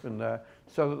technical stuff in there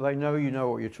so that they know you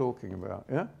know what you're talking about,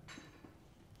 yeah?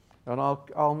 And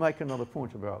I'll make another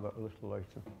point about that a little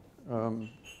later.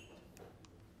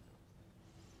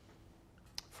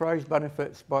 Phrase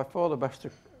benefits, by far the best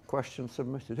question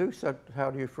submitted. Who said,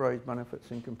 how do you phrase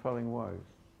benefits in compelling ways?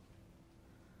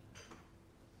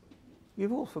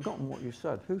 You've all forgotten what you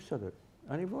said. Who said it?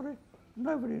 Anybody?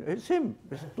 Nobody. It's him.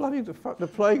 It's bloody the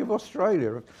plague of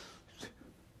Australia.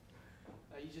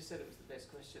 You just said it was the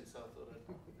best question, so I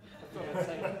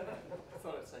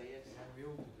thought I'd say yes. We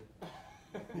all did it.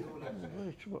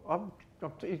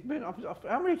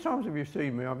 How many times have you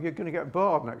seen me? You're going to get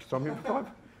barred next time.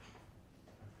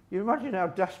 You imagine how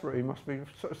desperate he must be.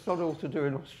 Sod all to do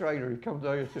in Australia. He comes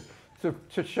over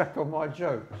to check on my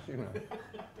jokes, you know.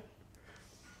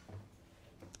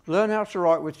 Learn how to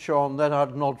write with charm, then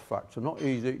add nod factor. Not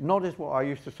easy. Nod is what I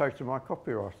used to say to my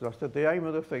copywriters. I said the aim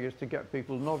of the thing is to get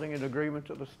people nodding in agreement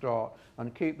at the start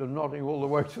and keep them nodding all the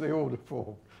way to the order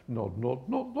form. Nod, nod,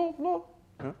 nod, nod, nod.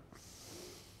 Yeah.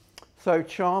 So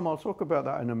charm, I'll talk about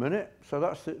that in a minute. So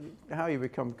that's how you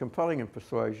become compelling and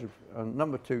persuasive. And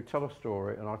number 2, tell a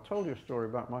story. And I told you a story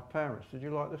about my parents. Did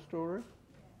you like the story?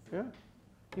 Yeah?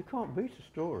 You can't beat a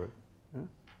story. Yeah?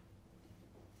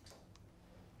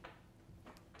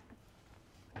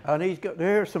 And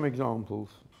here are some examples.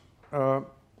 The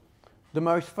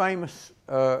most famous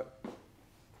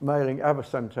mailing ever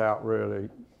sent out, really,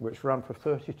 which ran for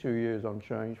 32 years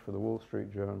unchanged for the Wall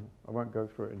Street Journal. I won't go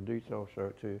through it in detail, I'll show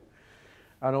it to you.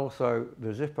 And also the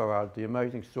Zippo ad, the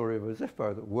amazing story of a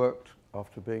Zippo that worked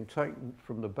after being taken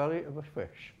from the belly of a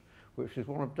fish, which is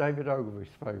one of David Ogilvy's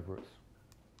favourites.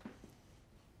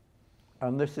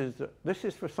 And this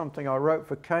is for something I wrote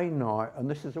for Kane Knight, and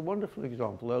this is a wonderful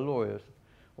example. They're lawyers,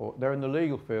 or they're in the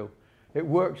legal field. It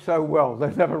worked so well, they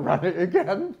never ran it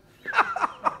again.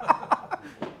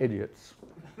 Idiots.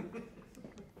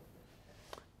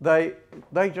 They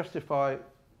justify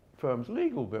firms'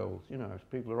 legal bills, you know, as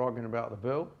people are arguing about the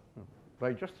bill,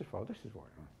 they justify, this is what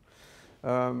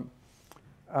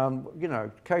you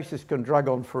know, cases can drag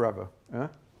on forever. Yeah?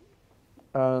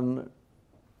 And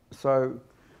so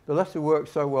the letter worked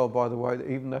so well, by the way, that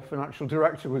even their financial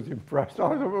director was impressed. I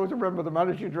always remember the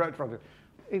managing director, I said,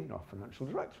 even our financial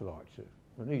director liked it,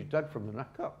 and he's dead from the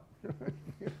neck up.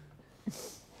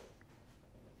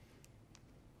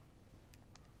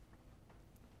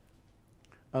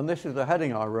 And this is the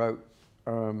heading I wrote.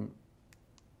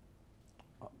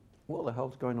 What the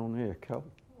hell's going on here, Kel?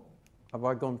 Have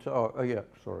I gone to... Oh, yeah,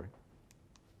 sorry.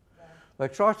 They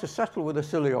try to settle with a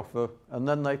silly offer, and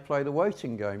then they play the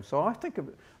waiting game. So I think of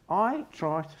it, I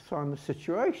try to find the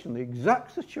situation, the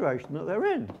exact situation that they're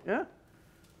in, yeah?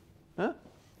 Yeah?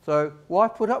 So why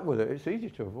put up with it? It's easy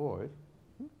to avoid.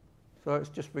 So it's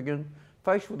just begin,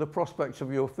 faced with the prospects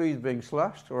of your fees being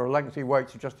slashed or a lengthy wait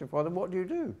to justify them, what do you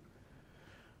do?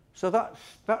 So that's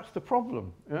the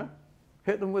problem, yeah?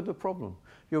 Hit them with the problem.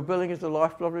 Your billing is the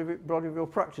lifeblood of your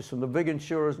practice, and the big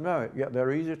insurers know it, yet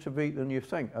they're easier to beat than you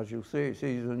think. As you'll see, it's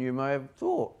easier than you may have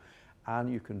thought,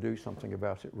 and you can do something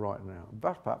about it right now.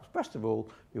 But perhaps best of all,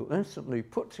 you'll instantly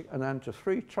put an end to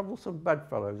 3 troublesome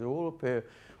bedfellows who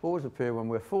always appear when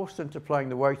we're forced into playing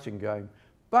the waiting game.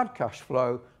 Bad cash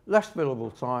flow, less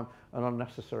billable time, and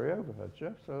unnecessary overheads,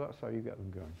 yeah? So that's how you get them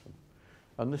going.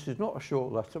 And this is not a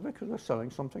short letter because they're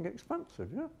selling something expensive,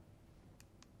 yeah?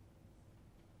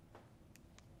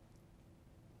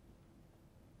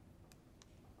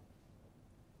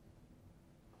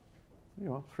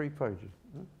 You are, 3 pages.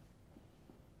 Yeah?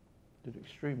 Did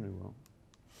extremely well.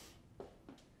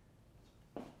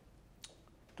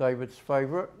 David's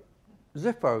favourite,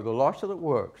 Zippo, the lighter that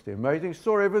works. The amazing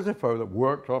story of a Zippo that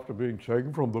worked after being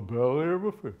taken from the belly of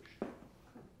a fish.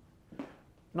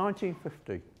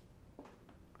 1950.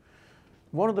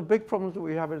 One of the big problems that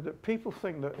we have is that people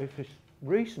think that if it's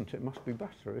recent, it must be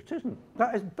better. It isn't.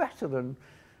 That is better than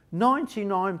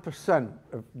 99%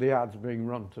 of the ads being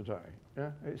run today.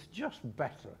 Yeah? It's just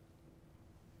better.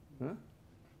 Yeah?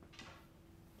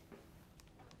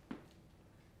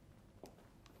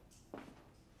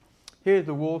 Here's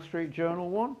the Wall Street Journal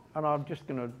one, and I'm just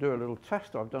going to do a little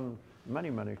test I've done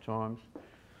many, many times.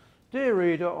 Dear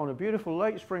reader, on a beautiful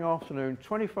late spring afternoon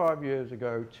 25 years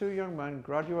ago, two young men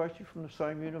graduated from the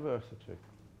same university.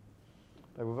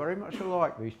 They were very much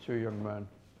alike, these two young men.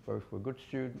 Both were good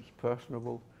students,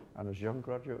 personable, and as young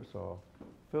graduates are,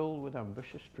 filled with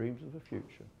ambitious dreams of the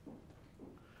future.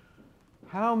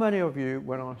 How many of you,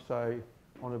 when I say,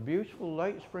 on a beautiful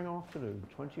late spring afternoon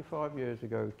 25 years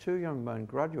ago, two young men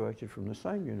graduated from the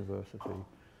same university,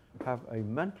 have a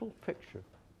mental picture?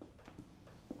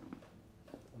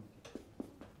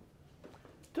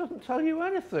 Doesn't tell you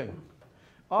anything.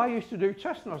 I used to do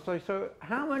tests and I'd say, so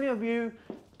how many of you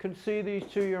can see these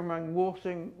two young men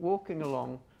walking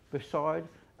along beside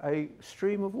a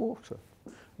stream of water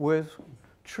with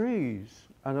trees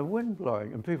and a wind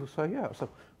blowing? And people say, yeah. So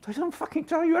they don't fucking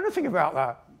tell you anything about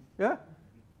that. Yeah?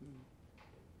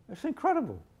 It's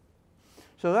incredible.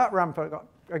 So that rampant,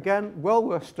 again, well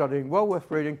worth studying, well worth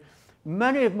reading.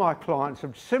 Many of my clients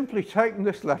have simply taken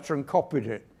this letter and copied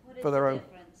it for their own.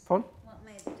 Fun? What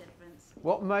made the difference?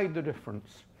 What made the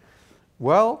difference?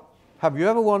 Well, have you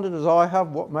ever wondered, as I have,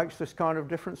 what makes this kind of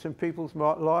difference in people's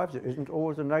lives? It isn't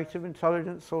always a native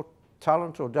intelligence or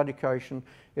talent or dedication.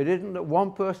 It isn't that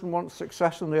one person wants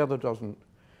success and the other doesn't.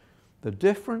 The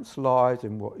difference lies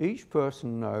in what each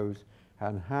person knows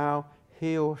and how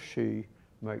he or she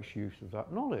makes use of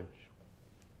that knowledge.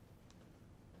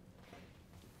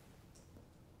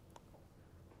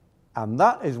 And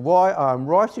that is why I'm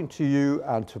writing to you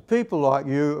and to people like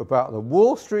you about the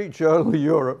Wall Street Journal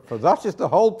Europe, for that is the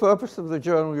whole purpose of the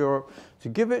Journal Europe, to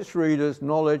give its readers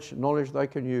knowledge they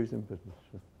can use in business.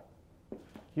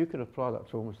 You can apply that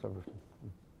to almost everything.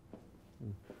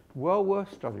 Well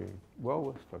worth studying, well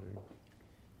worth studying.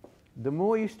 The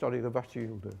more you study, the better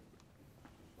you'll do.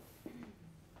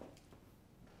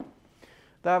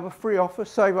 They have a free offer,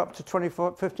 save up to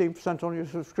 15% on your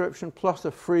subscription, plus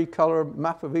a free colour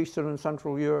map of Eastern and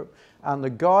Central Europe, and the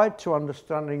guide to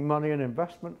understanding money and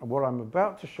investment. And what I'm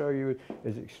about to show you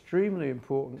is extremely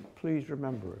important. Please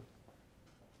remember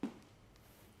it.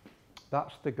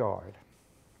 That's the guide.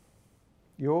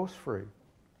 Yours free.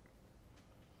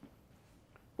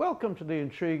 Welcome to the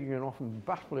intriguing and often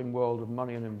baffling world of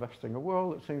money and investing, a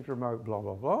world that seems remote, blah,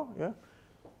 blah, blah. Yeah?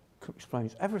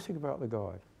 Explains everything about the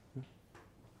guide.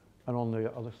 And on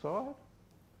the other side,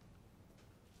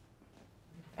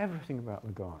 everything about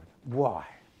the guide. Why?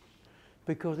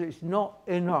 Because it's not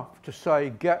enough to say,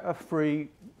 get a free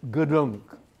gadunk,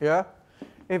 yeah?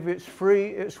 If it's free,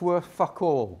 it's worth fuck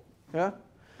all, yeah?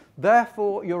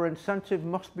 Therefore, your incentive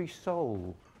must be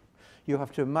sold. You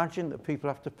have to imagine that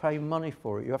people have to pay money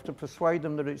for it. You have to persuade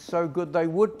them that it's so good they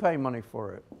would pay money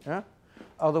for it, yeah?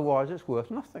 Otherwise, it's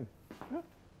worth nothing.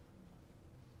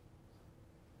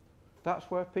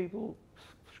 That's where people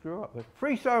screw up. They're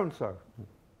free so-and-so.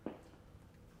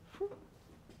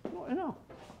 Not enough.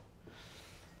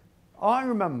 I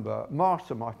remember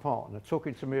Martha, my partner,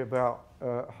 talking to me about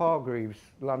Hargreaves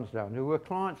Lansdowne, who were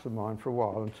clients of mine for a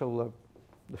while until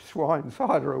the swines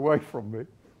hired her away from me.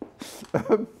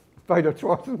 Paid her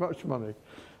twice as much money.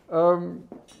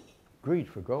 Greed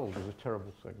for gold is a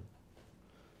terrible thing.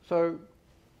 So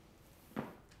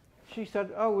she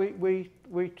said, oh,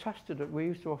 we tested it. We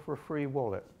used to offer a free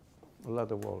wallet, a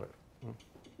leather wallet.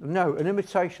 No, an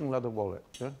imitation leather wallet.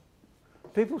 Yeah?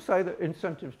 People say that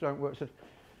incentives don't work. Said,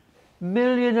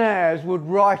 millionaires would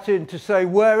write in to say,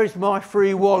 where is my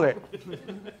free wallet?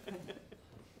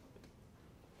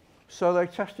 So they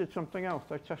tested something else.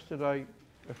 They tested a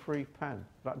free pen.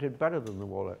 That did better than the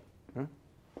wallet. Yeah?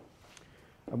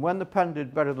 And when the pen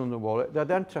did better than the wallet, they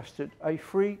then tested a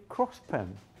free cross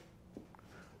pen.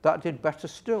 That did better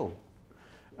still.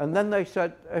 And then they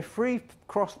said a free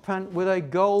cross pen with a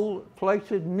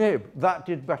gold-plated nib. That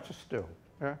did better still.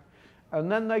 Yeah?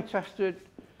 And then they tested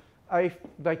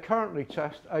they currently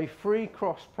test a free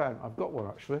cross pen. I've got one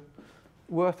actually,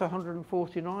 worth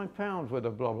 £149 with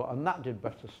a blah blah, and that did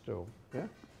better still. Yeah.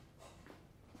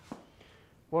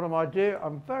 What am I doing?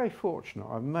 I'm very fortunate.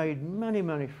 I've made many,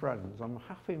 many friends. I'm a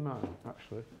happy man,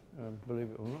 actually, believe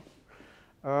it or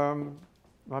not.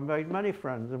 I've made many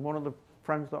friends, and one of the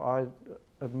friends that I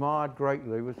admired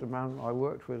greatly was the man I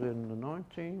worked with in the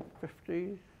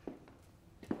 1950s,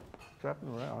 7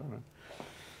 or 8, I don't know.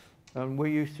 And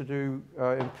we used to do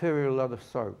imperial leather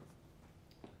soap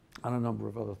and a number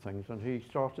of other things. And he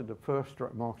started the first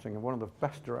direct marketing and one of the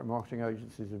best direct marketing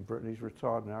agencies in Britain. He's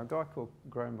retired now, a guy called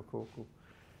Graham McCorkle.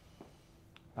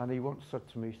 And he once said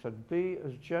to me, he said, be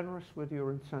as generous with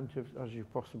your incentives as you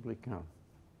possibly can.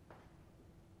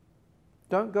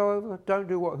 Don't go over, don't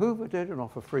do what Hoover did and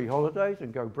offer free holidays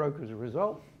and go broke as a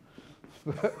result.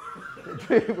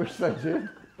 which they did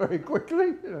very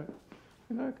quickly, you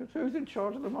know, because who's in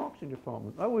charge of the marketing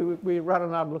department? Oh, we ran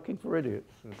an ad looking for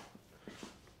idiots. Do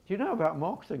you know about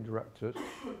marketing directors?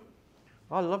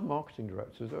 I love marketing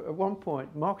directors. At one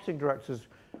point, marketing directors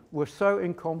were so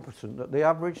incompetent that the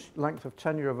average length of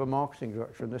tenure of a marketing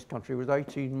director in this country was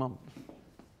 18 months.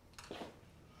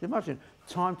 Imagine,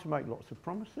 time to make lots of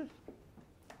promises,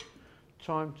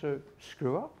 time to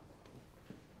screw up,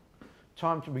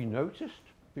 time to be noticed.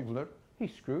 People know he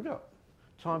screwed up.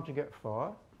 Time to get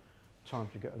fired, time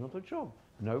to get another job.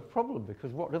 No problem,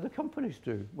 because what do the companies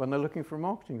do when they're looking for a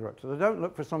marketing director? They don't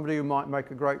look for somebody who might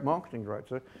make a great marketing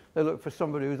director. They look for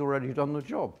somebody who's already done the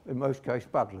job, in most cases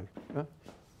badly. Yeah?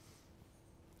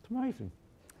 It's amazing.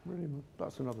 Really,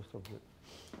 that's another subject.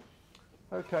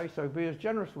 Okay, so be as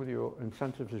generous with your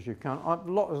incentives as you can. As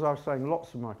I was saying,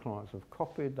 lots of my clients have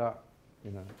copied that,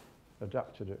 you know,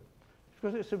 adapted it.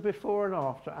 Because it's a before and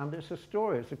after, and it's a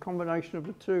story. It's a combination of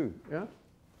the two, yeah?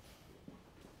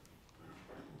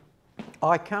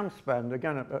 I can spend,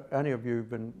 again, any of you who've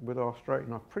been with R.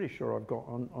 Drayton, I'm pretty sure I've got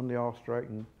on the R.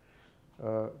 Drayton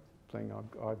thing,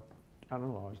 I've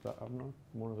analysed that, haven't I?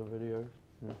 One of the videos.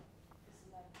 Yeah.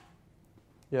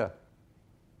 Yeah.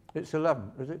 It's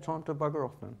 11. Is it time to bugger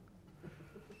off then?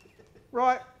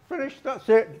 Right, finished, that's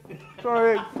it.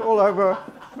 Sorry, it's all over.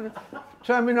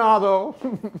 Terminado.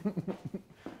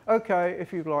 Okay,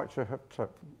 if you'd like to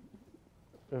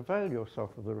avail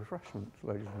yourself of the refreshments,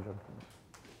 ladies and gentlemen.